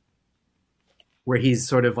barn, where he's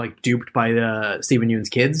sort of like duped by the Stephen Yeun's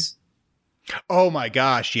kids. Oh my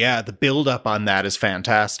gosh, yeah, the build up on that is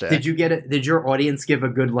fantastic. Did you get it? Did your audience give a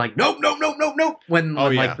good like nope when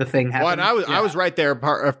like the thing happened? Well, I was right there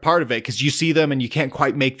part of it, because you see them and you can't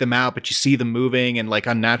quite make them out, but you see them moving and like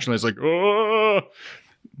unnaturally. It's like, oh.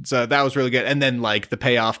 So that was really good. And then like the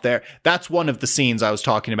payoff there, that's one of the scenes I was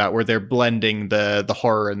talking about where they're blending the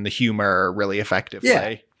horror and the humor really effectively.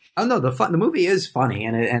 Yeah. Oh no, the movie is funny,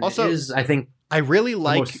 and also, it is, I think, I really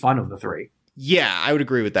like the most fun of the three. Yeah, I would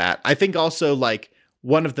agree with that. I think also like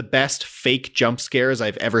one of the best fake jump scares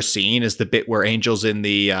I've ever seen is the bit where Angel's in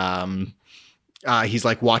the he's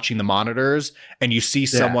like watching the monitors, and you see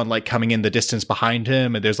someone like coming in the distance behind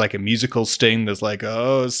him, and there's like a musical sting that's like,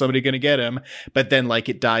 oh, is somebody gonna get him? But then like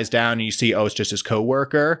it dies down and you see, oh, it's just his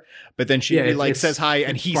coworker. But then she says hi,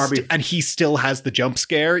 and he still has the jump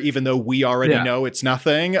scare, even though we already know it's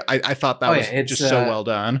nothing. I thought that was just so well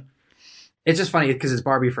done. It's just funny because it's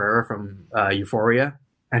Barbie Ferrer from Euphoria.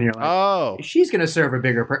 And you're like, oh, she's going to serve a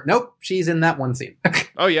bigger Nope, she's in that one scene.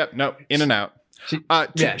 Oh, yeah. No, in and out.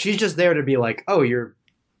 She's just there to be like, oh, you're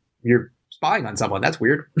spying on someone. That's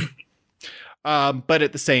weird. But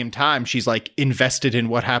at the same time, she's like invested in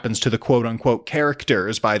what happens to the quote unquote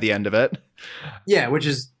characters by the end of it. Yeah,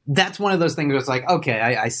 that's one of those things where it's like, okay,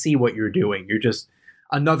 I see what you're doing. You're just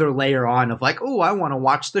another layer on of like, oh, I want to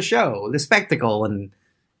watch the show, the spectacle, and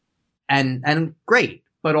great,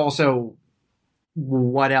 but also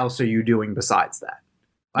what else are you doing besides that?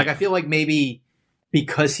 Like, I feel like maybe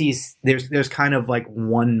because there's kind of like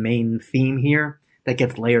one main theme here that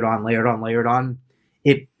gets layered on,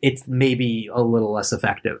 it's maybe a little less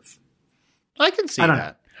effective. I can see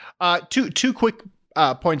that. Two quick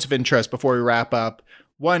points of interest before we wrap up.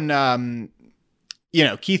 One,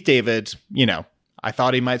 Keith David, I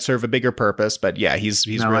thought he might serve a bigger purpose, but yeah, he's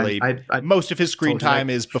really most of his screen time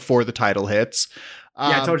is before the title hits.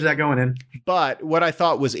 I told you that going in. But what I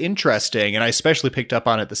thought was interesting, and I especially picked up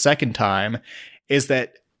on it the second time, is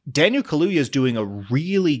that Daniel Kaluuya is doing a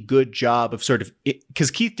really good job of sort of,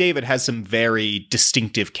 because Keith David has some very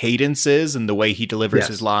distinctive cadences in the way he delivers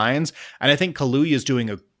his lines, and I think Kaluuya is doing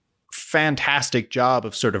a fantastic job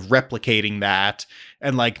of sort of replicating that,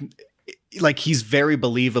 and like he's very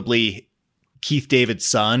believably Keith David's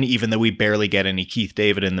son, even though we barely get any Keith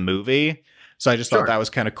David in the movie. So I just thought that was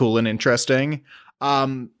kind of cool and interesting.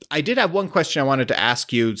 I did have one question I wanted to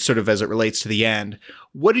ask you sort of as it relates to the end.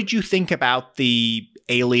 What did you think about the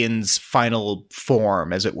alien's final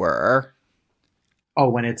form, as it were? Oh,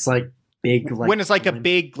 when it's like big, like when it's like a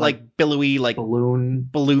big, like billowy, like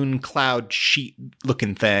balloon cloud sheet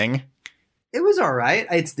looking thing. It was all right.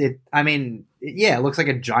 It looks like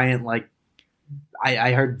a giant, like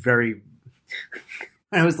I heard very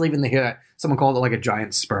when I was leaving the someone called it like a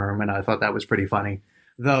giant sperm, and I thought that was pretty funny.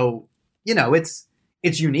 Though,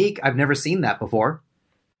 it's unique. I've never seen that before.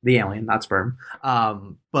 The alien, not sperm.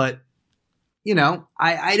 But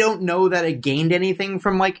I don't know that it gained anything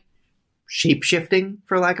from like shape shifting,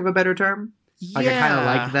 for lack of a better term. Like I kind of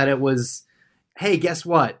like that it was, hey, guess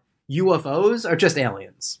what? UFOs are just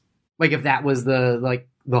aliens. Like if that was the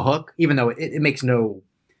hook, even though it makes no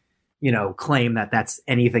claim that that's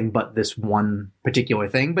anything but this one particular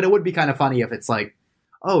thing. But it would be kind of funny if it's like,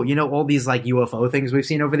 oh, all these like UFO things we've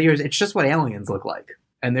seen over the years, it's just what aliens look like.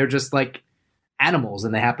 And they're just like animals,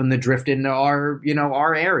 and they happen to drift into our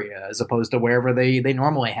area as opposed to wherever they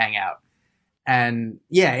normally hang out. And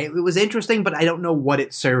yeah, it was interesting, but I don't know what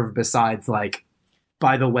it served besides like,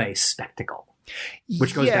 by the way, spectacle,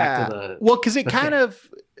 which goes back to the, well,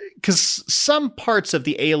 because some parts of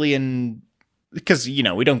the alien because, you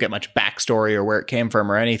know, we don't get much backstory or where it came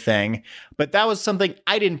from or anything. But that was something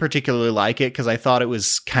I didn't particularly like it because I thought it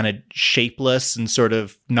was kind of shapeless and sort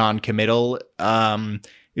of non-committal.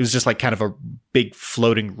 It was just like kind of a big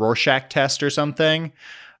floating Rorschach test or something.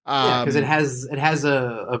 Yeah, because it has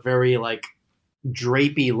a very like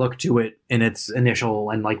drapey look to it in its initial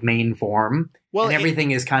and like main form. Well, and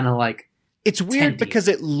everything is kind of like it's weird because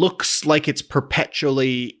it looks like it's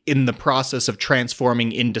perpetually in the process of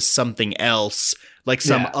transforming into something else, like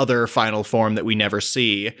some other final form that we never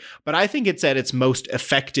see. But I think it's at its most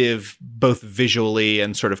effective, both visually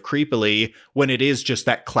and sort of creepily, when it is just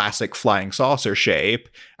that classic flying saucer shape.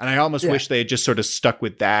 And I almost wish they had just sort of stuck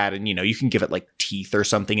with that. And, you know, you can give it like teeth or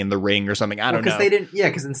something in the ring or something. I don't know.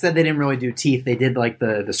 Because instead they didn't really do teeth. They did like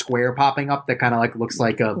the square popping up that kind of like looks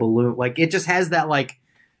like a balloon. Like it just has that like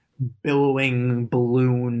billowing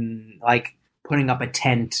balloon, like putting up a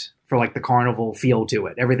tent for like the carnival feel to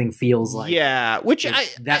it. Everything feels like that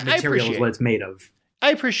material is what it's made of.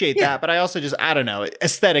 I appreciate that, but I also just I don't know,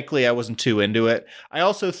 aesthetically I wasn't too into it. I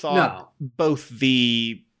also thought both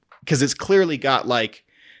because it's clearly got like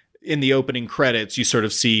in the opening credits you sort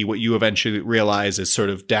of see what you eventually realize is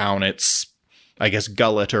sort of down its, I guess,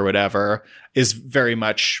 gullet or whatever, is very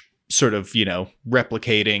much sort of, you know,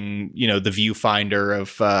 replicating, you know, the viewfinder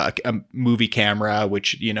of a movie camera,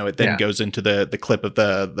 which, you know, it then goes into the clip of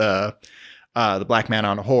the black man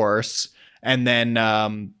on a horse. And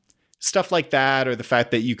then stuff like that, or the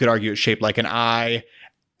fact that you could argue it's shaped like an eye.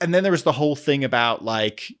 And then there was the whole thing about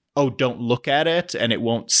like, oh, don't look at it and it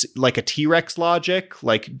won't see, like a T-Rex logic,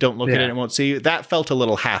 like don't look at it and it won't see you. That felt a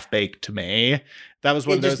little half-baked to me. That was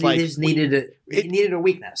one of those like... It needed a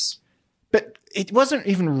weakness. But it wasn't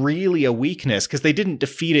even really a weakness because they didn't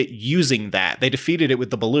defeat it using that. They defeated it with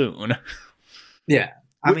the balloon. Yeah.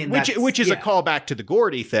 I mean, which is a callback to the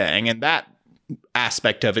Gordy thing, and that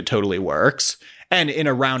aspect of it totally works. And in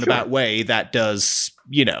a roundabout way, that does,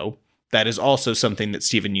 you know, that is also something that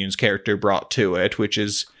Stephen Yeun's character brought to it, which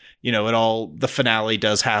is, you know, the finale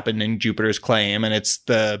does happen in Jupiter's Claim, and it's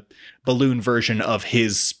the balloon version of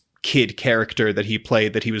his kid character that he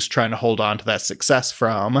played that he was trying to hold on to that success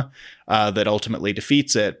from that ultimately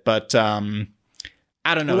defeats it. But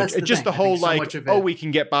I don't know. Well, just the whole like, we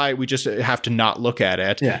can get by. We just have to not look at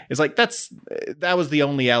it. Yeah. It's like that was the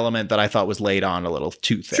only element that I thought was laid on a little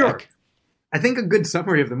too thick. Sure. I think a good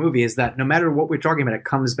summary of the movie is that no matter what we're talking about, it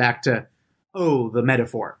comes back to, the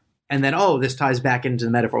metaphor. And then, this ties back into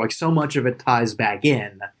the metaphor. Like so much of it ties back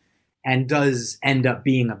in and does end up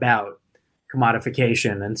being about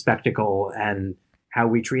commodification and spectacle and how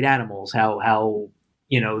we treat animals, how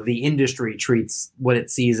you know, the industry treats what it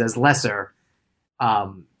sees as lesser,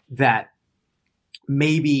 that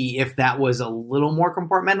maybe if that was a little more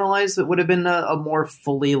compartmentalized, it would have been a more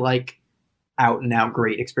fully like out and out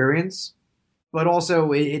great experience. But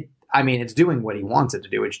also it's doing what he wants it to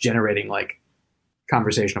do. It's generating like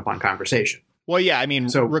conversation upon conversation. Well, yeah, I mean,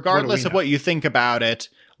 so regardless of what you think about it,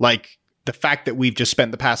 like the fact that we've just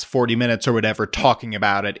spent the past 40 minutes or whatever talking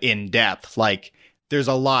about it in depth, like there's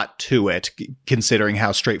a lot to it considering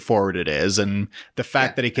how straightforward it is. And the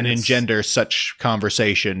fact that it can engender such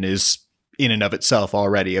conversation is in and of itself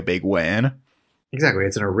already a big win. Exactly.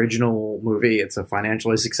 It's an original movie. It's a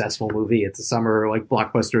financially successful movie. It's a summer like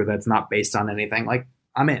blockbuster that's not based on anything. Like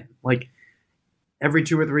I'm in. Like every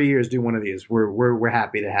 2 or 3 years, do one of these. We're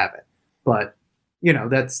happy to have it. But you know,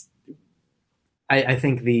 that's I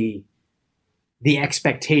think the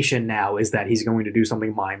expectation now is that he's going to do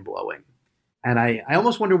something mind blowing, and I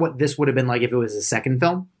almost wonder what this would have been like if it was a second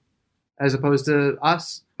film, as opposed to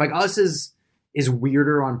Us. Like Us is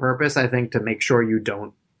weirder on purpose, I think, to make sure you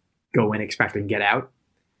don't go in expecting Get Out.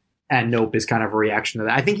 And Nope is kind of a reaction to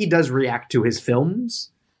that. I think he does react to his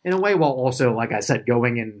films in a way, while also, like I said,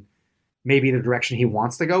 going in maybe the direction he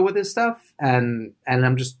wants to go with his stuff. And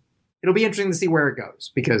it'll be interesting to see where it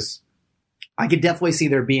goes, because I could definitely see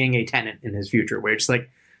there being a Tenet in his future where it's like,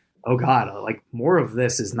 oh God, like more of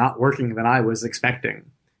this is not working than I was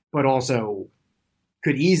expecting, but also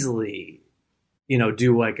could easily, you know,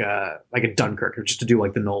 do like a Dunkirk, or just to do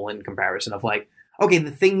like the Nolan comparison of like, okay,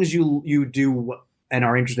 the things you do and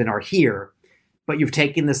are interested in are here, but you've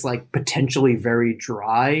taken this like potentially very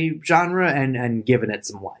dry genre and given it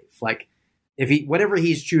some life. Like whatever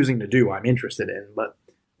he's choosing to do, I'm interested in, but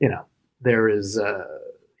you know, there is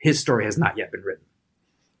his story has not yet been written.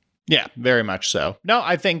 Yeah, very much so. No,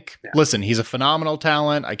 I think, listen, he's a phenomenal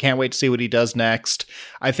talent. I can't wait to see what he does next.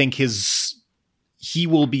 I think he's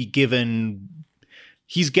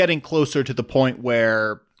getting closer to the point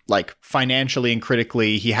where, like, financially and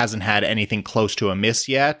critically, he hasn't had anything close to a miss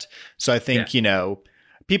yet. So I think, you know,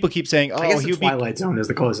 people keep saying, "Oh, I guess the Twilight Zone is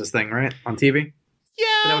the closest thing, right, on TV." Yeah,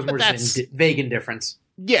 but that was more just vague indifference.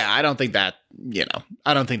 Yeah, I don't think that,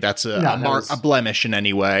 I don't think that's a blemish in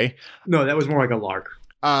any way. No, that was more like a lark.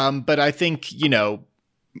 But I think,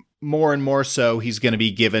 more and more so, he's going to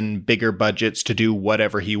be given bigger budgets to do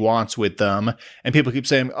whatever he wants with them. And people keep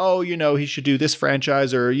saying, oh, he should do this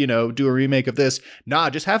franchise or, do a remake of this.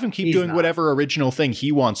 Nah, just have him keep doing whatever original thing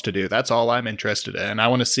he wants to do. That's all I'm interested in. I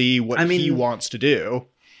want to see what he wants to do.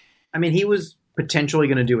 I mean, he was potentially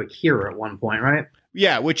going to do Akira at one point, right?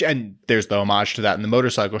 Yeah, and there's the homage to that in the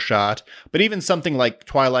motorcycle shot. But even something like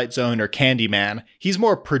Twilight Zone or Candyman, he's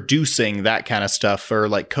more producing that kind of stuff for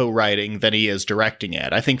like co-writing than he is directing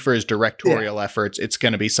it. I think for his directorial efforts, it's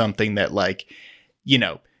going to be something that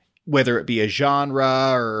whether it be a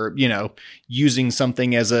genre or, using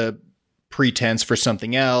something as a pretense for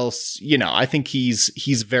something else, I think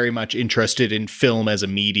he's very much interested in film as a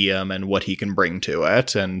medium and what he can bring to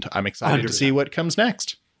it. And I'm excited 100%. To see what comes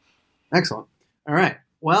next. Excellent. All right.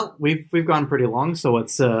 Well, we've gone pretty long, so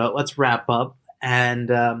let's wrap up. And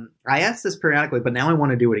I asked this periodically, but now I want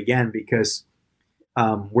to do it again because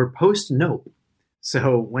we're post Nope.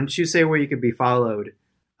 So once you say where you could be followed,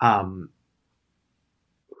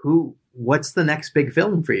 what's the next big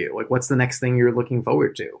film for you? Like, what's the next thing you're looking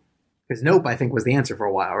forward to? Because Nope, I think, was the answer for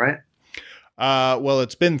a while, right? Well,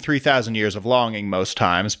 it's been 3,000 years of longing most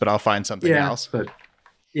times, but I'll find something else. But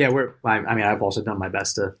yeah, I've also done my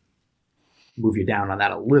best to move you down on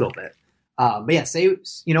that a little bit. But yeah, say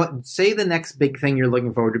the next big thing you're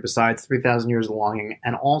looking forward to besides 3,000 Years of Longing.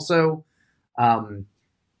 And also,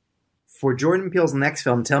 for Jordan Peele's next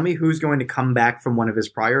film, tell me who's going to come back from one of his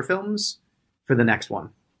prior films for the next one.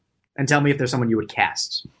 And tell me if there's someone you would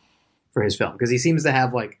cast for his film. Because he seems to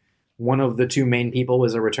have like one of the two main people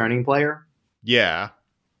is a returning player. Yeah.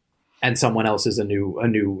 And someone else is a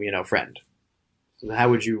new friend. So how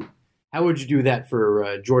would you do that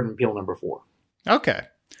for Jordan Peele number 4? Okay.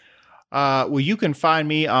 Well, you can find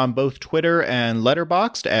me on both Twitter and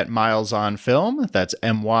Letterboxd at Miles on Film. That's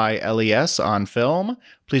MYLES on Film.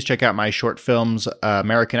 Please check out my short films,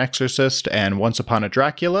 American Exorcist and Once Upon a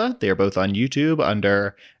Dracula. They are both on YouTube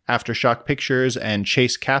under Aftershock Pictures and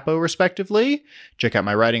Chase Capo, respectively. Check out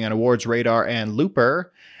my writing on Awards Radar and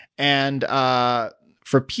Looper. And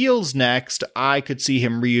for Peele's next, I could see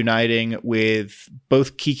him reuniting with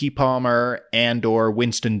both Keke Palmer and or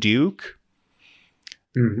Winston Duke.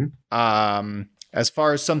 Mm-hmm. As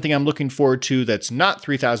far as something I'm looking forward to that's not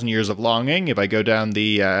 3,000 Years of Longing, if I go down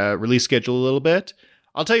the release schedule a little bit,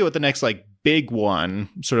 I'll tell you what the next big one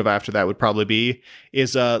sort of after that would probably be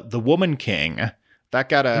is The Woman King. That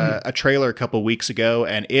got a trailer a couple weeks ago,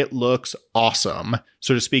 and it looks awesome.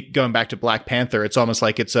 So to speak, going back to Black Panther, it's almost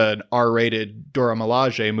like it's an R-rated Dora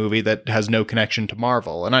Milaje movie that has no connection to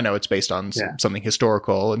Marvel. And I know it's based on something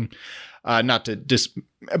historical, and not to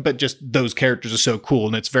but just those characters are so cool,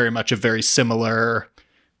 and it's very much a very similar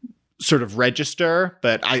sort of register.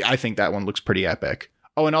 But I think that one looks pretty epic.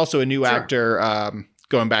 Oh, and also a new actor.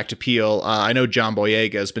 Going back to Peele, I know John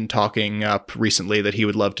Boyega has been talking up recently that he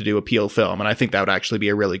would love to do a Peele film, and I think that would actually be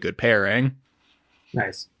a really good pairing.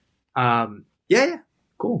 Nice. Yeah,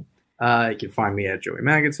 cool. You can find me at Joey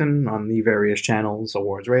Magidson on the various channels,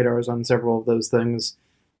 Awards Radars on several of those things.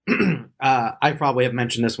 I probably have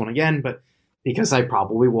mentioned this one again, but because I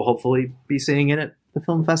probably will hopefully be seeing it at the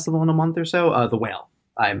film festival in a month or so, The Whale.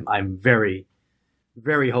 I'm very,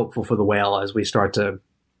 very hopeful for The Whale as we start to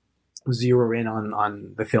zero in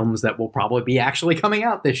on the films that will probably be actually coming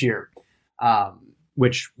out this year,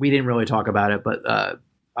 which we didn't really talk about it, but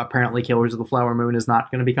apparently Killers of the Flower Moon is not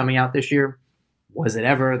going to be coming out this year. Was it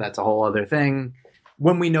ever? That's a whole other thing.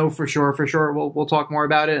 When we know for sure, we'll talk more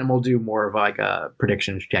about it, and we'll do more of like a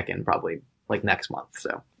predictions check-in probably like next month.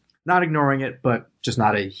 So not ignoring it, but just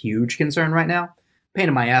not a huge concern right now. Pain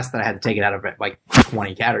in my ass that I had to take it out of like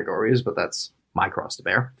 20 categories, but that's my cross to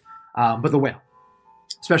bear. But The Whale.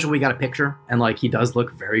 Especially we got a picture, and like he does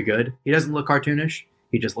look very good. He doesn't look cartoonish.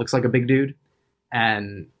 He just looks like a big dude.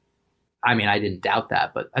 And I mean, I didn't doubt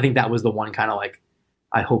that, but I think that was the one kind of like,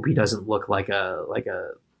 I hope he doesn't look like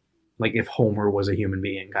if Homer was a human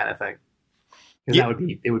being kind of thing. Because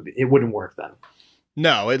it wouldn't work then.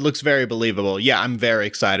 No, it looks very believable. Yeah, I'm very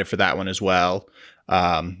excited for that one as well.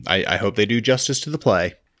 I hope they do justice to the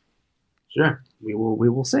play. Sure, we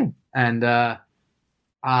will see. And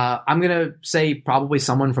I'm gonna say probably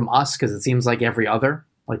someone from Us because it seems like every other,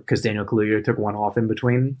 like because Daniel Kaluuya took one off in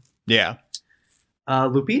between. Yeah,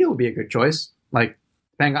 Lupita would be a good choice. Like,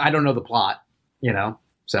 I don't know the plot,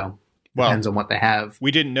 so Depends on what they have.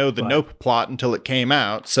 We didn't know the Nope plot until it came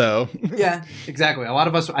out, so... Yeah, exactly. A lot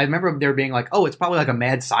of us, I remember there being like, oh, it's probably like a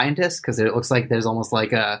mad scientist, because it looks like there's almost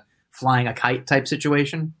like a flying a kite type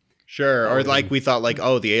situation. Sure, or like we thought like,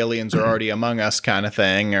 oh, the aliens are already among us kind of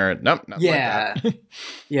thing, or nope, not like that.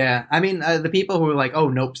 Yeah. I mean, the people who are like, oh,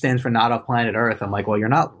 Nope stands for not of planet Earth, I'm like, well, you're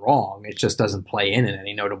not wrong. It just doesn't play in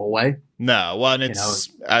any notable way. No, well, and it's,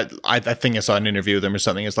 I think I saw an interview with them or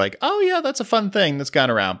something. It's like, oh yeah, that's a fun thing that's gone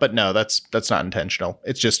around, but no, that's not intentional.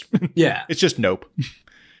 It's just, it's just Nope.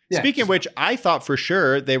 Yeah. Speaking of which, I thought for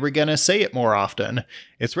sure they were going to say it more often.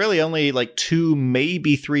 It's really only like 2,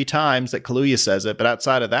 maybe 3 times that Kaluuya says it, but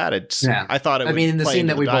outside of that, it's. Yeah. I thought it. I mean, in the scene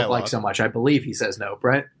that we both like so much, I believe he says Nope,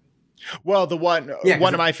 right? Well, the one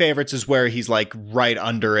of my favorites is where he's like right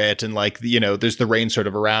under it, and like there's the rain sort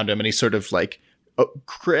of around him, and he sort of like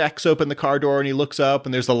cracks open the car door, and he looks up,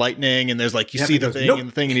 and there's the lightning, and there's like you see the thing and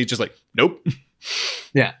the thing, and he's just like Nope.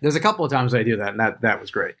 Yeah, there's a couple of times I do that, and that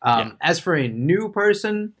was great. As for a new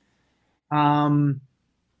person. It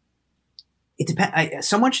depends.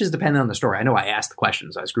 So much is dependent on the story. I know I asked the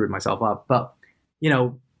questions, I screwed myself up, but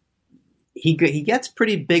he gets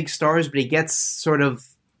pretty big stars, but he gets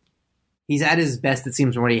he's at his best. It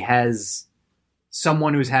seems when he has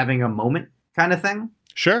someone who's having a moment, kind of thing.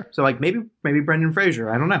 Sure. So like maybe Brendan Fraser.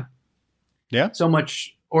 I don't know. Yeah. So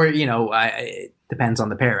much, or it depends on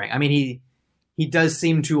the pairing. I mean, he does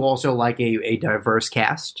seem to also like a diverse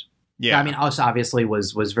cast. Yeah, I mean, us obviously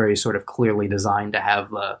was very sort of clearly designed to have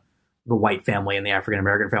the white family and the African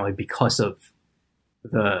American family because of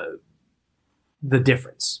the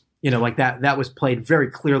difference. Like that was played very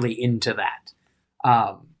clearly into that.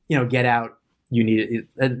 Get Out, you need it,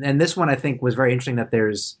 and this one I think was very interesting that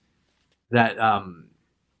there's that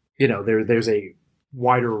there's a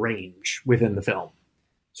wider range within the film,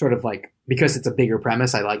 sort of like because it's a bigger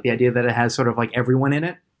premise. I like the idea that it has sort of like everyone in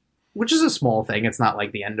it. Which is a small thing. It's not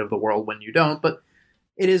like the end of the world when you don't, but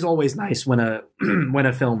it is always nice when a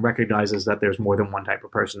film recognizes that there's more than one type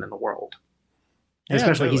of person in the world. Yeah,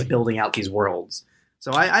 especially totally. He's building out these worlds.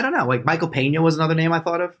 So I don't know. Like Michael Pena was another name I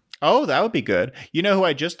thought of. Oh, that would be good. You know who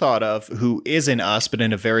I just thought of, who is in Us, but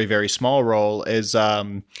in a very, very small role, is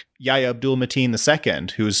Yahya Abdul-Mateen II,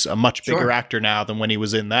 who's a much bigger actor now than when he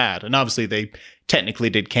was in that. And obviously they technically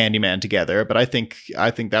did Candyman together, but I think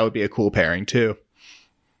that would be a cool pairing too.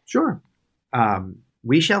 Sure.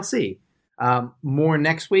 We shall see. More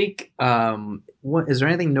next week. What is there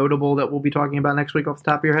anything notable that we'll be talking about next week off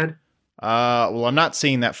the top of your head? Well, I'm not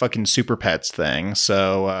seeing that fucking Super Pets thing,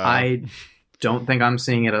 so I don't think I'm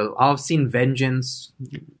seeing it. I've seen Vengeance.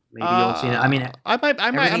 Maybe you'll see it. I mean, I might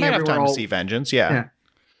have time to see Vengeance. Yeah.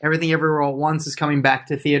 Everything Everywhere All at Once is coming back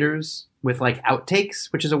to theaters with like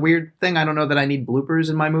outtakes, which is a weird thing. I don't know that I need bloopers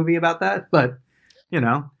in my movie about that, but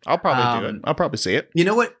I'll probably do it. I'll probably see it. You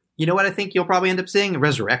know what I think you'll probably end up seeing?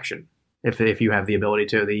 Resurrection, if you have the ability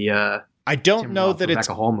to. I don't know that it's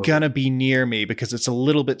gonna be near me because it's a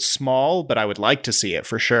little bit small, but I would like to see it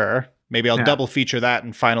for sure. Maybe I'll double feature that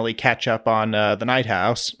and finally catch up on The Night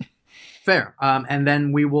House. Fair. And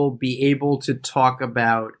then we will be able to talk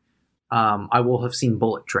about. I will have seen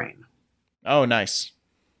Bullet Train. Oh, nice.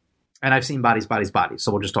 And I've seen Bodies, Bodies, Bodies.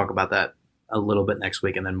 So we'll just talk about that a little bit next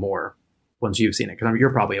week, and then more. Once you've seen it, because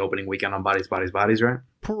you're probably opening weekend on Bodies, Bodies, Bodies, right?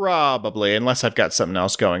 Probably, unless I've got something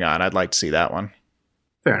else going on. I'd like to see that one.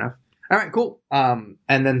 Fair enough. All right, cool. And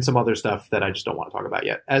then some other stuff that I just don't want to talk about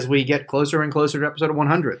yet as we get closer and closer to episode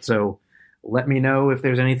 100. So let me know if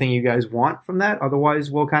there's anything you guys want from that. Otherwise,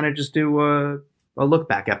 we'll kind of just do a look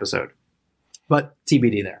back episode. But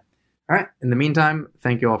TBD there. All right. In the meantime,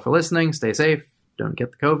 thank you all for listening. Stay safe. Don't get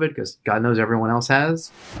the COVID because God knows everyone else has.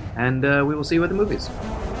 And we will see you at the movies.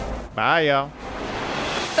 Bye, y'all.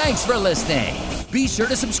 Thanks for listening. Be sure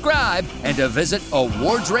to subscribe and to visit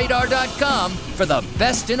awardsradar.com for the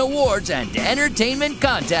best in awards and entertainment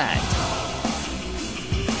content.